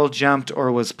fell, jumped,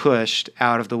 or was pushed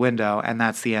out of the window, and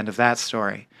that's the end of that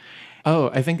story.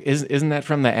 Oh, I think isn't that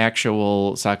from the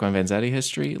actual Sacco and Vanzetti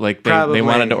history? Like Probably. they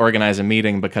wanted to organize a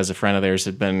meeting because a friend of theirs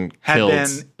had been killed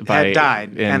had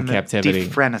died in captivity,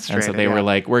 defenestrated, and so they were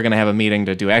like, "We're going to have a meeting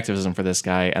to do activism for this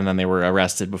guy," and then they were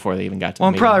arrested before they even got to. Well, the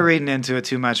I'm meeting. probably reading into it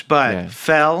too much, but Yeah.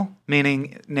 fell,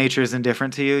 meaning nature is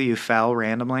indifferent to you. You fell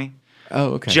randomly.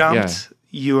 Oh, okay. Jumped,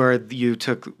 you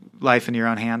took life in your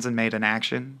own hands and made an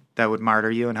action that would martyr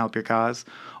you and help your cause,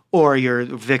 or your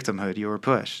victimhood, you were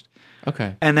pushed.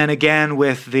 Okay. And then again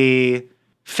with the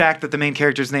fact that the main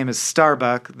character's name is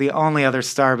Starbuck, the only other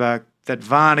Starbuck that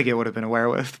Vonnegut would have been aware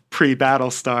with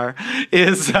pre-Battlestar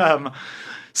is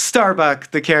Starbuck,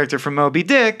 the character from Moby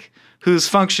Dick, whose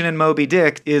function in Moby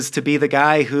Dick is to be the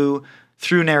guy who,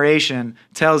 through narration,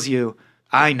 tells you,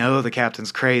 I know the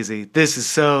captain's crazy. This is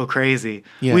so crazy.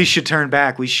 Yeah. We should turn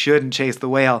back. We shouldn't chase the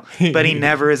whale. But he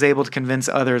never is able to convince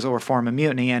others or form a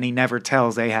mutiny, and he never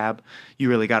tells Ahab, you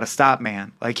really got to stop,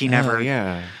 man. Like, he never... Oh,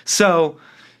 yeah. So,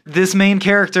 this main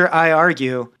character, I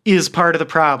argue, is part of the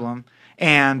problem,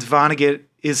 and Vonnegut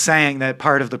is saying that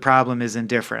part of the problem is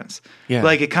indifference. Yeah.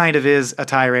 Like, it kind of is a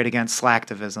tirade against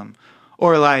slacktivism.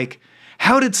 Or like...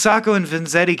 How did Sacco and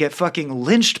Vanzetti get fucking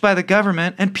lynched by the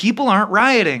government and people aren't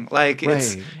rioting? Like,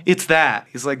 it's that.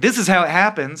 He's like, this is how it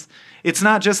happens. It's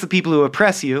not just the people who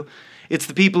oppress you. It's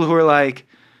the people who are like,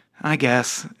 I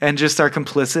guess, and just are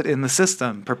complicit in the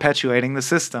system, perpetuating the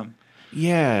system.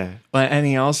 Yeah. But and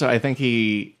he also, I think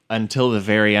he, until the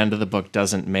very end of the book,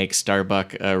 doesn't make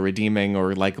Starbuck a redeeming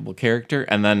or likable character.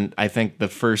 And then I think the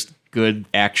first good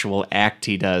actual act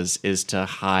he does is to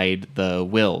hide the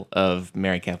will of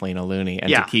Mary Kathleen O'Looney and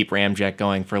to keep Ramjack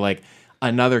going for like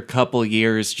another couple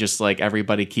years, just like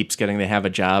everybody keeps getting to have a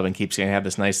job and keeps getting to have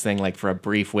this nice thing like for a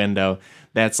brief window.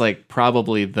 That's like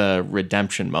probably the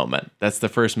redemption moment. That's the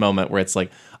first moment where it's like,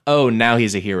 oh, now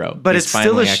he's a hero. But he's it's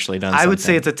finally still actually done I would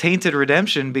something. say it's a tainted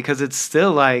redemption because it's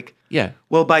still like, yeah.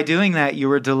 Well, by doing that, you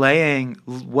were delaying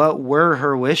what were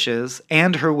her wishes,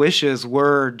 and her wishes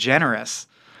were generous.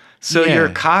 So you're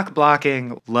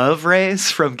cock-blocking love rays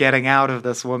from getting out of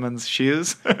this woman's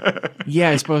shoes.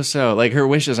 Yeah, I suppose so. Like, her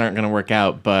wishes aren't going to work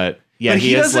out, but yeah, But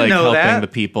he is like know helping that. the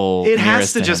people. It has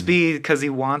nearest to just him. be because he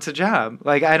wants a job.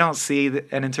 Like, I don't see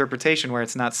an interpretation where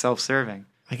it's not self-serving.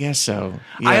 I guess so.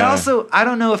 I Yeah. I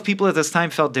don't know if people at this time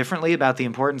felt differently about the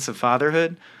importance of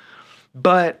fatherhood,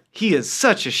 but he is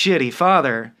such a shitty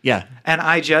father. Yeah. And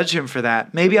I judge him for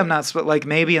that. Maybe I'm not, like,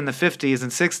 maybe in the 50s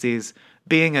and 60s,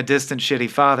 being a distant, shitty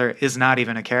father is not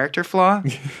even a character flaw,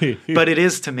 but it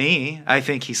is to me. I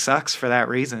think he sucks for that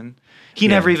reason. He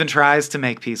never even tries to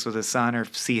make peace with his son or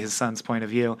see his son's point of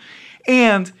view.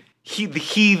 And he,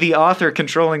 the author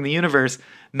controlling the universe,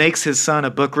 makes his son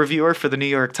a book reviewer for the New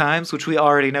York Times, which we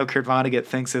already know Kurt Vonnegut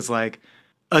thinks is like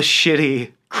a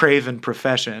shitty, craven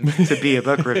profession to be a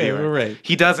book reviewer. Right.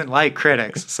 He doesn't like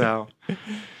critics, so...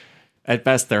 At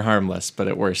best, they're harmless, but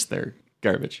at worst, they're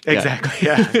garbage. Exactly,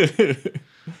 yeah.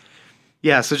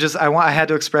 Yeah, so just I had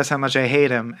to express how much I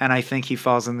hate him, and I think he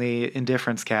falls in the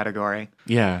indifference category.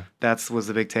 Yeah. That was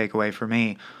the big takeaway for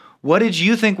me. What did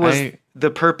you think was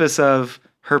the purpose of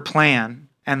her plan,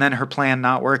 and then her plan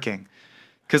not working?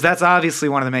 Because that's obviously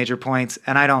one of the major points,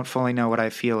 and I don't fully know what I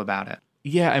feel about it.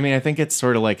 Yeah, I mean, I think it's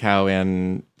sort of like how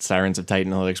in Sirens of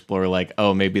Titan he'll explore, like,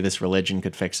 oh, maybe this religion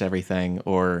could fix everything,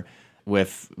 or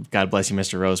with God Bless You,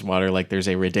 Mr. Rosewater, like there's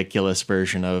a ridiculous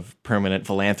version of permanent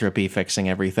philanthropy fixing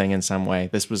everything in some way.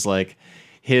 This was like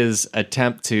his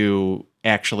attempt to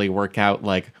actually work out,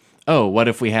 like, oh, what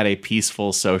if we had a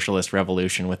peaceful socialist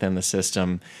revolution within the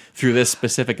system through this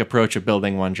specific approach of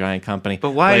building one giant company? But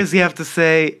why does he have to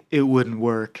say it wouldn't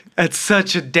work? It's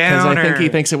such a downer. Because I think he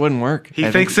thinks it wouldn't work. He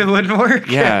thinks it wouldn't work?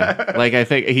 Yeah. Like, I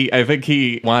think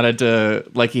he wanted to,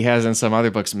 like he has in some other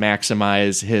books,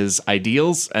 maximize his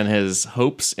ideals and his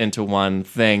hopes into one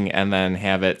thing and then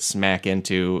have it smack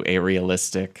into a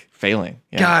realistic failing.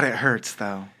 Yeah. God, it hurts,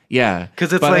 though. Yeah.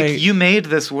 Because it's like, you made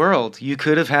this world. You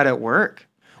could have had it work.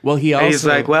 Well, he also... He's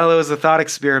like, well, it was a thought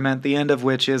experiment, the end of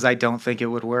which is I don't think it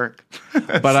would work.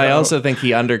 But I also think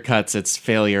he undercuts its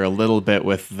failure a little bit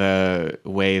with the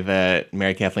way that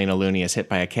Mary Kathleen O'Looney is hit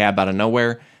by a cab out of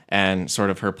nowhere, and sort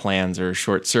of her plans are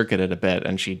short-circuited a bit,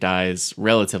 and she dies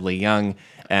relatively young.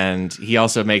 And he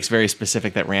also makes very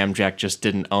specific that Ramjack just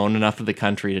didn't own enough of the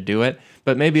country to do it.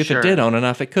 But maybe if it did own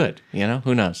enough, it could. You know,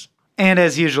 who knows? And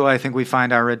as usual, I think we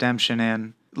find our redemption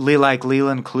in, like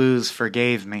Leland Clues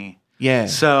forgave me. Yeah.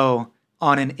 So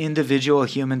on an individual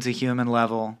human-to-human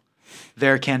level,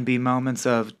 there can be moments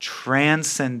of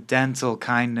transcendental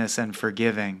kindness and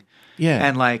forgiving. Yeah.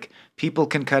 And like people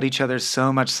can cut each other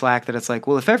so much slack that it's like,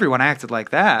 well, if everyone acted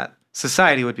like that,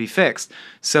 society would be fixed.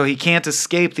 So he can't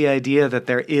escape the idea that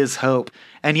there is hope.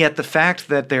 And yet the fact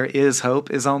that there is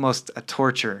hope is almost a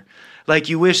torture. Like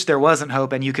you wish there wasn't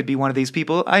hope and you could be one of these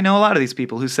people. I know a lot of these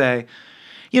people who say,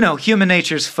 you know, human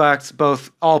nature's fucked.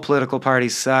 All political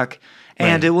parties suck.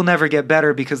 And it will never get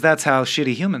better because that's how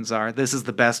shitty humans are. This is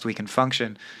the best we can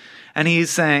function. And he's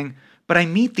saying, but I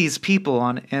meet these people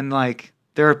and like,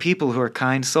 there are people who are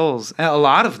kind souls. A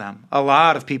lot of them. A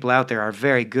lot of people out there are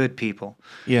very good people.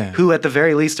 Yeah. Who at the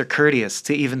very least are courteous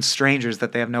to even strangers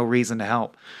that they have no reason to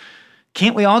help.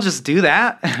 Can't we all just do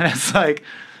that? And it's like,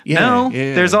 no,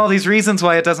 there's all these reasons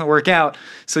why it doesn't work out.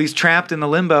 So he's trapped in the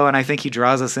limbo, and I think he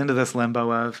draws us into this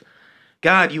limbo of,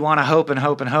 God, you want to hope and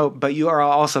hope and hope, but you are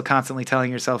also constantly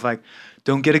telling yourself, like,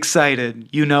 don't get excited.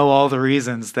 You know all the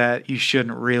reasons that you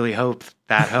shouldn't really hope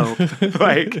that hope.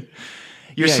 Like,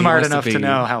 you're smart enough to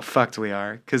know how fucked we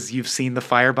are because you've seen the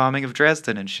firebombing of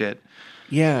Dresden and shit.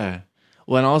 Yeah.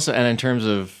 Well, and in terms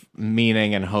of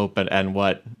meaning and hope and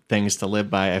what things to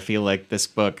live by, I feel like this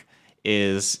book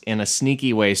is in a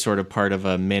sneaky way sort of part of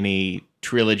a mini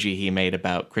trilogy he made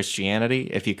about Christianity.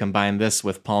 If you combine this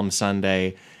with Palm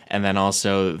Sunday and then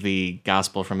also the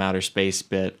Gospel from Outer Space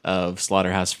bit of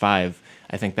Slaughterhouse-Five,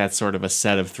 I think that's sort of a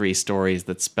set of 3 stories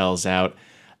that spells out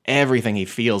everything he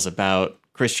feels about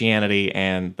Christianity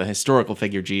and the historical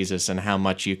figure Jesus and how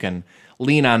much you can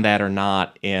lean on that or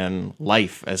not in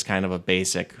life as kind of a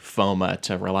basic FOMA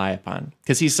to rely upon.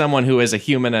 Because he's someone who is a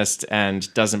humanist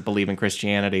and doesn't believe in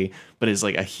Christianity, but is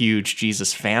like a huge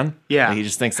Jesus fan. Yeah. Like he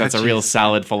just thinks that's a real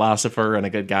solid philosopher and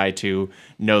a good guy to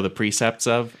know the precepts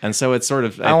of. And so it's sort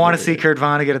of... I want to see Kurt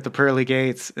Vonnegut at the pearly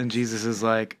gates, and Jesus is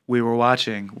like, we were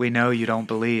watching. We know you don't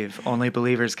believe. Only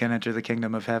believers can enter the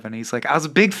kingdom of heaven. He's like, I was a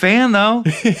big fan, though.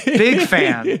 Big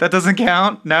fan. That doesn't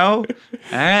count? No?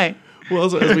 All right. Well,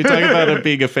 as we talk about him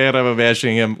being a fan, I'm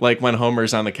imagining him like when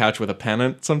Homer's on the couch with a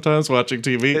pennant sometimes watching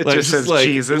TV. It like, just says like,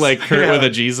 Jesus. Like Kurt with a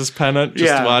Jesus pennant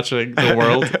just watching the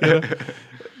world. You know?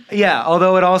 Yeah,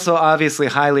 although it also obviously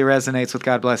highly resonates with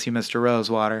God Bless You, Mr.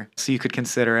 Rosewater. So you could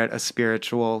consider it a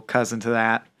spiritual cousin to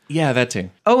that. Yeah, that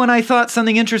too. Oh, and I thought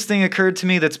something interesting occurred to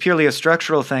me that's purely a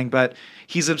structural thing, but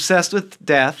he's obsessed with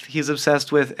death. He's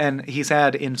obsessed with, and he's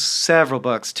had in several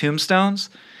books, tombstones.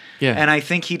 Yeah. And I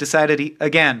think he decided,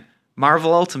 again,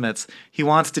 Marvel Ultimates, he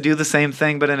wants to do the same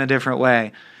thing but in a different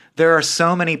way. There are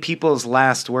so many people's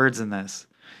last words in this.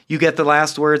 You get the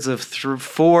last words of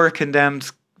 4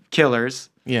 condemned killers,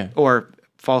 or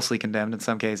falsely condemned in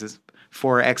some cases,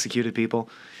 4 executed people.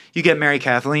 You get Mary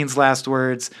Kathleen's last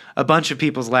words. A bunch of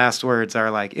people's last words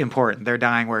are like important. They're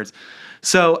dying words.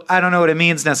 So I don't know what it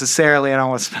means necessarily. I don't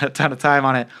want to spend a ton of time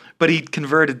on it. But he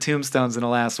converted tombstones into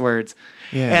last words.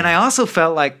 Yeah. And I also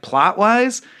felt like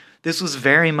plot-wise, this was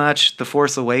very much The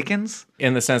Force Awakens.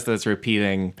 In the sense that it's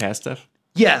repeating past stuff?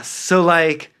 Yes. So,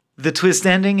 like, the twist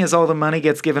ending is all the money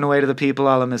gets given away to the people,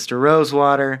 a la Mr.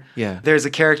 Rosewater. Yeah. There's a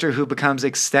character who becomes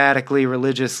ecstatically,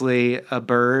 religiously a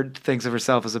bird, thinks of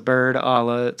herself as a bird, a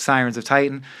la Sirens of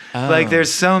Titan. Oh. Like,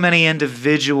 there's so many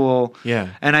individual... Yeah.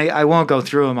 And I won't go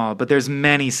through them all, but there's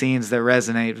many scenes that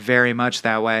resonate very much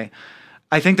that way.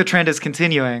 I think the trend is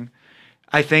continuing.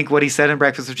 I think what he said in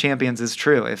Breakfast of Champions is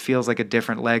true. It feels like a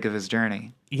different leg of his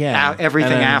journey. Yeah.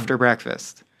 Everything after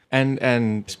breakfast.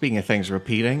 And speaking of things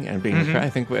repeating and being, I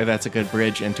think that's a good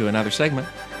bridge into another segment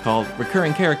called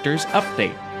Recurring Characters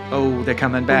Update. Oh, they're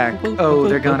coming back. Oh,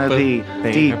 they're gonna be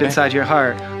deep inside your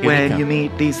heart when you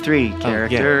meet these 3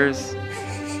 characters.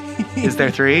 Is there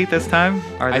 3 this time?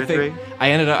 Are there 3? I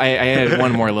added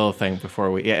one more little thing before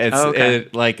we. Yeah,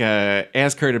 it's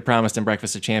as Kurt had promised in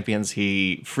Breakfast of Champions,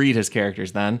 he freed his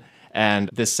characters then. And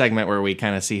this segment where we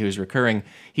kind of see who's recurring,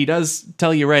 he does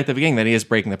tell you right at the beginning that he is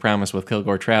breaking the promise with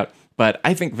Kilgore Trout. But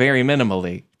I think very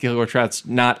minimally. Kilgore Trout's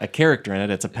not a character in it.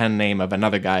 It's a pen name of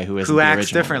another guy who isn't the original. Who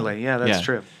acts differently. Yeah, that's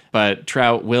true. But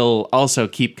Trout will also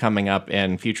keep coming up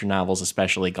in future novels,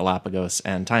 especially Galapagos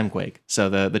and Timequake. So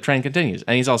the trend continues.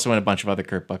 And he's also in a bunch of other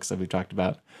Kurt books that we've talked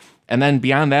about. And then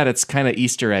beyond that, it's kind of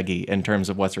Easter eggy in terms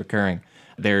of what's recurring.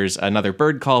 There's another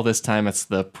bird call. This time it's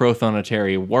the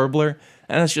prothonotary warbler.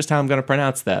 And that's just how I'm going to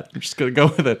pronounce that. I'm just going to go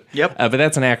with it. Yep. But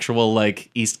that's an actual,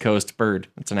 like, East Coast bird.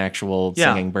 It's an actual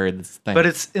singing bird. That's the thing. But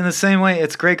it's in the same way,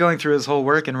 it's great going through his whole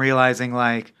work and realizing,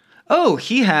 like, oh,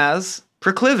 he has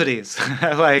proclivities.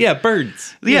 Like, yeah,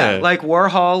 birds. Yeah, like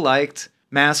Warhol liked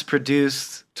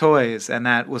mass-produced toys, and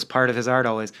that was part of his art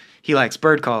always. He likes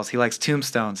bird calls. He likes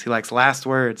tombstones. He likes last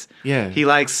words. Yeah. He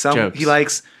likes Jokes. He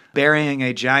likes burying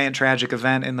a giant tragic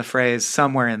event in the phrase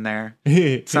somewhere in there.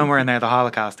 Somewhere in there, the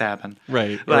Holocaust happened.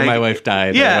 Right. Like, or my wife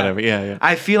died. yeah. Or whatever. Yeah.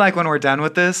 I feel like when we're done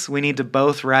with this, we need to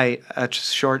both write a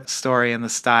short story in the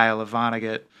style of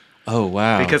Vonnegut. Oh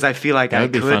wow. Because I feel like That I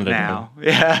would be could fun to now.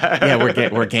 Yeah. Yeah,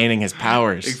 we're gaining his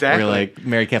powers. Exactly. We're like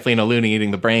Mary Kathleen O'Looney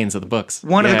eating the brains of the books.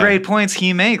 One of the great points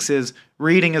he makes is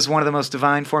reading is one of the most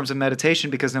divine forms of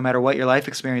meditation because no matter what your life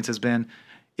experience has been,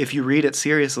 if you read it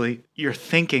seriously, you're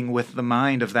thinking with the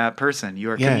mind of that person.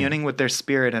 You are communing with their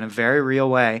spirit in a very real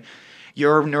way.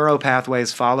 Your neural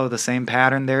pathways follow the same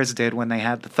pattern theirs did when they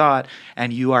had the thought,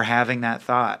 and you are having that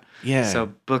thought. Yeah.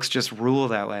 So books just rule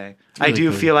that way. Really I do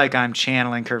cool. feel like I'm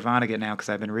channeling Kurt Vonnegut now because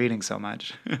I've been reading so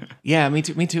much. Yeah, me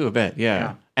too a bit.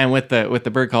 Yeah. And with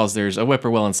the bird calls, there's a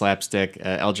whippoorwill and slapstick.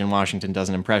 Elgin Washington does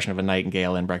an impression of a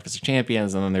nightingale in Breakfast of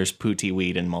Champions, and then there's Pootie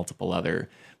Weed and multiple other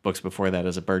books before that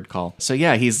as a bird call. So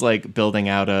yeah, he's like building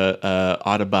out a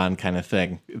Audubon kind of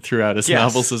thing throughout his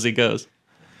novels as he goes.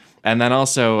 And then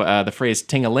also the phrase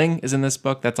ting-a-ling is in this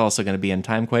book. That's also going to be in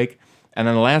Timequake. And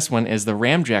then the last one is the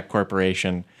Ramjack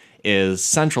Corporation is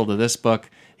central to this book.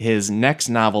 His next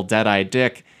novel, Dead-Eye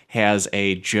Dick, has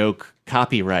a joke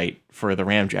copyright for the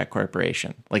Ramjack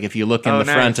Corporation. Like if you look in the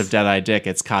front of Dead-Eye Dick,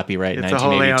 it's copyright It's a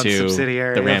wholly owned 1982,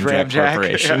 subsidiary the of Ramjack Ramjack.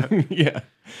 Corporation. Yeah.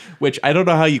 Which I don't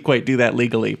know how you quite do that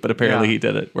legally, but apparently he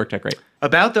did it. Worked out great.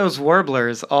 About those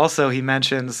warblers, also he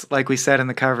mentions, like we said in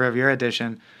the cover of your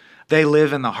edition, they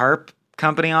live in the harp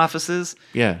company offices.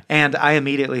 Yeah. And I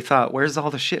immediately thought, where's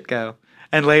all the shit go?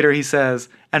 And later he says,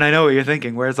 and I know what you're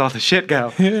thinking, where's all the shit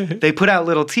go? They put out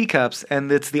little teacups,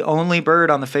 and it's the only bird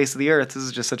on the face of the earth, this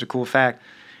is just such a cool fact,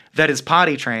 that is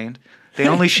potty trained. They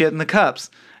only shit in the cups.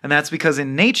 And that's because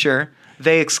in nature,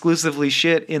 they exclusively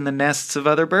shit in the nests of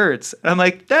other birds. I'm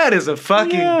like, that is a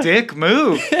fucking dick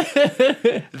move.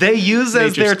 They use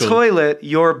as their toilet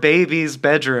your baby's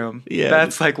bedroom. Yeah.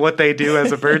 That's like what they do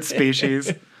as a bird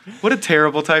species. What a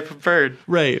terrible type of bird.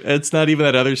 Right. It's not even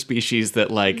that other species that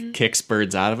like kicks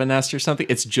birds out of a nest or something.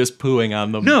 It's just pooing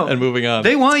on them and moving on.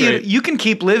 They want you. You can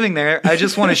keep living there. I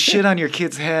just want to shit on your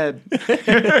kid's head.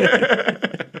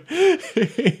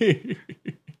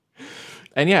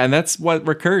 And yeah, and that's what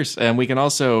recurs. And we can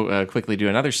also quickly do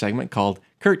another segment called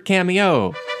Kurt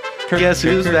Cameo. Guess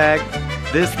who's back?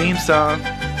 This theme song.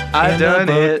 I've done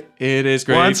it. It is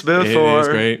great. Once before. It is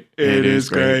great. It is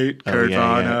great. Oh, Kurt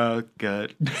yeah.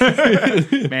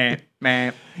 Vonnegut.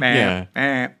 Man,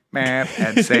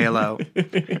 and say hello.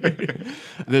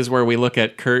 This is where we look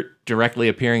at Kurt directly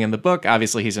appearing in the book.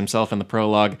 Obviously, he's himself in the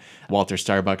prologue. Walter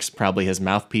Starbuck's probably his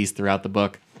mouthpiece throughout the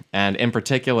book. And in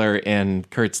particular, in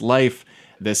Kurt's life,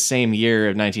 this same year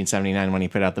of 1979 when he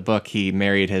put out the book, he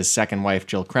married his second wife,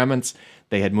 Jill Kremens.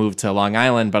 They had moved to Long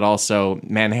Island, but also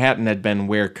Manhattan had been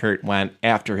where Kurt went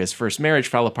after his first marriage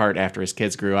fell apart, after his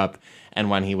kids grew up, and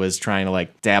when he was trying to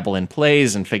like dabble in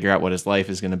plays and figure out what his life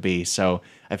is going to be. So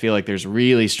I feel like there's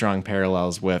really strong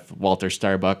parallels with Walter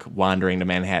Starbuck wandering to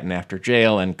Manhattan after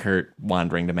jail and Kurt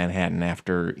wandering to Manhattan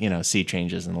after, sea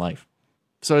changes in life.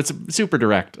 So it's super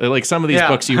direct. Like some of these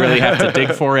books, you really have to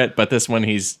dig for it, but this one,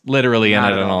 he's literally in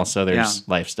it, and also there's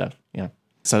life stuff. Yeah.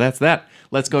 So that's that.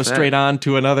 Let's go straight on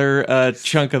to another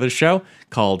chunk of the show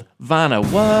called Vana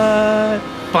What?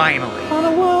 Finally.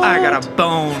 Vana What? I got a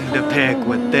bone to pick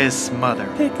with this mother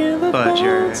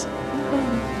budger.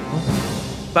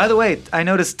 By the way, I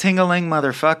noticed Ting-a-Ling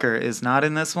Motherfucker is not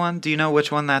in this one. Do you know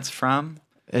which one that's from?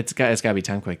 It's got to be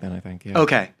Timequake then, I think. Yeah.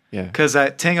 Okay. Yeah. Because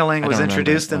Ting-a-Ling was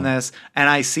introduced in this, and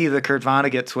I see the Kurt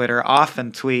Vonnegut Twitter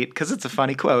often tweet, because it's a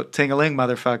funny quote, Ting-a-Ling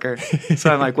Motherfucker.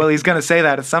 So I'm like, well, he's going to say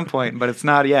that at some point, but it's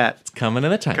not yet. It's coming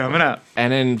in a time. Coming up.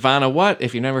 And in Vana What,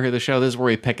 if you never heard the show, this is where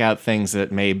we pick out things that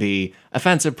may be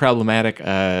offensive, problematic,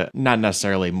 not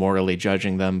necessarily morally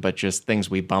judging them, but just things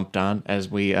we bumped on as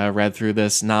we read through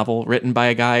this novel written by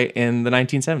a guy in the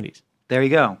 1970s. There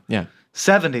you go. Yeah.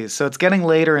 70s, so it's getting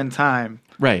later in time.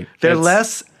 Right. They're It's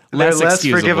less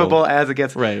excusable. forgivable as it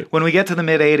gets. Right. When we get to the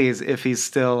mid 80s, if he's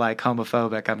still like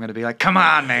homophobic, I'm going to be like, come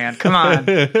on, man, come on.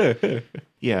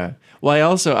 Yeah. Well, I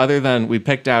also, other than we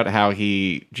picked out how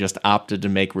he just opted to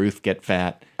make Ruth get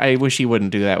fat, I wish he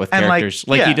wouldn't do that with And characters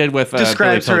like he did with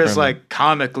describes Billy her as Pilgrim. like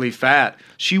comically fat.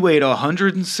 She weighed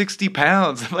 160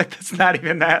 pounds. I'm like, that's not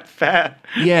even that fat.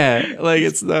 Yeah, like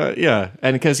it's the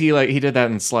and because he did that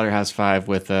in Slaughterhouse-Five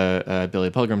with Billy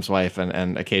Pilgrim's wife,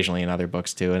 and occasionally in other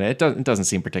books too, and it doesn't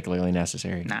seem particularly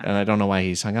necessary, and I don't know why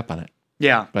he's hung up on it.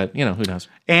 Yeah. But who knows?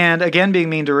 And again, being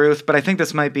mean to Ruth, but I think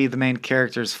this might be the main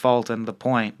character's fault and the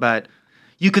point. But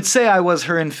you could say I was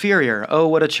her inferior. Oh,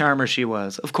 what a charmer she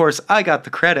was. Of course, I got the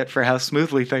credit for how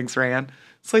smoothly things ran.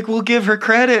 It's like, we'll give her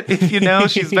credit if you know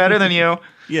she's better than you.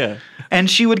 Yeah. And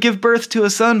she would give birth to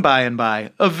a son by and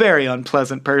by. A very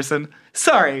unpleasant person.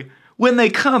 Sorry, when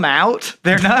they come out,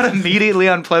 they're not immediately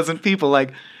unpleasant people.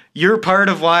 Like, you're part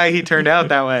of why he turned out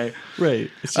that way. Right.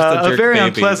 It's just A very baby.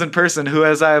 unpleasant person who,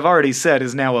 as I've already said,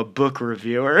 is now a book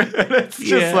reviewer. It's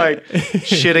just like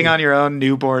shitting on your own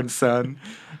newborn son.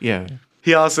 Yeah.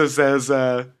 He also says,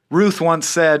 Ruth once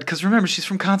said, because remember, she's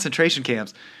from concentration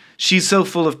camps. She's so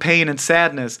full of pain and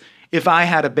sadness. If I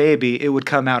had a baby, it would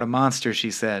come out a monster,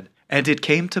 she said. And it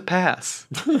came to pass.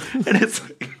 And it's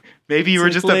like, maybe you were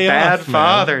just a bad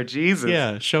father. Jesus.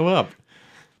 Yeah, show up.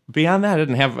 Beyond that, I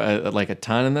didn't have a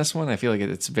ton in this one. I feel like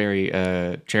it's very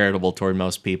charitable toward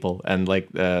most people, and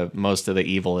like most of the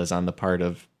evil is on the part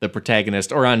of the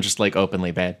protagonist or on just like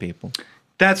openly bad people.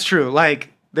 That's true. Like,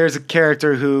 there's a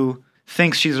character who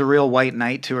thinks she's a real white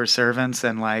knight to her servants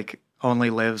and like only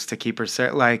lives to keep her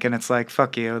and it's like,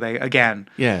 fuck you. They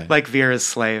like Vera's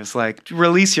slaves. Like,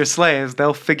 release your slaves;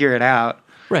 they'll figure it out.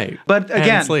 Right. But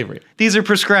again, and slavery. These are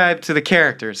prescribed to the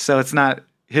characters, so it's not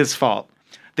his fault.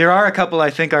 There are a couple I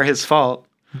think are his fault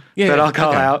that I'll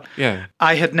call out. Yeah.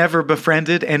 I had never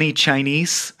befriended any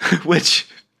Chinese, which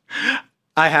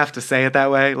I have to say it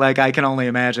that way. Like, I can only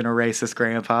imagine a racist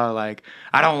grandpa. Like,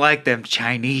 I don't like them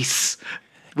Chinese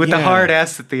with the hard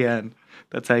S at the end.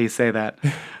 That's how you say that.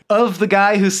 Of the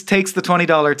guy who takes the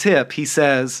 $20 tip, he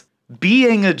says,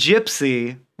 being a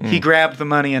gypsy, he grabbed the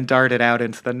money and darted out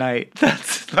into the night.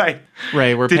 That's like,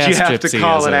 right. We're did past you have gypsy to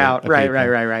call as it a out? Right.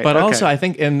 But Okay. also, I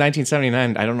think in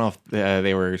 1979, I don't know if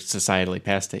they were societally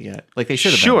past it yet. Like they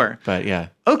should have Sure. been. But yeah.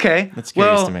 Okay. That's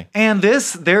curious to me. And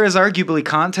there is arguably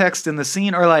context in the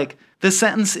scene, or like the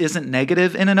sentence isn't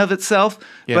negative in and of itself.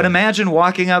 Yeah. But imagine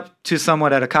walking up to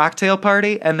someone at a cocktail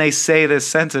party and they say this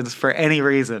sentence for any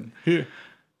reason.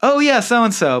 Oh yeah, so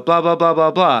and so, blah blah blah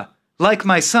blah blah. Like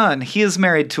my son, he is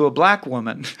married to a black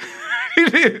woman.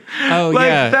 Oh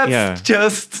yeah, that's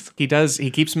just he does.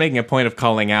 He keeps making a point of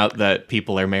calling out that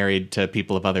people are married to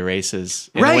people of other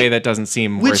races in Right. a way that doesn't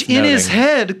seem which worth in noting. his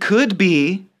head could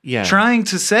be trying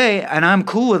to say, and I'm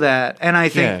cool with that. And I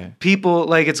think people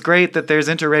like it's great that there's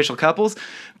interracial couples,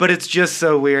 but it's just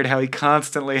so weird how he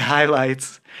constantly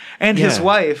highlights. And his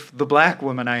wife, the black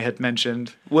woman I had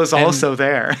mentioned, was also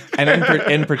there. And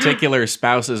in particular,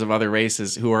 spouses of other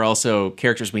races who are also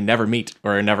characters we never meet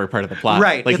or are never part of the plot.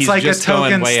 Right. Like it's he's like a just going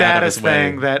token way out of status his way.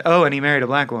 thing that, and he married a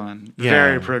black woman. Yeah.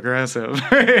 Very progressive.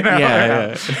 You know?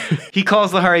 Yeah. He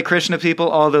calls the Hare Krishna people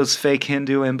all those fake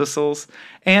Hindu imbeciles.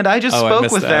 And I just I spoke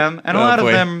missed with that. them, and a Oh, lot boy.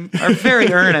 of them are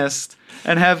very earnest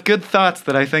and have good thoughts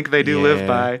that I think they do live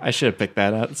by. I should have picked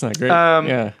that out. It's not great.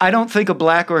 Yeah. I don't think a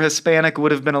black or Hispanic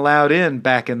would have been allowed in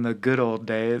back in the good old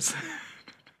days.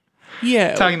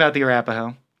 Yeah. Talking about the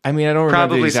Arapaho. I mean, I don't remember the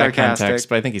Probably exact sarcastic. context,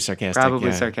 but I think he's sarcastic.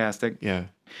 Probably sarcastic. Yeah.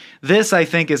 This, I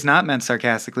think, is not meant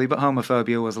sarcastically, but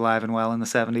homophobia was alive and well in the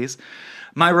 70s.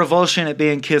 My revulsion at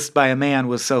being kissed by a man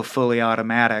was so fully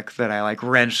automatic that I,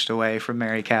 wrenched away from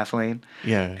Mary Kathleen.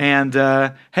 Yeah. And,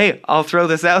 hey, I'll throw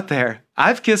this out there.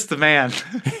 I've kissed a man.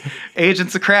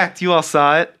 Agents of Cracked, you all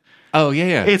saw it. Oh,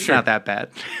 yeah. It's not that bad.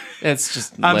 It's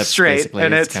just I'm lips, straight, basically.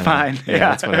 and it's fine.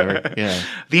 Yeah. It's whatever. Yeah.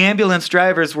 The ambulance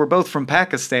drivers were both from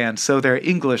Pakistan, so their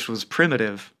English was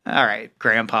primitive. All right,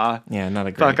 Grandpa. Yeah, not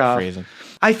a Fuck great off. phrasing.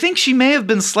 I think she may have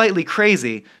been slightly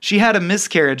crazy. She had a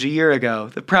miscarriage a year ago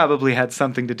that probably had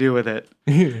something to do with it.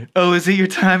 Oh, is it your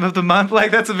time of the month?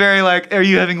 That's a very, are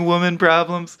you having woman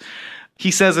problems?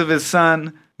 He says of his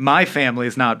son, my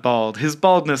family's not bald. His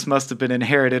baldness must have been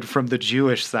inherited from the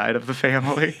Jewish side of the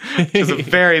family, which is a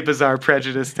very bizarre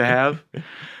prejudice to have.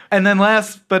 And then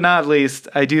last but not least,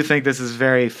 I do think this is a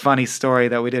very funny story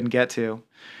that we didn't get to,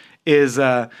 is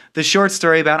the short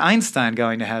story about Einstein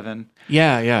going to heaven.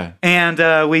 Yeah.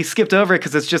 And we skipped over it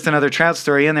because it's just another Trout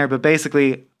story in there. But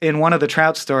basically, in one of the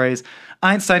Trout stories,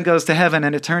 Einstein goes to heaven,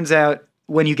 and it turns out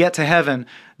when you get to heaven,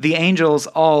 the angels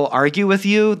all argue with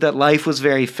you that life was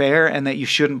very fair and that you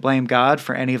shouldn't blame God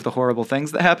for any of the horrible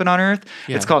things that happen on earth.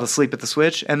 Yeah. It's called Asleep at the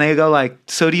Switch. And they go like,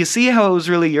 so do you see how it was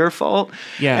really your fault?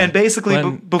 Yeah. And basically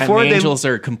before and the angels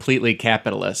are completely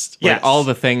capitalist. Like Yes. all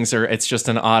the things it's just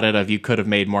an audit of you could have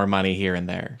made more money here and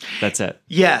there. That's it.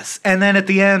 Yes. And then at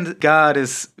the end, God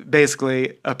is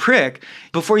basically a prick.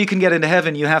 Before you can get into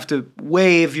heaven, you have to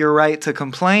waive your right to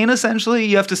complain, essentially.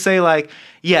 You have to say, like,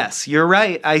 yes, you're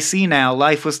right. I see now.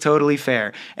 Life was totally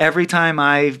fair. Every time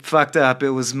I fucked up, it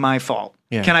was my fault.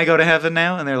 Yeah. Can I go to heaven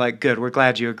now? And they're like, good, we're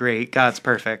glad you agree. God's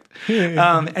perfect.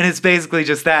 And it's basically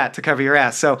just that to cover your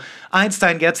ass. So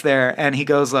Einstein gets there and he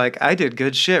goes like, I did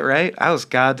good shit, right? I was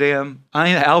goddamn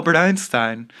Albert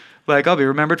Einstein. Like, I'll be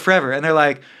remembered forever. And they're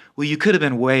like, well, you could have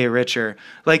been way richer.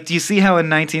 Like, do you see how in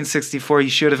 1964 you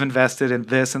should have invested in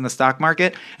this in the stock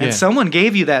market? And Yeah. someone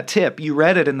gave you that tip. You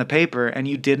read it in the paper and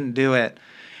you didn't do it.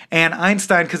 And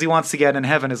Einstein, because he wants to get in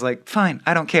heaven, is like, fine,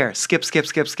 I don't care. Skip.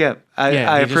 I He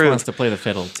just approve. wants to play the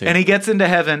fiddle too. And he gets into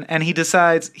heaven and he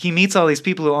decides, he meets all these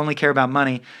people who only care about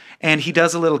money. And he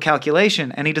does a little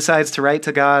calculation and he decides to write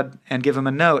to God and give him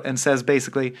a note and says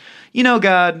basically, you know,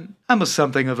 God, I'm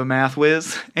something of a math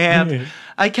whiz. And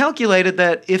I calculated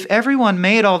that if everyone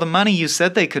made all the money you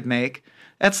said they could make,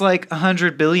 that's like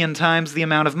 100 billion times the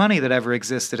amount of money that ever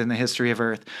existed in the history of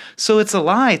Earth. So it's a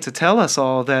lie to tell us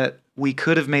all that we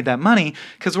could have made that money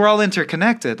because we're all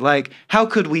interconnected. Like, how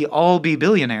could we all be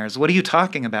billionaires? What are you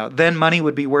talking about? Then money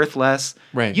would be worth less.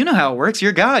 Right. You know how it works.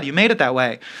 You're God. You made it that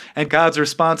way. And God's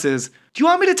response is, do you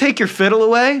want me to take your fiddle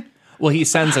away? Well, he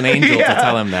sends an angel to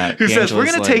tell him that. Who The says, angel we're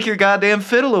is going to like- take your goddamn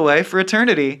fiddle away for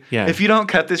eternity Yeah. if you don't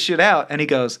cut this shit out. And he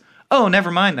goes, oh,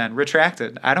 never mind then.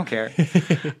 Retracted. I don't care.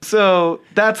 So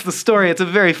that's the story. It's a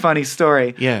very funny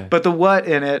story. Yeah. But the what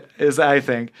in it is, I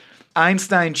think,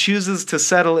 Einstein chooses to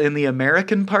settle in the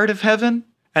American part of heaven.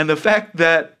 And the fact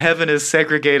that heaven is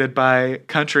segregated by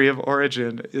country of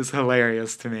origin is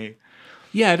hilarious to me.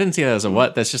 Yeah, I didn't see that as a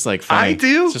what. That's just like funny. I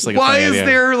do. It's just like a Why funny is idea.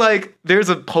 there like there's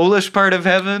a Polish part of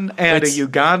heaven and It's- a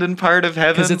Ugandan part of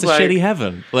heaven? Because it's a like, shitty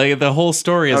heaven. Like the whole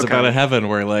story is Okay. about a heaven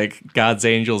where like God's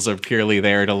angels are purely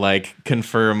there to like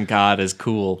confirm God is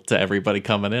cool to everybody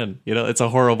coming in. You know, it's a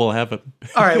horrible heaven.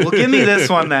 All right, well, give me this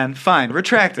one then. Fine,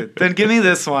 retracted. Then give me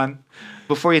this one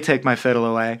before you take my fiddle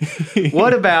away.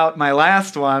 What about my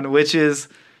last one, which is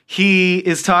he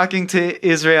is talking to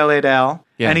Israel Adel,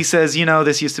 Yeah. and he says, you know,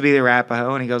 this used to be the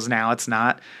Arapaho, and he goes, now it's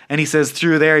not. And he says,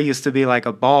 through there used to be like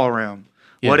a ballroom.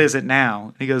 Yeah. What is it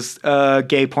now? He goes,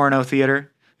 gay porno theater.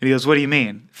 And he goes, what do you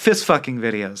mean? Fist fucking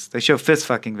videos. They show fist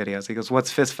fucking videos. He goes,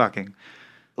 what's fist fucking?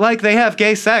 Like they have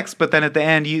gay sex, but then at the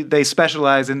end they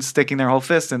specialize in sticking their whole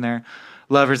fist in their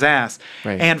lover's ass.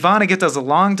 Right. And Vonnegut does a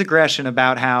long digression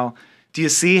about how, do you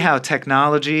see how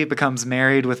technology becomes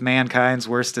married with mankind's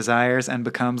worst desires and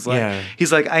becomes like, Yeah.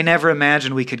 he's like, I never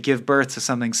imagined we could give birth to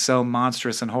something so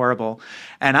monstrous and horrible.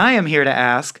 And I am here to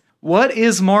ask, what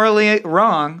is morally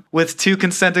wrong with two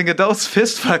consenting adults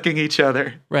fist fucking each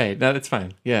other? Right. No, it's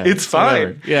fine. Yeah. It's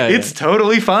whatever. fine. Yeah. It's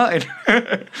totally fine.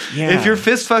 Yeah. If you're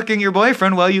fist fucking your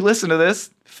boyfriend while you listen to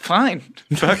this, fine.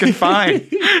 Fucking fine.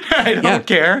 I don't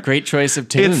care. Great choice of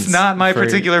tunes. It's not my for-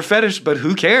 particular fetish, but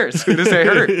who cares? Who does it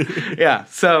hurt? Yeah.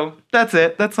 So that's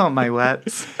it. That's all my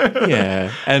wets.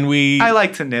 Yeah. And we I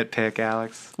like to nitpick,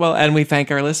 Alex. well, and we thank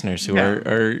our lilisteners who Yeah.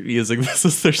 are using this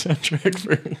as their soundtrack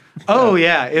for Oh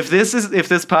yeah. If this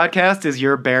podcast is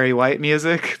your Barry White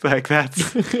music, like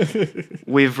that's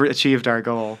we've achieved our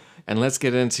goal. And let's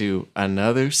get into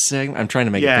another segment. I'm trying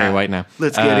to make it Yeah. Barry White now.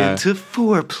 Let's get into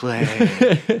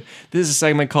foreplay. This is a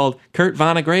segment called Kurt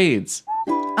Vonnegut Grades.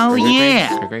 Oh, Great,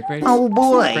 yeah. Great, great, great. Oh,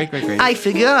 boy. Great. I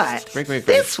forgot. Great.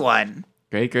 This one.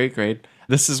 Great.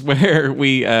 This is where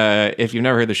we, if you've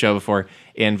never heard the show before,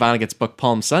 in Vonnegut's book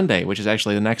Palm Sunday, which is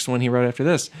actually the next one he wrote after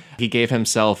this, he gave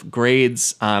himself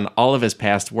grades on all of his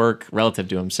past work relative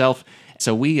to himself.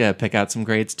 So we pick out some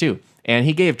grades too. And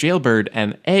he gave Jailbird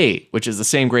an A, which is the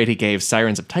same grade he gave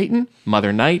Sirens of Titan,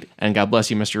 Mother Night, and God Bless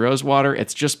You, Mr. Rosewater.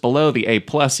 It's just below the A+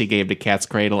 he gave to Cat's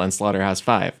Cradle and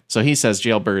Slaughterhouse-5. So he says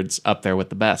Jailbird's up there with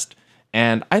the best.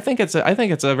 And I think it's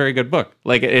a very good book.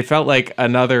 Like it felt like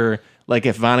another, like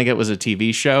if Vonnegut was a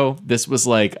TV show, this was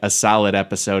like a solid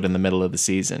episode in the middle of the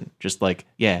season. Just like,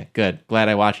 yeah, good. Glad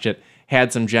I watched it.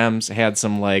 Had some gems, had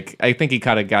some like, I think he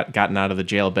kind of gotten out of the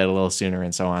jail bit a little sooner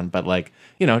and so on. But like,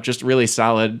 you know, just really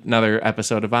solid another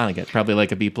episode of Vonnegut. Probably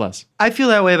like a B+. I feel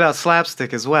that way about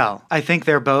Slapstick as well. I think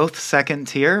they're both second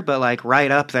tier, but like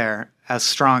right up there as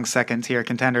strong second tier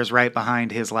contenders right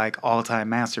behind his like all-time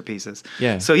masterpieces.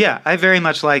 Yeah. So yeah, I very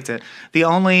much liked it. The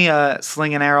only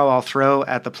sling and arrow I'll throw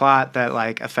at the plot that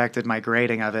like affected my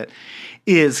grading of it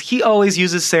is he always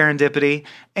uses serendipity,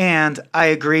 and I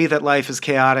agree that life is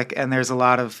chaotic and there's a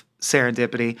lot of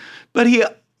serendipity, but he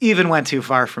even went too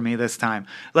far for me this time.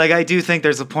 Like, I do think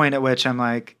there's a point at which I'm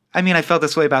like, I mean, I felt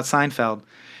this way about Seinfeld.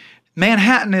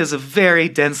 Manhattan is a very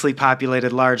densely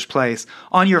populated large place.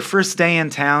 On your first day in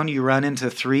town, you run into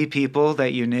 3 people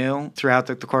that you knew throughout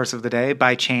the course of the day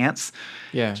by chance.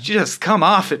 Yeah. Just come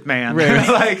off it, man. Right.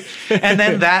 Like, and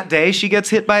then that day she gets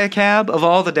hit by a cab of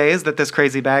all the days that this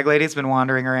crazy bag lady's been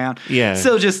wandering around. Yeah.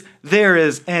 So just there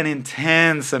is an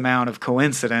intense amount of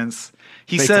coincidence.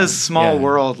 He Big says time. small Yeah.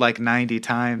 world like 90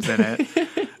 times in it.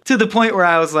 To the point where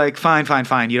I was like,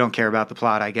 fine. You don't care about the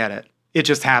plot. I get it. It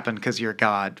just happened because you're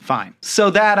God. Fine.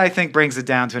 So that, I think, brings it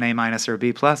down to an A- or a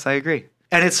B+. I agree.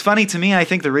 And it's funny to me, I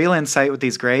think the real insight with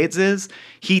these grades is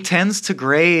he tends to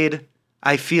grade,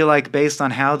 I feel like, based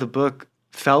on how the book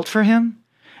felt for him.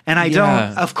 And I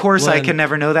don't, of course, I can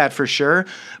never know that for sure.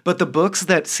 But the books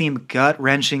that seem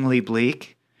gut-wrenchingly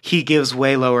bleak, he gives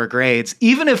way lower grades,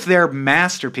 even if they're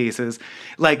masterpieces.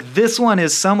 Like, this one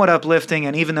is somewhat uplifting,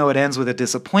 and even though it ends with a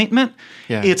disappointment,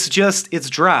 it's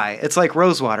dry. It's like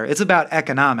Rosewater. It's about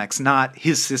economics, not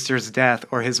his sister's death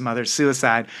or his mother's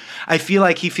suicide. I feel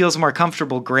like he feels more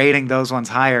comfortable grading those ones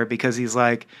higher because he's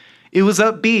like, it was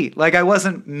upbeat. Like, I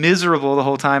wasn't miserable the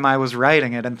whole time I was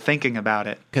writing it and thinking about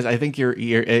it. Because I think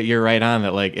you're right on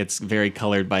that. Like, it's very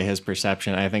colored by his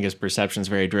perception. I think his perception is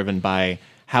very driven by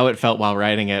how it felt while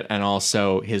writing it, and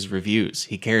also his reviews.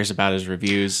 He cares about his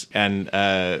reviews. And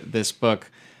this book,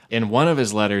 in one of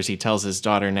his letters, he tells his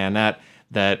daughter Nanette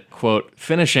that, quote,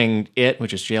 finishing it,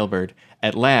 which is Jailbird,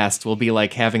 at last will be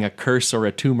like having a curse or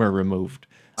a tumor removed.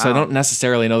 So I don't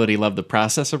necessarily know that he loved the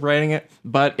process of writing it,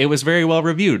 but it was very well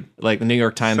reviewed. Like, the New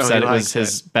York Times said it was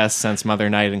his best since Mother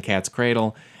Night and Cat's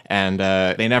Cradle. And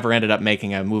they never ended up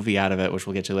making a movie out of it, which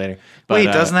we'll get to later. But, wait,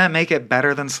 doesn't that make it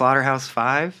better than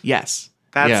Slaughterhouse-Five? Yes.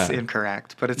 That's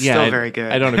incorrect, but it's still very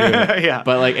good. I don't agree with it. Yeah.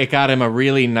 But like, it got him a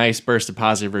really nice burst of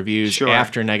positive reviews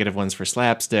after negative ones for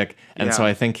Slapstick. And so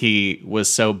I think he was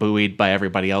so buoyed by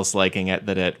everybody else liking it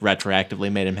that it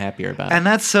retroactively made him happier about it. And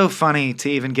that's so funny to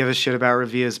even give a shit about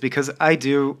reviews, because I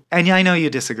do, and I know you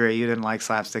disagree, you didn't like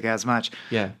Slapstick as much.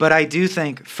 Yeah. But I do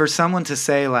think for someone to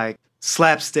say like,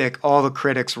 Slapstick, all the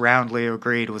critics roundly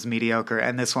agreed was mediocre,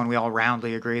 and this one we all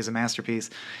roundly agree is a masterpiece,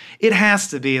 it has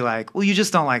to be like, well, you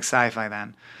just don't like sci-fi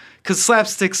then. Because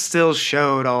Slapstick still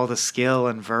showed all the skill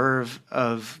and verve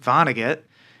of Vonnegut.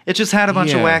 It just had a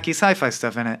bunch of wacky sci-fi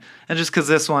stuff in it. And just because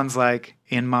this one's like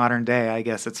in modern day, I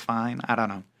guess it's fine. I don't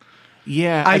know.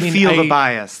 Yeah, I feel the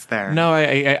bias there. No, I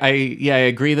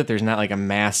agree that there's not like a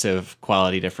massive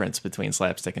quality difference between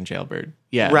Slapstick and Jailbird.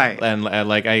 Yeah, right. And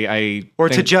like or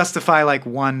to justify like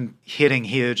one hitting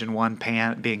huge and one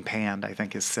being panned, I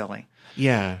think is silly.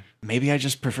 Yeah, maybe I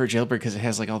just prefer Jailbird because it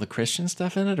has like all the Christian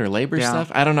stuff in it or labor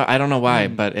stuff. I don't know why,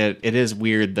 but it is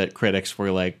weird that critics were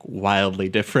like wildly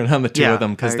different on the two of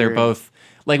them, because they're both.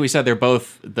 Like we said, they're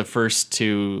both the first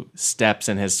 2 steps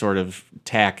in his sort of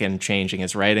tack and changing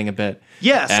his writing a bit.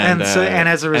 Yes, and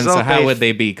as a result, and so how would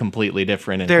they be completely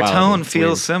different? Their tone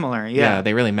feels similar. Yeah,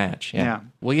 they really match. Yeah.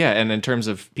 Well, yeah, and in terms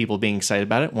of people being excited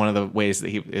about it, one of the ways that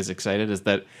he is excited is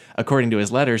that, according to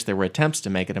his letters, there were attempts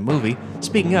to make it a movie.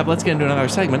 Speaking of, let's get into another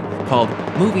segment called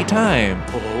Movie Time.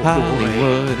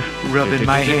 Hollywood, rubbing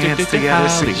my hands together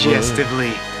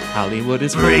suggestively. Hollywood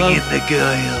is bring in the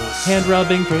girls.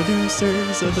 Hand-rubbing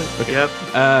producers of it. Okay.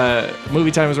 Yep.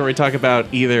 Movie Time is where we talk about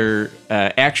either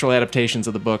actual adaptations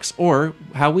of the books or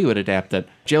how we would adapt it.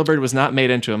 Jailbird was not made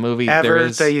into a movie.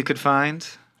 That you could find?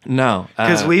 No.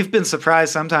 Because we've been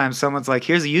surprised sometimes. Someone's like,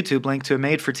 here's a YouTube link to a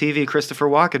made-for-TV Christopher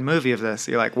Walken movie of this.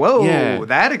 You're like, whoa,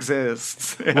 that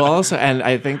exists. Well, also, and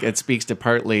I think it speaks to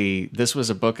partly, this was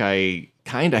a book I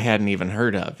kind of hadn't even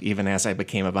heard of, even as I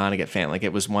became a Vonnegut fan. Like,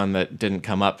 it was one that didn't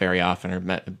come up very often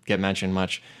or get mentioned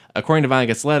much. According to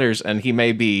Vonnegut's letters, and he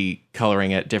may be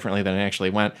coloring it differently than it actually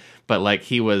went, but like,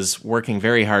 he was working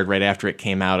very hard right after it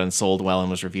came out and sold well and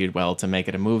was reviewed well to make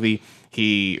it a movie.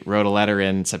 He wrote a letter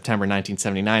in September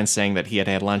 1979 saying that he had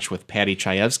had lunch with Paddy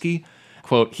Chayefsky.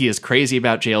 Quote, he is crazy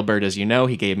about Jailbird, as you know.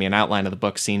 He gave me an outline of the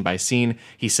book scene by scene.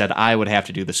 He said I would have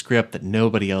to do the script, that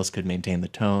nobody else could maintain the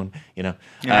tone, you know.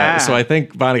 So I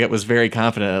think Vonnegut was very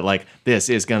confident that, like, this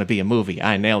is going to be a movie.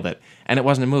 I nailed it. And it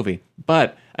wasn't a movie.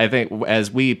 But I think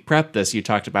as we prepped this, you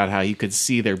talked about how you could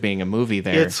see there being a movie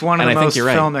there. It's one of the most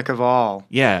filmic of all.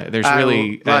 Yeah, there's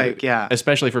really yeah,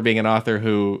 especially for being an author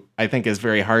who I think is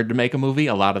very hard to make a movie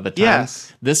a lot of the time.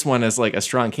 Yes. This one is like a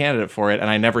strong candidate for it, and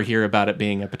I never hear about it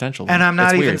being a potential one. And I'm not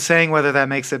It's even weird. saying whether that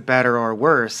makes it better or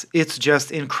worse. It's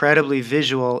just incredibly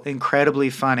visual, incredibly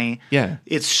funny. Yeah.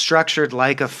 It's structured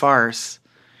like a farce.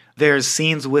 There's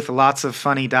scenes with lots of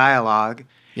funny dialogue.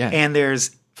 Yeah. And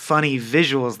there's funny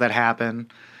visuals that happen.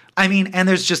 I mean, and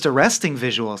there's just arresting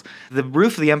visuals. The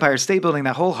roof of the Empire State Building,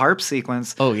 that whole harp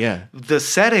sequence. Oh yeah. The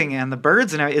setting and the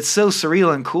birds and everything, it's so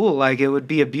surreal and cool. Like, it would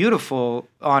be a beautiful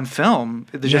on film.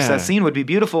 Just Yeah. that scene would be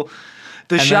beautiful.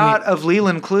 The And shot of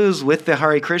Leland Clues with the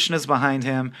Hare Krishnas behind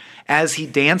him as he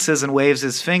dances and waves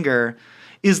his finger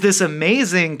is this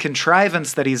amazing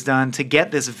contrivance that he's done to get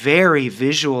this very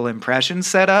visual impression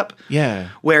set up. Yeah.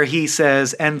 Where he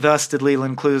says, and thus did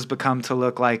Leland Clues become to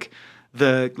look like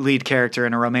the lead character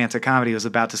in a romantic comedy was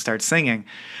about to start singing.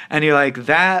 And you're like,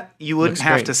 that you wouldn't Looks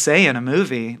have great. to say in a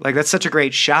movie. Like, that's such a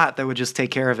great shot that would just take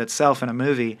care of itself in a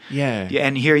movie. Yeah.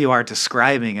 And here you are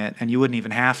describing it, and you wouldn't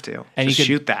even have to. And Just you could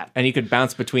shoot that. And you could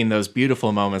bounce between those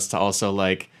beautiful moments to also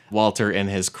like Walter in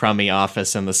his crummy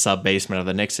office in the sub basement of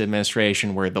the Nixon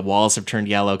administration, where the walls have turned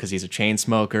yellow because he's a chain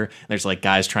smoker. There's like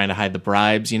guys trying to hide the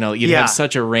bribes. You know, you'd Yeah. have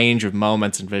such a range of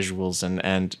moments and visuals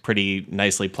and pretty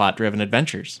nicely plot driven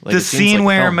adventures. Like, The it seems scene like a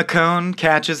where film. McCone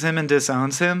catches him and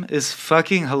disowns him is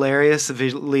fucking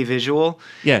hilariously visual.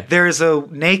 Yeah. There's a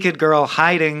naked girl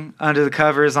hiding under the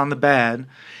covers on the bed.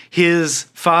 His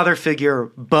father figure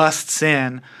busts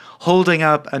in, holding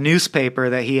up a newspaper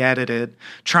that he edited,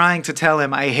 trying to tell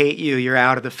him, I hate you, you're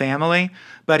out of the family.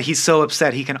 But he's so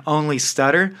upset he can only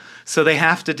stutter. So they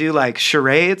have to do like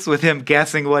charades with him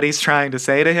guessing what he's trying to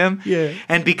say to him. Yeah.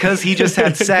 And because he just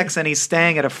had sex and he's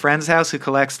staying at a friend's house who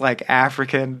collects like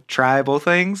African tribal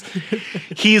things,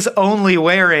 he's only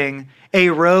wearing a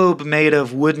robe made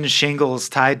of wooden shingles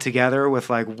tied together with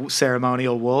like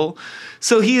ceremonial wool.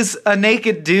 So he's a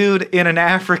naked dude in an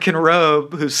African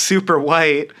robe who's super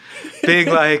white, being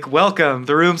like, welcome,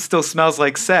 the room still smells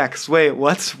like sex. Wait,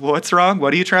 what's wrong?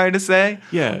 What are you trying to say?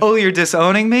 Yeah. Oh, you're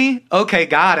disowning me? Okay,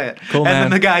 got it. Cool, and man.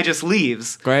 then the guy just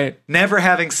leaves. Great. Never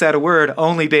having said a word,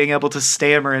 only being able to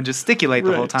stammer and gesticulate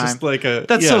the whole time. Just like a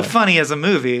That's so funny as a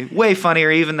movie. Way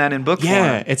funnier even than in book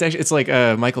Yeah, form. it's like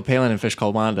Michael Palin in Fish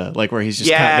Called Wanda, like where he's just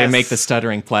Yes. they make the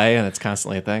stuttering play and it's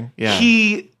constantly a thing. Yeah.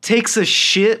 He takes a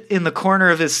shit in the corner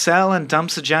of his cell and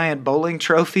dumps a giant bowling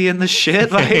trophy in the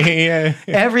shit. Like, yeah.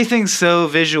 everything's so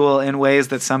visual in ways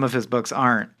that some of his books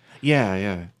aren't.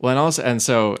 Yeah. Well, and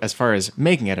so as far as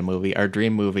making it a movie, our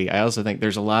dream movie, I also think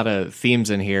there's a lot of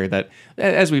themes in here that,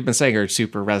 as we've been saying, are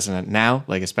super resonant now,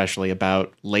 like especially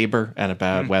about labor and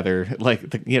about whether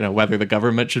the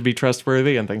government should be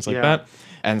trustworthy and things like Yeah. that.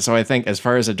 And so I think as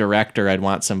far as a director, I'd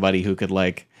want somebody who could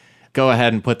like go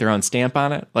ahead and put their own stamp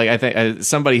on it. Like I think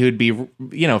somebody who'd be,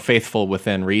 faithful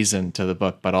within reason to the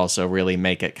book, but also really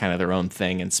make it kind of their own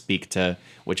thing and speak to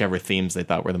whichever themes they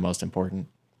thought were the most important.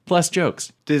 Plus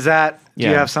jokes. Do you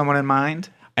Yeah. have someone in mind?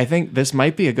 I think this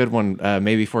might be a good one,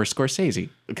 maybe for Scorsese,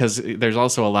 because there's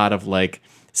also a lot of like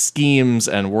schemes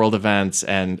and world events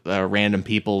and random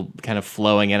people kind of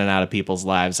flowing in and out of people's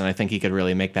lives, and I think he could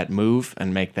really make that move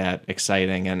and make that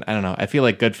exciting. And I don't know, I feel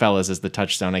like Goodfellas is the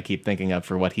touchstone I keep thinking of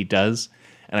for what he does,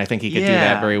 and I think he could do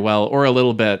Yeah. that very well, or a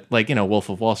little bit like Wolf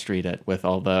of Wall Street it with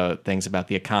all the things about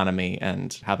the economy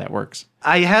and how that works.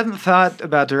 I hadn't thought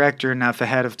about director enough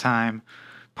ahead of time.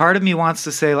 Part of me wants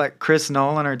to say like Chris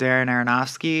Nolan or Darren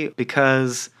Aronofsky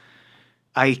because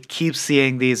I keep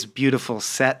seeing these beautiful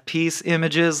set piece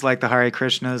images like the Hare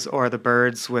Krishnas or the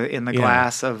birds in the Yeah.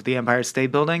 glass of the Empire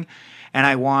State Building. And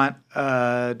I want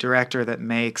a director that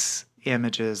makes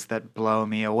images that blow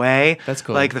me away. That's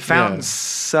cool. Like the fountain Yeah.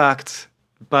 sucked,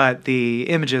 but the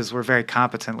images were very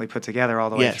competently put together all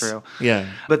the way Yes. through. Yeah.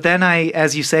 But then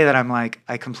as you say that, I'm like,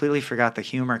 I completely forgot the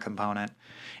humor component.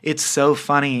 It's so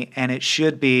funny, and it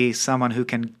should be someone who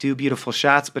can do beautiful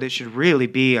shots, but it should really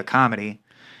be a comedy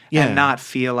Yeah. and not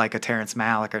feel like a Terrence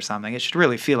Malick or something. It should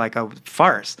really feel like a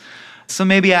farce. So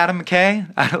maybe Adam McKay.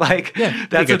 Yeah,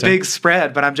 That's be a good big time.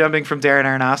 spread, but I'm jumping from Darren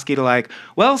Aronofsky to like,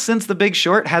 well, since The Big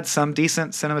Short had some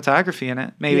decent cinematography in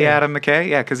it, maybe Yeah. Adam McKay.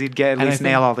 Yeah, because he'd at I least think-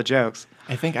 nail all the jokes.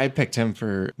 I think I picked him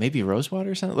for maybe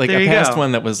Rosewater or something, like There a you past go.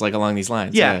 one that was like along these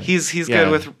lines. Yeah, he's Yeah.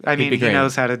 good with. I He'd mean, be he great.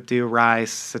 knows how to do wry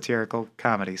satirical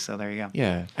comedy. So there you go.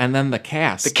 Yeah, and then the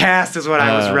cast. The cast is what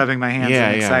I was rubbing my hands yeah,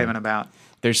 in yeah. excitement about.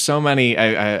 There's so many.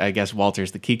 I guess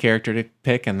Walter's the key character to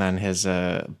pick, and then his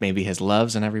maybe his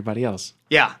loves and everybody else.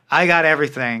 Yeah, I got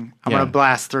everything. I'm Yeah. going to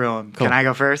blast through them. Cool. Can I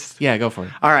go first? Yeah, go for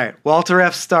it. All right. Walter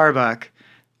F. Starbuck,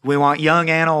 We want young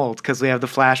and old because we have the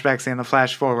flashbacks and the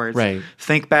flash forwards. Right.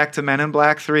 Think back to Men in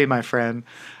Black 3, my friend.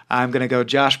 I'm going to go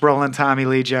Josh Brolin, Tommy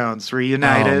Lee Jones,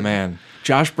 reunited. Oh, man.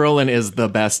 Josh Brolin is the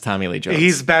best Tommy Lee Jones.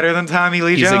 He's better than Tommy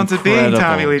Lee He's Jones at being incredible.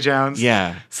 Tommy Lee Jones.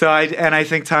 Yeah. So I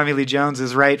think Tommy Lee Jones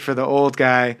is right for the old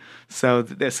guy. So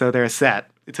they're set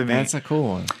to me. That's a cool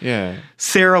one. Yeah.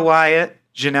 Sarah Wyatt,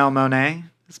 Janelle Monáe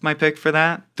is my pick for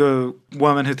that. The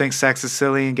woman who thinks sex is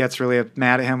silly and gets really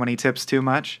mad at him when he tips too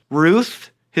much. Ruth,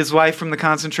 his wife from the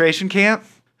concentration camp,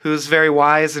 who's very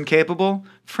wise and capable.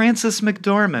 Frances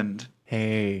McDormand.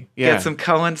 Hey. Yeah. Get some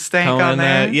Cohen stank Cohen, on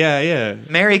there. yeah.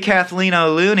 Mary Kathleen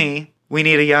O'Looney, we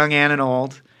need a young and an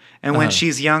old. And when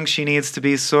she's young, she needs to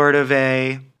be sort of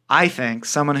I think,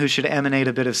 someone who should emanate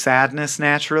a bit of sadness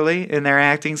naturally in their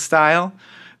acting style,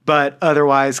 but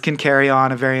otherwise can carry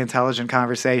on a very intelligent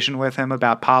conversation with him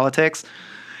about politics.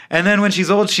 And then when she's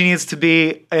old, she needs to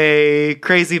be a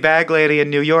crazy bag lady in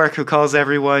New York who calls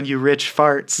everyone you rich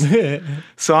farts.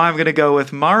 So I'm going to go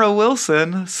with Mara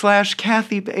Wilson /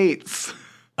 Kathy Bates.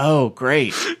 Oh,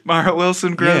 great. Mara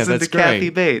Wilson grows into Kathy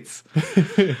Bates.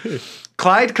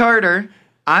 Clyde Carter,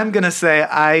 I'm going to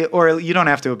say or you don't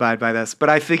have to abide by this, but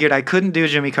I figured I couldn't do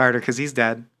Jimmy Carter because he's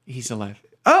dead. He's alive.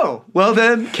 Oh, well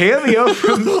then, cameo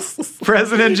from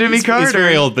President Jimmy Carter. He's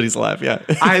very old, but he's alive, yeah.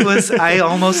 I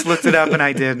almost looked it up and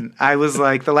I didn't. I was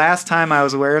like, the last time I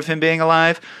was aware of him being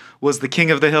alive was the King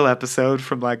of the Hill episode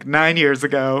from like 9 years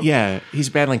ago. Yeah, he's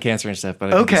battling cancer and stuff,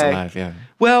 but I think he's alive, yeah.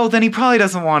 Well, then he probably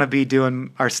doesn't want to be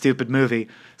doing our stupid movie.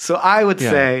 So I would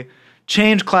say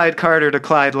change Clyde Carter to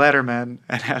Clyde Letterman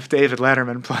and have David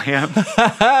Letterman play him.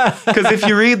 Because if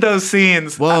you read those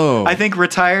scenes, I think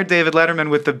retired David Letterman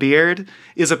with the beard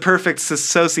is a perfect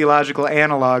sociological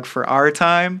analog for our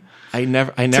time. I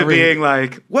never to being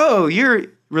like, whoa, you're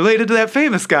related to that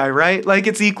famous guy, right? Like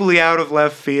it's equally out of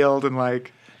left field and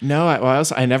like. No,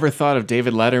 I never thought of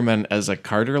David Letterman as a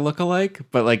Carter lookalike,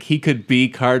 but like he could be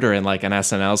Carter in like an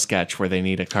SNL sketch where they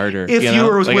need a Carter. If you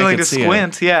were willing to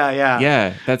squint, yeah.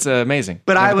 Yeah, that's amazing.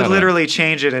 But I would literally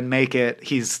change it and make it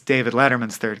he's David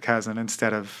Letterman's third cousin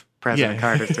instead of President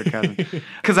Carter's third cousin.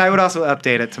 Because I would also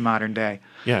update it to modern day.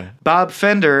 Yeah. Bob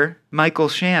Fender, Michael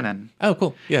Shannon. Oh,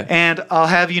 cool. Yeah. And I'll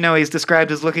have you know he's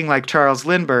described as looking like Charles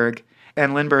Lindbergh.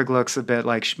 And Lindbergh looks a bit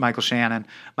like Michael Shannon.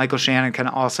 Michael Shannon can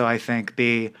also, I think,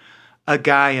 be a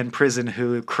guy in prison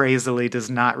who crazily does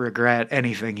not regret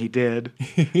anything he did.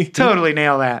 Totally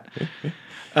nail that.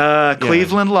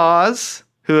 Cleveland Laws,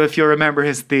 who, if you'll remember,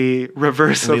 is the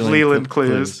reverse of Leland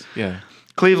Clues. Yeah.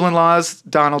 Cleveland Laws,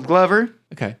 Donald Glover.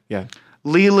 Okay, yeah.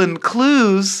 Leland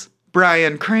Clues,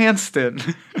 Bryan Cranston.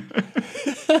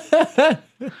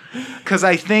 Because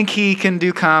I think he can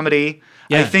do comedy.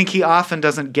 Yeah. I think he often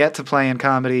doesn't get to play in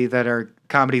comedies that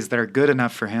are good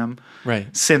enough for him. Right.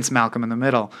 Since Malcolm in the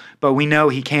Middle. But we know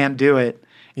he can do it.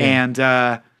 Yeah.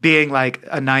 And being like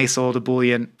a nice old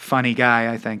ebullient funny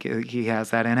guy, I think he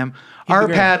has that in him.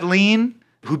 Arpad Lean,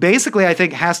 who basically I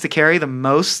think has to carry the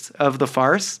most of the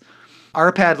farce.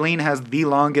 Arpad Lean has the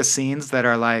longest scenes that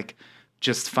are like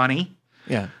just funny.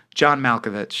 Yeah. John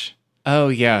Malkovich. Oh,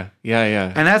 yeah.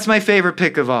 And that's my favorite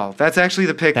pick of all. That's actually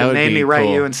the pick that made me write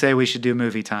you and say we should do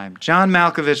movie time. John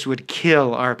Malkovich would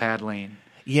kill Arpad Lean.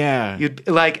 Yeah. You'd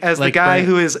as the guy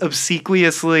who is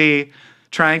obsequiously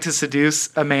trying to seduce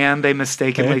a man they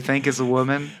mistakenly think is a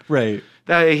woman. Right.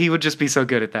 He would just be so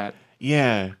good at that.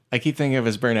 Yeah. I keep thinking of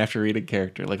his Burn After Reading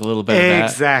character, like a little bit of that.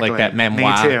 Exactly. Like that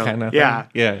memoir kind of thing.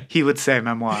 Yeah. He would say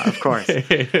memoir, of course.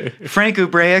 Frank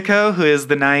Ubriaco, who is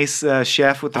the nice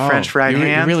chef with the French fried hand.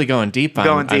 You're really going deep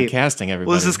on casting everybody.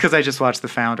 Well, this is because I just watched The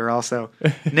Founder also.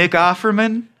 Nick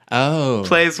Offerman.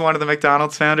 Plays one of the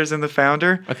McDonald's founders in The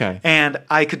Founder. Okay. And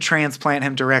I could transplant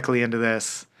him directly into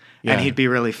this. Yeah. And he'd be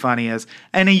really funny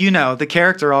and the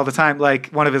character all the time, like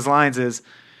one of his lines is,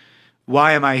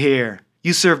 "Why am I here?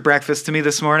 You served breakfast to me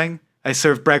this morning. I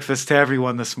served breakfast to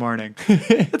everyone this morning."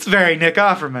 It's very Nick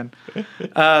Offerman.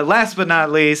 Last but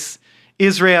not least,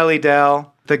 Israel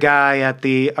Edel, the guy at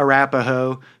the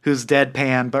Arapaho who's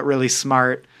deadpan but really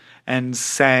smart and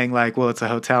saying like, well, it's a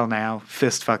hotel now,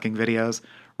 fist fucking videos.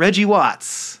 Reggie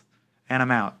Watts. And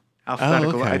I'm out.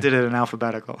 Alphabetical. Oh, okay. I did it in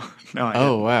alphabetical. No, I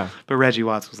didn't. Wow. But Reggie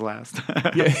Watts was last.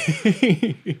 Yeah.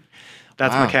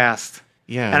 That's my cast.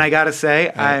 Yeah. And I got to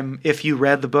say, if you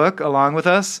read the book along with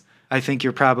us, I think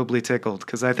you're probably tickled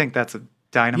because I think that's a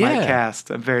dynamite cast.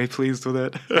 I'm very pleased with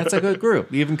it. That's a good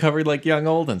group. You even covered like young,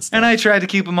 old and stuff. And I tried to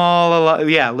keep them all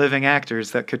living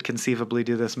actors that could conceivably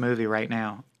do this movie right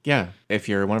now. Yeah. If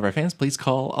you're one of our fans, please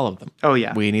call all of them. Oh,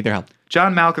 yeah. We need their help.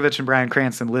 John Malkovich and Bryan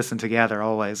Cranston listen together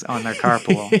always on their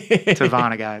carpool to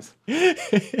Vana guys.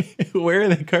 Where are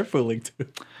they carpooling to?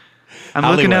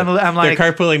 I'm looking down Hollywood. I'm like,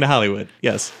 They're carpooling to Hollywood.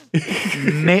 Yes.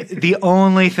 the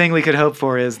only thing we could hope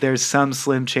for is there's some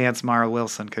slim chance Mara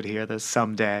Wilson could hear this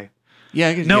someday.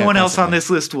 Yeah. No one else on this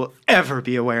list will ever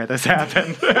be aware this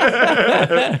happened.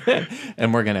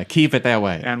 And we're gonna keep it that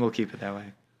way. And we'll keep it that way.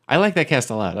 I like that cast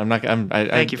a lot. I'm not.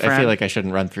 Thank you, I friend. feel like I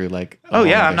shouldn't run through like. Oh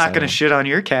yeah, I'm not going to shit on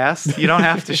your cast. You don't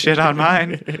have to shit on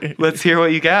mine. Let's hear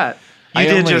what you got. You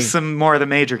did just some more of the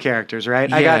major characters, right?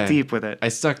 I got deep with it. I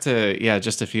stuck to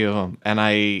just a few of them, and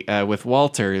I with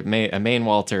Walter, main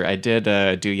Walter, I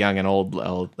did do young and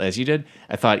old as you did.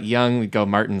 I thought young would go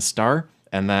Martin Starr,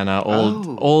 and then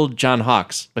old John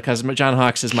Hawkes, because John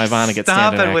Hawkes is my Vonnegut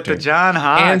Stop stand-in it with actor. the John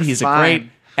Hawkes. And he's a great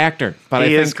actor, but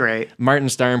He I is think great. Martin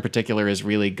Starr in particular is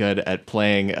really good at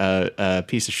playing a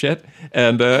piece of shit,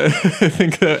 and I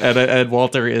think Ed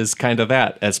Walter is kind of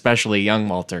that, especially young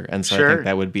Walter, and so I think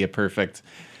that would be a perfect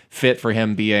fit for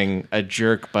him being a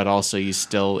jerk, but also you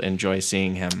still enjoy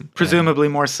seeing him. Presumably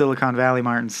more Silicon Valley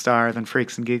Martin Starr than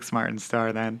Freaks and Geeks Martin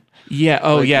Starr then. Yeah.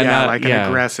 Oh, Like, yeah. like an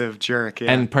aggressive jerk.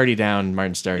 Yeah. And Party Down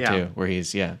Martin Starr too, where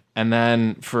he's And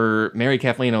then for Mary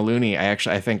Kathleen O'Looney,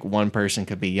 I think one person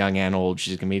could be young and old.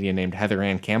 She's a comedian named Heather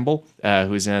Ann Campbell,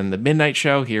 who's in the Midnight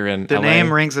Show here in the LA.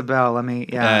 name rings a bell. Let me.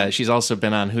 She's also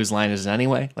been on Whose Line Is It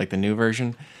Anyway, like the new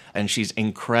version, and she's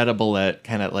incredible at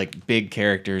kind of like big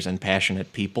characters and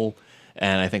passionate people.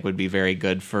 And I think would be very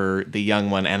good for the young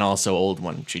one and also old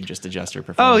one. She'd just adjust her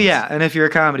performance. Oh yeah, and if you're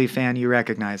a comedy fan, you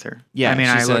recognize her. Yeah, I mean,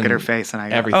 I she's look at in her face and I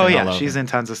go, everything oh all yeah, over. she's in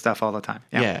tons of stuff all the time.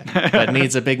 Yeah, but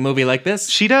needs a big movie like this.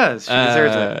 She does. She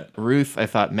deserves it. Ruth, I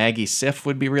thought Maggie Siff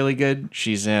would be really good.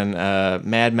 She's in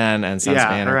Mad Men and Sons of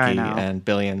Anarchy and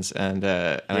Billions, and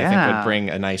I think would bring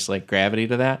a nice like gravity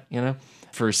to that. You know,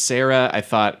 for Sarah, I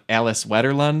thought Alice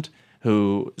Wetterlund,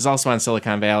 who is also on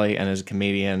Silicon Valley and is a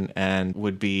comedian and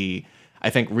would be, I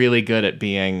think, really good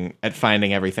at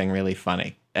finding everything really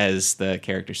funny, as the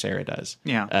character Sarah does.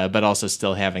 Yeah. But also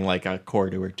still having like a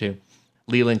core to her too.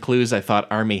 Leland Clues, I thought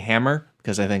Armie Hammer,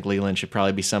 because I think Leland should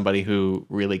probably be somebody who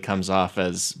really comes off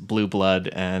as blue blood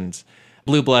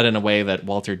in a way that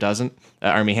Walter doesn't.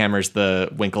 Armie Hammer's the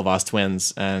Winklevoss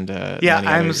twins, and many other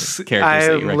characters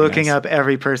that you I'm looking recognize. up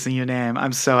every person you name.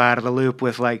 I'm so out of the loop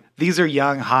with like these are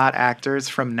young hot actors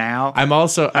from now. I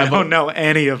don't know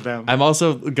any of them. I'm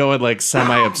also going like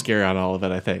semi-obscure on all of it.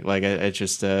 I think like it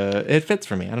just it fits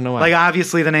for me. I don't know why. Like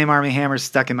obviously the name Armie Hammer's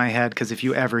stuck in my head because if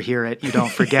you ever hear it, you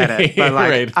don't forget it. But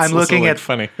like Right. It's I'm also, looking like, at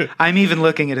funny. I'm even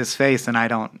looking at his face and I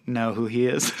don't know who he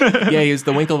is. Yeah, he was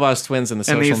the Winklevoss twins in the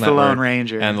Social and he's Network. the Lone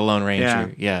Ranger. And the Lone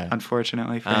Ranger. Yeah. Unfortunately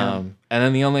for him. And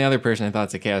then the only other person I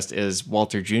thought to cast is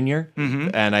Walter Jr.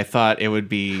 And I thought it would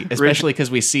be, especially because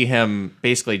we see him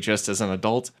basically just as an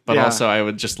adult, but also I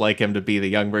would just like him to be the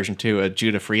young version too, a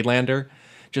Judah Friedlander,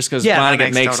 just because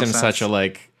Vonnegut makes him such a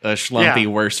schlumpy,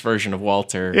 worse version of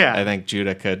Walter. Yeah. I think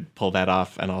Judah could pull that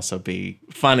off and also be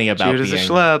funny about Judah's being a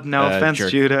schlub. No offense,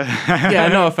 jerk. Judah. Yeah,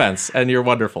 no offense, and you're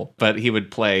wonderful, but he would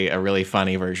play a really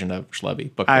funny version of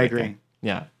Schlubby. I agree.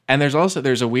 Yeah. And there's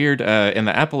a weird, in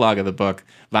the epilogue of the book,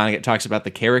 Vonnegut talks about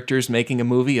the characters making a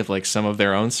movie of like some of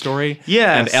their own story.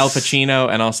 Yes. And Al Pacino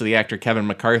and also the actor Kevin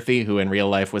McCarthy, who in real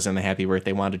life was in the Happy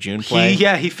Birthday Wanda June play.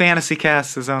 He fantasy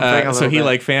casts his own thing a so little he bit.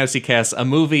 like fantasy casts a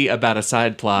movie about a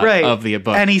side plot of the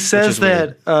book. And he which says is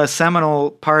weird. that a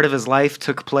seminal part of his life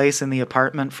took place in the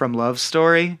apartment from Love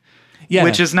Story. Yeah.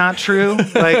 Which is not true.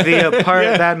 Like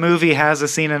that movie has a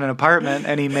scene in an apartment,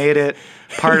 and he made it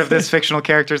part of this fictional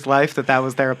character's life that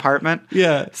was their apartment.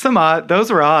 Yeah.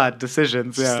 Those were odd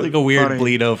decisions. It's Yeah, like a weird funny.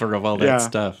 bleed over of all that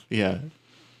stuff. Yeah.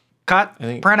 Cut.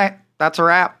 Print it. That's a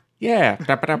wrap. Yeah.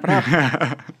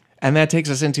 And that takes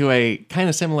us into a kind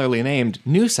of similarly named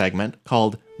new segment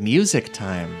called Music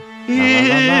Time.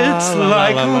 It's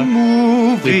like a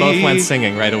movie. We both went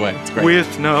singing right away. It's great.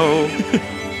 With no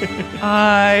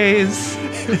eyes.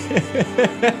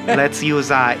 Let's use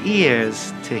our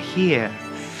ears to hear.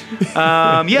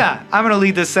 I'm going to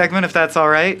lead this segment if that's all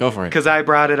right. Go for it. Because I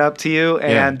brought it up to you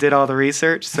and did all the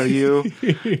research, so you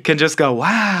can just go,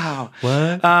 wow.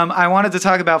 What? I wanted to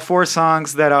talk about 4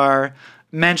 songs that are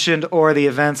mentioned or the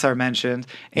events are mentioned,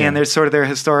 and there's sort of their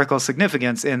historical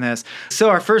significance in this. So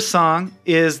our first song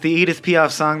is the Edith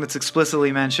Piaf song that's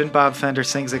explicitly mentioned. Bob Fender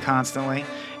sings it constantly.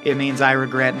 It means I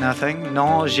regret nothing.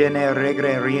 Non, je ne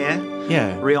regrette rien.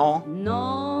 Yeah. Rien.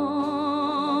 Non,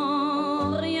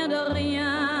 rien de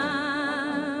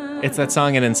rien. It's that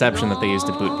song in Inception that they used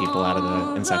to boot people out of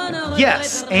the Inception.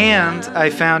 Yes, and I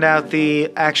found out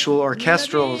the actual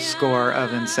orchestral score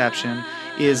of Inception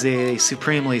is a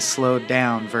supremely slowed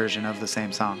down version of the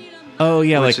same song. Oh,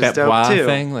 yeah, Which like is that dope, wah too.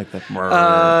 thing? Like the...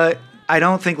 I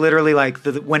don't think literally like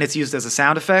when it's used as a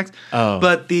sound effect,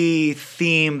 but the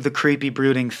theme, the creepy,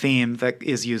 brooding theme that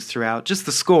is used throughout, just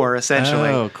the score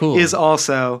essentially, cool. is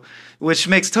also, which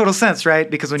makes total sense,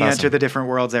 right? Because when you Awesome. enter the different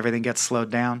worlds, everything gets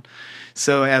slowed down.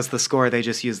 So as the score, they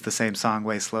just use the same song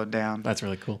way slowed down. That's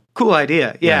really cool. Cool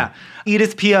idea. Yeah.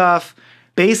 Edith Piaf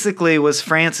basically was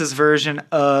France's version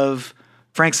of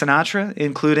Frank Sinatra,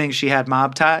 including she had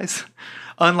mob ties.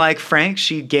 Unlike Frank,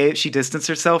 she distanced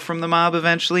herself from the mob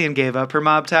eventually and gave up her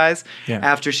mob ties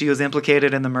after she was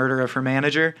implicated in the murder of her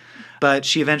manager. But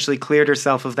she eventually cleared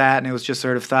herself of that, and it was just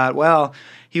sort of thought, well,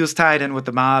 he was tied in with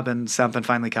the mob and something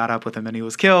finally caught up with him and he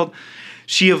was killed.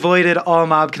 She avoided all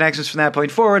mob connections from that point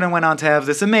forward and went on to have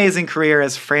this amazing career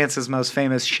as France's most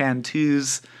famous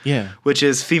chanteuse, which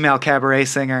is female cabaret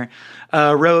singer.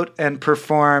 Wrote and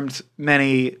performed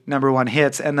many number one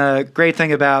hits. And the great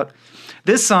thing about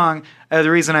this song,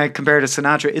 the reason I compare it to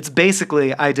Sinatra, it's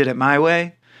basically I Did It My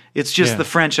Way. It's just the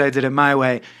French I Did It My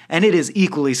Way. And it is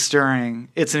equally stirring.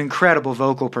 It's an incredible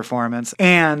vocal performance.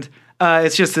 And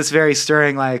it's just this very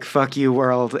stirring, like, fuck you,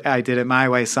 world, I Did It My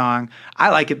Way song. I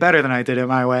like it better than I Did It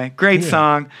My Way. Great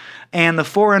song. And the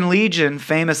Foreign Legion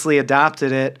famously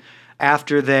adopted it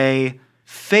after they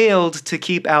failed to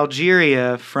keep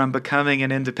Algeria from becoming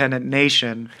an independent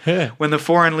nation. When the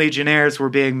Foreign Legionnaires were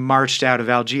being marched out of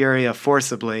Algeria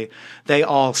forcibly, they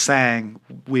all sang,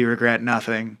 "We regret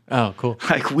nothing." Oh, cool.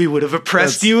 Like, we would have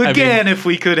oppressed you again if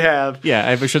we could have. Yeah,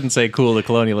 I shouldn't say cool to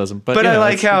colonialism, but I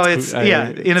like how it's cool.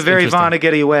 in a very interesting.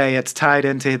 Vonnegut-y way, it's tied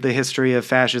into the history of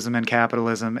fascism and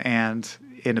capitalism and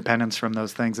independence from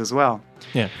those things as well.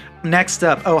 Yeah. Next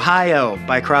up, Ohio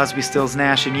by Crosby, Stills,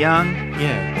 Nash & Young.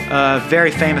 Yeah. Very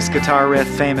famous guitar riff,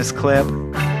 famous clip.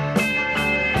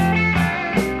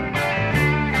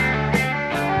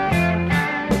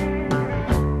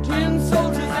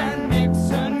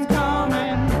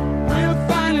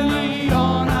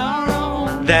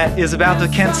 That is about the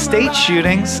Kent State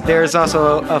shootings. There's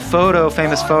also a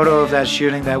famous photo of that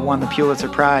shooting that won the Pulitzer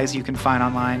Prize you can find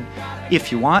online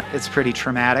if you want. It's pretty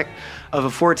traumatic, of a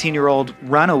 14-year-old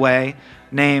runaway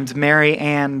named Mary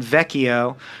Ann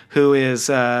Vecchio, who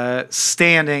is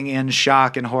standing in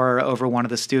shock and horror over one of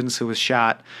the students who was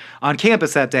shot on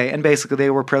campus that day. And basically they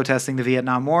were protesting the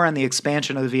Vietnam War and the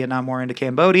expansion of the Vietnam War into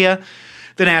Cambodia.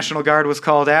 The National Guard was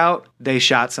called out. They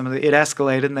shot it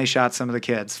escalated and they shot some of the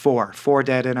kids. Four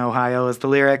dead in Ohio is the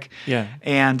lyric. Yeah.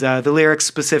 And the lyrics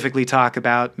specifically talk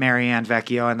about Mary Ann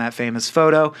Vecchio and that famous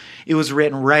photo. It was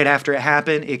written right after it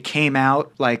happened. It came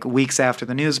out like weeks after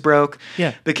the news broke.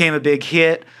 Yeah. Became a big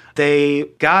hit. They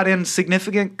got in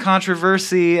significant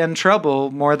controversy and trouble,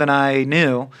 more than I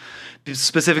knew.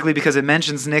 Specifically because it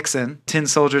mentions Nixon, tin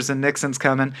soldiers and Nixon's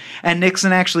coming. And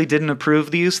Nixon actually didn't approve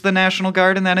the use of the National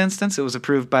Guard in that instance. It was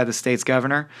approved by the state's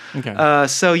governor. Okay.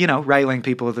 So, right-wing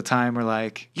people at the time were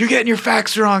like, you're getting your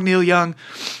facts wrong, Neil Young.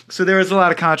 So there was a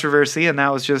lot of controversy, and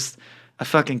that was just a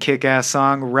fucking kick-ass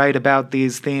song right about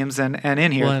these themes and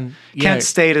in here. Kent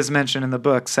State is mentioned in the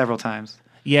book several times.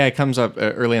 Yeah, it comes up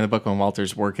early in the book when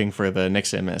Walter's working for the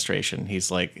Nixon administration.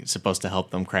 He's like supposed to help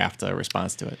them craft a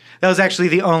response to it. That was actually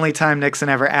the only time Nixon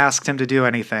ever asked him to do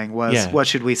anything was, what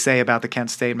should we say about the Kent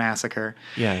State massacre?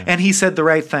 Yeah. And he said the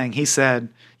right thing. He said,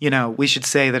 we should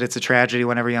say that it's a tragedy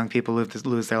whenever young people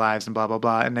lose their lives and blah, blah,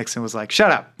 blah. And Nixon was like, shut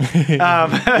up.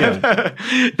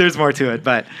 There's more to it.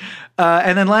 But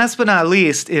and then last but not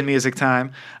least in Music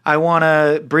Time, I want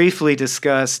to briefly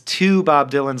discuss two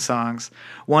Bob Dylan songs.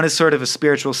 One is sort of a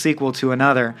spiritual sequel to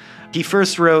another. He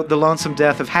first wrote The Lonesome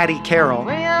Death of Hattie Carroll.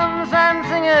 Williams and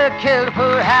singer killed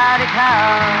poor Hattie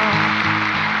Carroll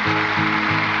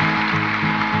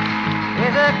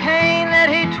with a cane that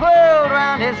he twirled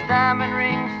round his diamond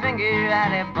ring finger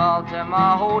at a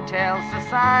Baltimore Hotel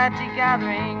Society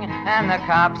gathering, and the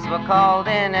cops were called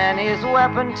in and his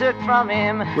weapon took from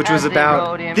him, which was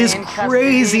about this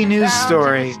crazy news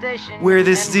story where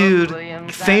this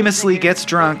dude famously gets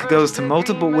drunk, goes to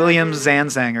multiple, William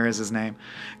Zanzanger is his name,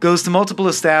 goes to multiple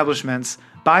establishments,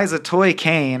 buys a toy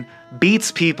cane,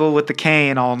 beats people with the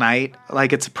cane all night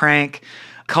like it's a prank,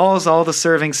 calls all the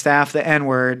serving staff the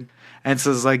N-word, and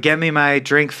says, like, get me my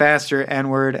drink faster,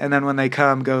 N-word. And then when they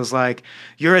come, goes like,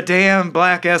 you're a damn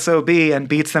black SOB, and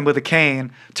beats them with a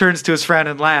cane, turns to his friend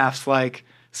and laughs, like,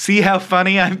 see how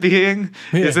funny I'm being?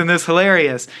 Isn't this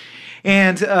hilarious?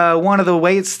 And one of the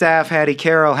wait staff, Hattie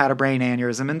Carroll, had a brain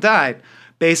aneurysm and died,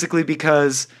 basically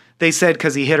because they said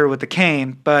because he hit her with the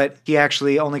cane, but he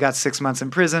actually only got 6 months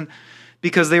in prison.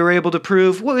 because they were able to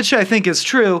prove, which I think is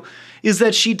true, is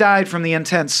that she died from the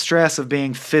intense stress of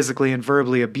being physically and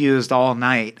verbally abused all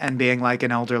night and being like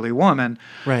an elderly woman.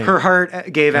 Right. Her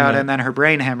heart gave out and then her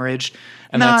brain hemorrhaged.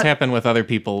 And that's happened with other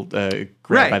people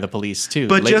grabbed by the police, too,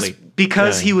 But lately. just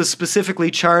because he was specifically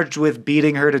charged with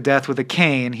beating her to death with a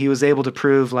cane, he was able to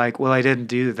prove, like, well, I didn't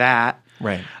do that.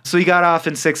 Right. So he got off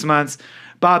in 6 months.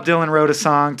 Bob Dylan wrote a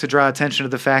song to draw attention to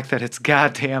the fact that it's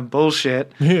goddamn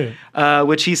bullshit,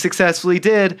 which he successfully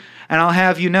did. And I'll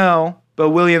have you know, but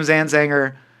William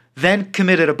Zanzanger then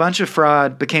committed a bunch of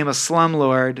fraud, became a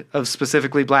slumlord of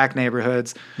specifically black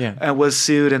neighborhoods, was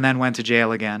sued, and then went to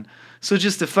jail again. So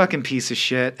just a fucking piece of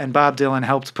shit. And Bob Dylan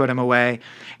helped put him away.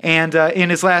 And in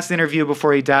his last interview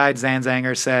before he died,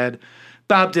 Zanzanger said,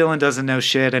 Bob Dylan doesn't know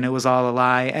shit and it was all a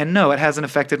lie. And no, it hasn't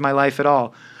affected my life at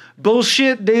all.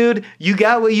 Bullshit, dude. You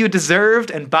got what you deserved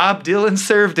and Bob Dylan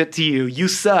served it to you. You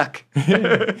suck.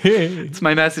 It's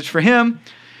my message for him.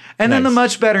 And then the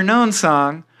much better known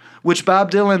song, which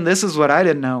Bob Dylan, this is what I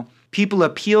didn't know. People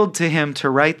appealed to him to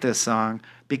write this song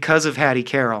because of Hattie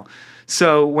Carroll.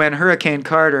 So when Hurricane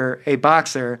Carter, a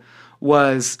boxer,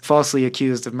 was falsely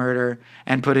accused of murder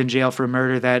and put in jail for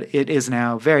murder that it is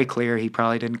now very clear he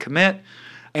probably didn't commit.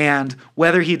 And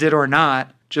whether he did or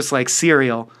not, just like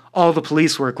Serial, all the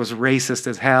police work was racist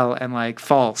as hell and like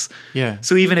false. Yeah.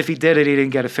 So even if he did it, he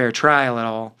didn't get a fair trial at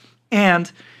all.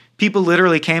 And people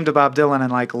literally came to Bob Dylan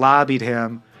and like lobbied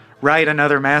him, write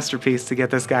another masterpiece to get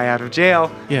this guy out of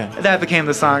jail. Yeah. That became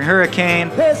the song Hurricane.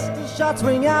 Pistol shots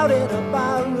ring out in a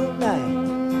barroom night.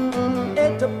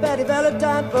 Enter Betty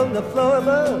Valentine from the floor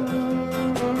above.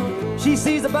 She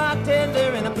sees a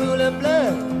bartender in a pool of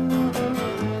blood.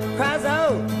 Cries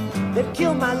out, they've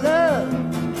killed my love.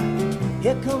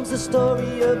 Here comes the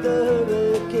story of the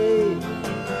hurricane.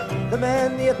 The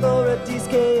man the authorities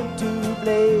came to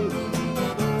blame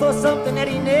for something that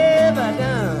he never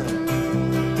done.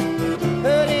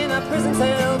 Put in a prison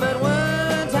cell, but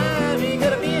one time he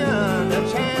could have been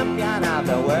the champion of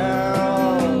the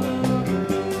world.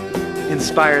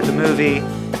 Inspired the movie,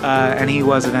 and he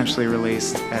was eventually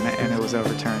released, and it was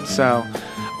overturned. So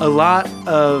a lot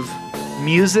of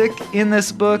music in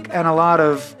this book and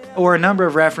a number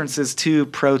of references to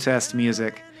protest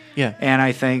music. Yeah. And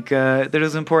I think that it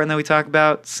is important that we talk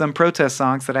about some protest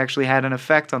songs that actually had an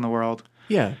effect on the world.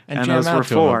 Yeah, and jam those out were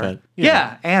to 'em a four. bit.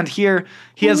 Yeah, and here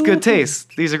he has good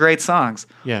taste. These are great songs.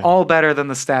 Yeah. All better than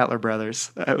the Statler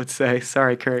brothers, I would say.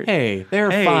 Sorry, Kurt. Hey, they're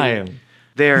Hey. fine.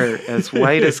 They're as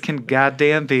white as can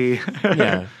goddamn be.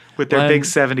 Yeah. With their Well, big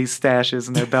 70s stashes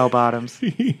and their bell bottoms.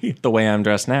 The way I'm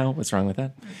dressed now, what's wrong with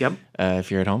that? Yep.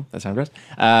 If you're at home, that's how I'm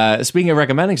dressed. Speaking of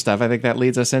recommending stuff, I think that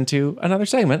leads us into another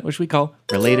segment, which we call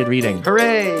Related Reading.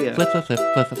 Hooray! Flip, flip, flip,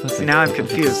 flip, flip, flip. Now I'm flip, flip,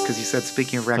 confused because you said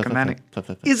speaking of flip, flip, recommending. flip,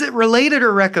 flip, flip. Is it related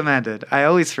or recommended? I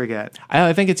always forget.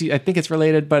 I think it's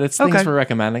related, but it's things Okay. we're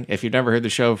recommending. If you've never heard the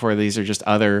show before, these are just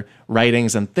other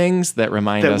writings and things that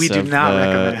remind That us we do of, not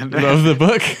recommend. of the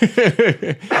book.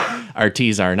 Our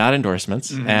teas are not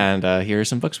endorsements, and here are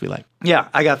some books we like. Yeah,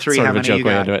 I got three. Sort How of a many joke you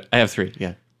way got? into it. I have three.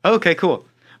 Yeah. Okay, cool.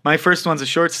 My first one's a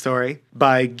short story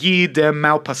by Guy de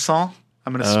Maupassant.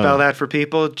 I'm going to spell that for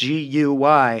people.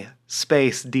 Guy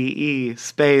space DE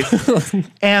space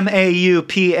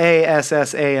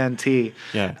Maupassant.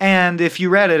 Yeah. And if you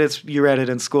read it, you read it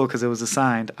in school because it was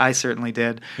assigned. I certainly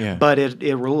did. Yeah. But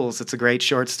it rules. It's a great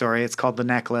short story. It's called The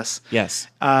Necklace. Yes.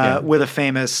 Yeah. With a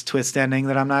famous twist ending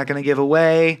that I'm not going to give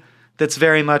away. That's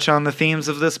very much on the themes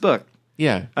of this book.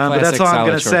 Yeah. But that's Classic, all I'm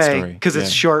going solid to short say story. because it's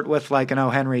Yeah. short with like an O.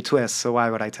 Henry twist. So why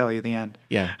would I tell you the end?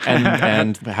 Yeah,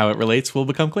 and how it relates will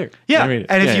become clear. Yeah, Read it.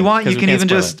 and if Yeah, you want, 'cause you we can can't even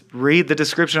spoil just read the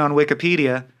description on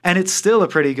Wikipedia, and it's still a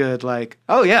pretty good, like,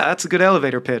 oh yeah, that's a good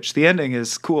elevator pitch. The ending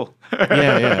is cool. it.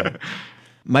 Yeah.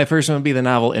 My first one would be the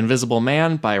novel Invisible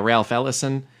Man by Ralph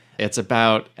Ellison. It's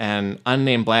about an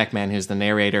unnamed black man who's the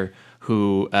narrator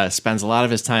who spends a lot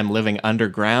of his time living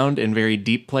underground in very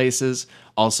deep places,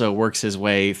 also works his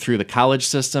way through the college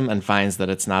system and finds that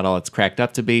it's not all it's cracked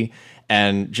up to be,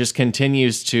 and just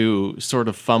continues to sort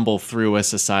of fumble through a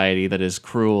society that is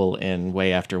cruel in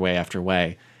way after way after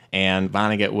way. And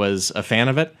Vonnegut was a fan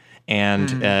of it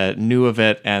and knew of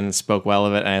it and spoke well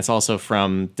of it. And it's also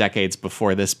from decades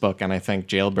before this book. And I think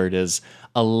Jailbird is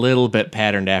a little bit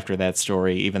patterned after that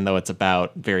story, even though it's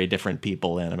about very different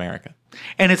people in America.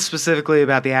 And it's specifically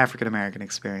about the African American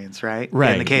experience, right?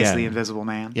 Right, In the case of yeah. The Invisible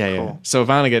Man. Yeah, cool. yeah. So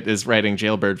Vonnegut is writing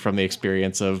Jailbird from the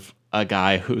experience of a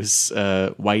guy who's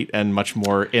white and much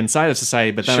more inside of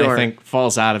society, but then Sure. I think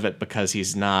falls out of it because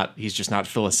he's just not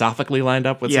philosophically lined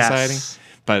up with Yes. society.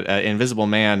 But Invisible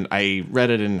Man, I read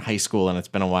it in high school, and it's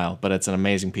been a while, but it's an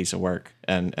amazing piece of work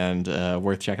and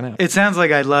worth checking out. It sounds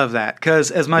like I'd love that,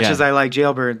 because as much Yeah. as I like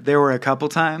Jailbird, there were a couple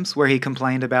times where he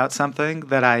complained about something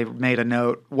that I made a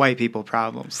note, white people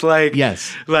problems. Like,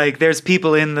 Yes. like there's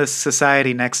people in the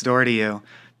society next door to you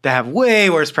that have way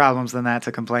worse problems than that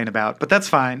to complain about. But that's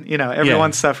fine. You know,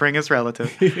 everyone's suffering is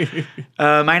relative.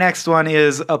 My next one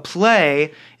is a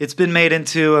play. It's been made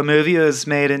into a movie. It was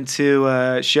made into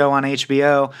a show on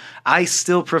HBO. I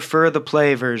still prefer the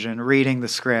play version. Reading the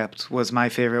script was my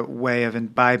favorite way of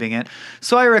imbibing it.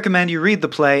 So I recommend you read the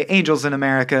play, Angels in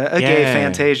America, a gay Yeah.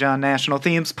 fantasia on national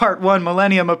themes. Part 1,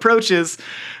 Millennium Approaches.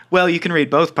 Well, you can read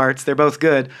both parts. They're both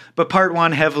good. But part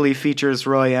 1 heavily features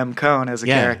Roy M. Cohn as a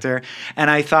Yeah. character. And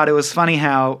I thought it was funny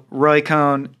how Roy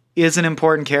Cohn is an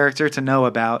important character to know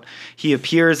about. He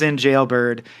appears in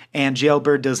Jailbird, and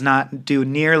Jailbird does not do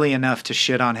nearly enough to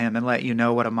shit on him and let you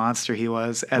know what a monster he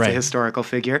was as a Right. historical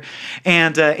figure.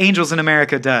 And Angels in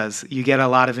America does. You get a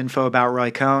lot of info about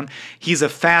Roy Cohn. He's a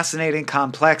fascinating,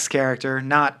 complex character,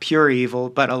 not pure evil,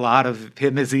 but a lot of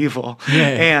him is evil. Yeah.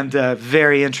 And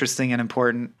very interesting and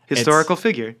important historical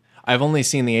figure. I've only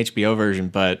seen the HBO version,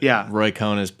 but Yeah. Roy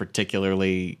Cohn is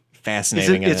particularly Is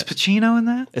fascinating. it's Pacino in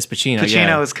that? It's Pacino. Pacino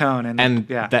yeah. is Cohn. And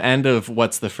yeah. the end of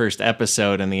what's the first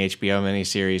episode in the HBO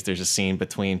miniseries, there's a scene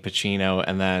between Pacino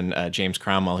and then James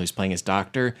Cromwell, who's playing his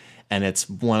doctor, and it's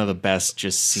one of the best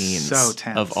just scenes So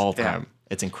tense, of all yeah. time.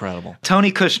 It's incredible.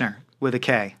 Tony Kushner with a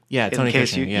K. Yeah, In Tony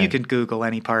case Kushner, You, yeah. you can Google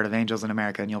any part of Angels in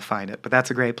America and you'll find it. But that's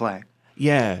a great play.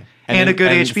 Yeah, And a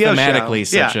good HBO show. thematically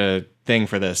such Yeah. a thing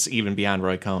for this, even beyond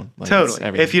Roy Cohn. Like, it's Totally.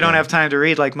 everything. If you don't Yeah. have time to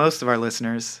read like most of our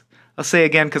listeners, I'll say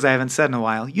again because I haven't said in a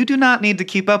while, you do not need to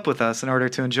keep up with us in order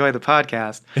to enjoy the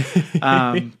podcast.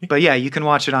 But yeah, you can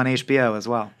watch it on HBO as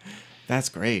well. That's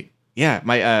great. Yeah,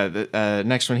 my the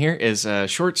next one here is a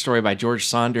short story by George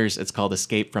Saunders. It's called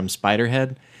Escape from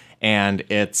Spiderhead, and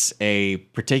it's a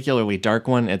particularly dark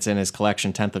one. It's in his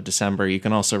collection 10th of December. You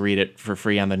can also read it for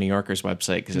free on the New Yorker's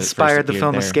website. Cause Inspired the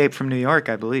film Escape from New York,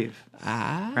 I believe.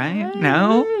 Right?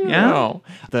 No? Yeah? No.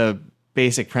 The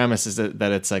basic premise is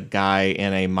that it's a guy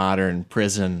in a modern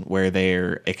prison where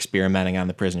they're experimenting on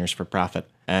the prisoners for profit.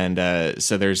 And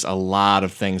so there's a lot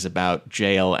of things about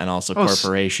jail and also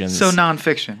corporations. So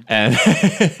nonfiction. And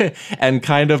and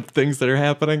kind of things that are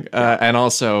happening, and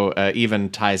also even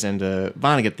ties into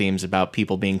Vonnegut themes about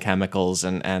people being chemicals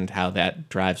and how that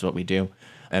drives what we do.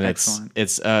 And Excellent.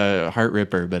 it's a heart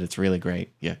ripper, but it's really great.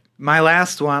 Yeah, My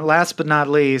last one, last but not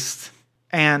least,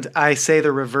 and I say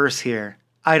the reverse here.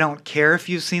 I don't care if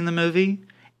you've seen the movie,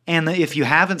 and if you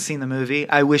haven't seen the movie,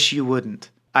 I wish you wouldn't.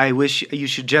 I wish you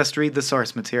should just read the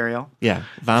source material. yeah.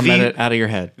 Vomit it out of your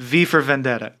head. V for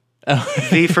Vendetta.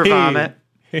 V for Vomit.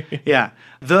 Yeah.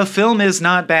 The film is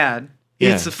not bad.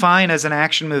 Yeah. It's fine as an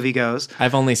action movie goes.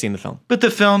 I've only seen the film. But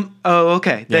the film, oh,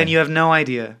 okay. Then Yeah. you have no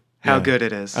idea how Yeah. good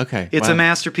it is. Okay, It's wow. a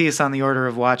masterpiece on the order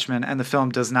of Watchmen, and the film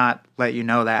does not let you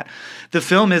know that. The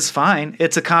film is fine.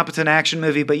 It's a competent action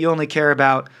movie, but you only care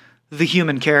about the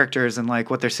human characters and like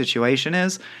what their situation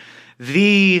is.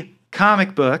 The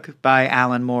comic book by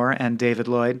Alan Moore and David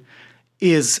Lloyd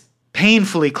is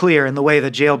painfully clear in the way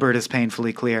that Jailbird is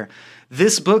painfully clear.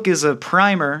 This book is a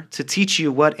primer to teach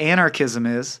you what anarchism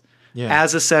is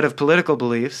as a set of political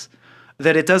beliefs,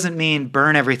 that it doesn't mean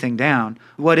burn everything down.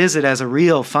 What is it as a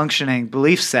real functioning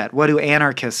belief set? What do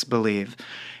anarchists believe?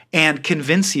 And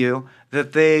convince you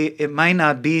that it might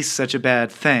not be such a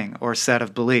bad thing or set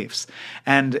of beliefs.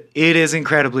 And it is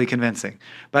incredibly convincing.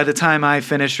 By the time I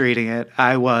finished reading it,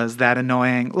 I was that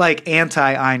annoying, like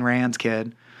anti-Ayn Rand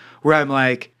kid, where I'm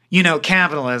like,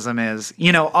 capitalism is,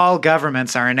 all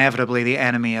governments are inevitably the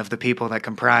enemy of the people that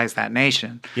comprise that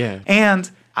nation. Yeah. And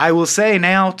I will say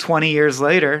now, 20 years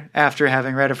later, after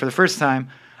having read it for the first time,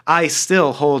 I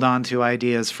still hold on to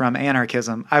ideas from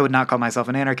anarchism. I would not call myself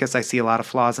an anarchist. I see a lot of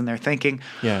flaws in their thinking.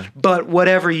 Yeah. But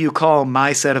whatever you call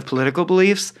my set of political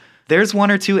beliefs, there's one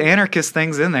or two anarchist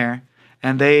things in there.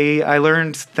 And I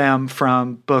learned them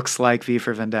from books like V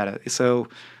for Vendetta. So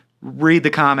read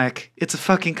the comic. It's a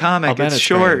fucking comic. bet It's it's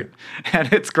short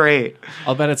and it's great.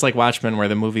 I'll bet it's like Watchmen, where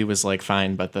the movie was like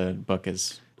fine, but the book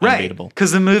is Right. unbeatable.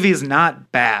 Because the movie is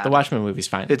not bad. The Watchmen movie's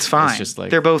fine. It's fine. It's just like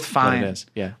they're both what fine. it is.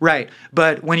 Yeah. Right.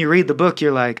 But when you read the book,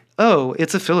 you're like, oh,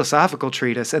 it's a philosophical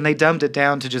treatise. And they dumbed it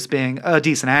down to just being a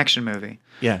decent action movie.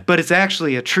 Yeah. But it's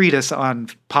actually a treatise on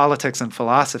politics and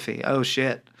philosophy. Oh,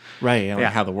 shit. Right.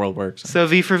 Yeah. How the world works. So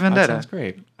V for That Vendetta. sounds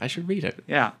great. I should read it.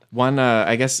 Yeah. One,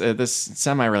 I guess this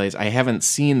semi-relates. I haven't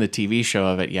seen the TV show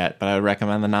of it yet, but I would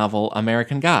recommend the novel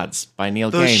American Gods by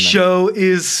Neil The Gaiman. show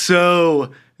is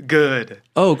so good.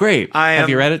 Oh, great. Have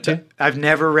you read it too? I've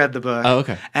never read the book. Oh,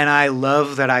 okay. And I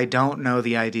love that I don't know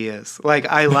the ideas. Like,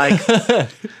 I like,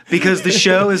 because the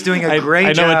show is doing a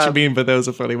great job. I know what you mean, but that was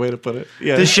a funny way to put it.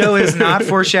 Yeah. The show is not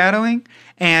foreshadowing,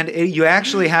 and you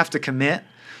actually have to commit,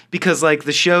 because, like,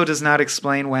 the show does not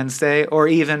explain Wednesday, or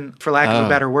even, for lack of a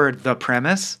better word, the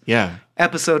premise. Yeah.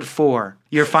 Episode 4,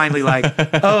 you're finally like,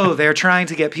 oh, they're trying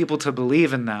to get people to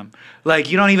believe in them.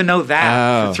 Like, you don't even know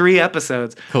that for 3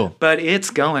 episodes. Cool. But it's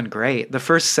going great. The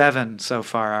first 7 so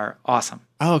far are awesome.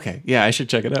 Oh, okay. Yeah, I should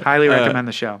check it out. Highly recommend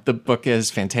the show. The book is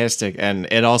fantastic. And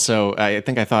it also, I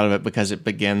think I thought of it because it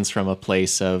begins from a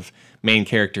place of main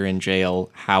character in jail.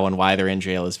 How and why they're in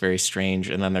jail is very strange.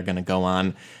 And then they're going to go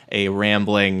on a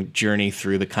rambling journey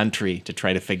through the country to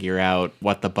try to figure out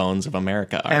what the bones of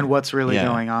America are. And what's really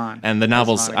going on. And the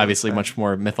novel's obviously much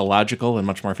more mythological and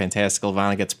much more fantastical.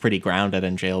 Vonnegut's pretty grounded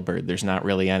in Jailbird. There's not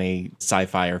really any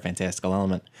sci-fi or fantastical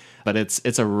element. But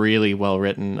it's a really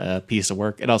well-written piece of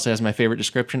work. It also has my favorite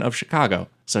description of Chicago.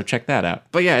 So check that out.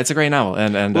 But yeah, it's a great novel.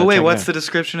 And well, wait, what's the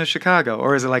description of Chicago?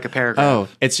 Or is it like a paragraph? Oh,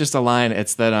 it's just a line.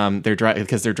 It's that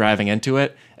they're driving into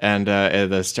it. And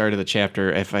at the start of the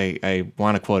chapter, if I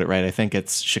want to quote it right, I think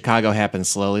it's Chicago happens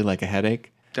slowly like a headache.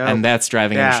 Dope. And that's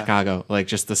driving into Chicago. Like,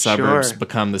 just the suburbs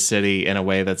become the city in a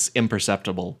way that's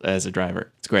imperceptible as a driver.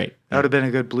 It's great. That would have been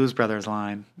a good Blues Brothers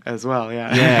line as well,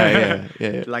 yeah.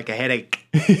 Yeah. Like a headache.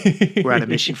 We're on a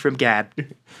mission from God.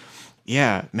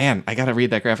 Yeah, man, I got to read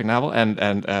that graphic novel, and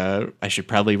I should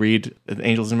probably read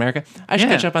Angels in America. I should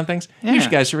catch up on things. Yeah. You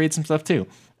guys should read some stuff, too.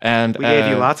 And we gave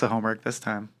you lots of homework this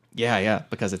time. Yeah,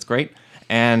 because it's great.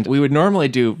 And we would normally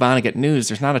do Vonnegut news.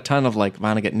 There's not a ton of like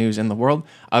Vonnegut news in the world,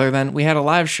 other than we had a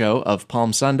live show of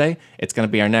Palm Sunday. It's going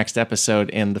to be our next episode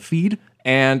in the feed.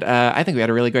 And I think we had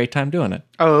a really great time doing it.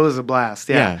 Oh, it was a blast,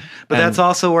 yeah. But that's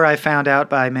also where I found out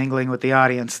by mingling with the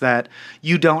audience that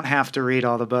you don't have to read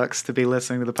all the books to be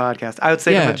listening to the podcast. I would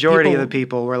say the majority of the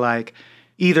people were like,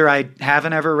 either I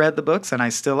haven't ever read the books and I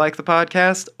still like the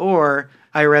podcast, or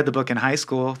I read the book in high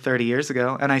school 30 years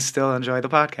ago, and I still enjoy the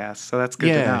podcast. So that's good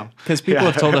to know. Because people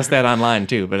have told us that online,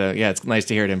 too. But it's nice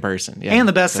to hear it in person. Yeah, and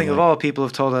the best thing of all, people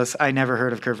have told us, I never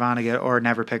heard of Kurt Vonnegut or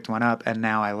never picked one up, and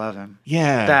now I love him.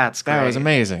 Yeah. That's great. That was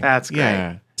amazing. That's great.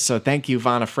 Yeah. So thank you,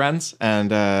 Vonna Friends, and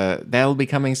that'll be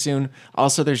coming soon.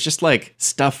 Also, there's just like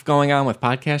stuff going on with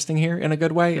podcasting here in a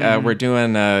good way. We're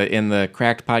doing in the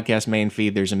Cracked Podcast main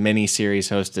feed, there's a mini series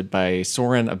hosted by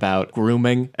Soren about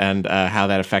grooming and how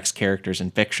that affects characters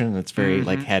in fiction. It's very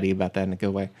like heady about that in a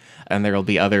good way. And there will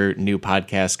be other new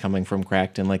podcasts coming from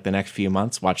Cracked in like the next few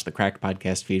months. Watch the Cracked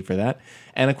Podcast feed for that.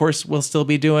 And of course, we'll still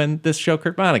be doing this show,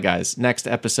 Kurt Vonnegut Guys. Next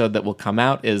episode that will come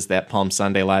out is that Palm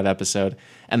Sunday live episode.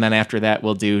 And then after that,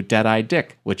 we'll do Dead-Eyed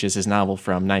Dick, which is his novel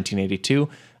from 1982,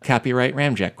 copyright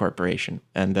Ramjack Corporation.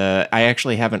 And I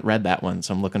actually haven't read that one,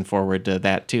 so I'm looking forward to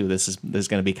that too. This is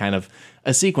going to be kind of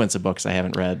a sequence of books I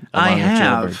haven't read. I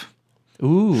have.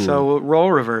 Ooh. So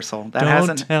role reversal.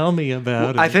 Don't tell me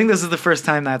about it. I think this is the first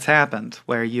time that's happened,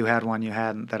 where you had one you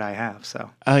hadn't that I have.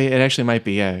 So. Oh, yeah, it actually might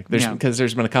be, yeah. Because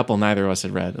there's been a couple neither of us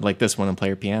had read, like this one and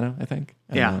Player Piano, I think.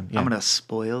 And I'm gonna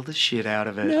spoil the shit out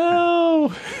of it.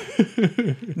 No.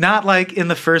 Not like in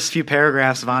the first few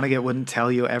paragraphs, Vonnegut wouldn't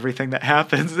tell you everything that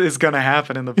happens is gonna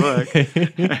happen in the book.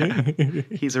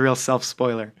 He's a real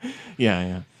self-spoiler.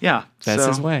 Yeah. so That's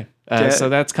his way. So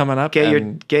that's coming up. Get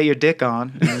your dick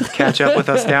on and catch up with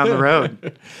us down the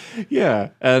road. Yeah,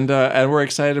 and we're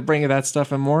excited to bring you that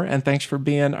stuff and more. And thanks for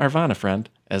being our Vonna friend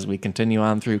as we continue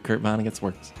on through Kurt Vonnegut's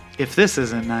works. If this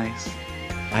isn't nice,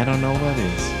 I don't know what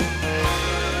is.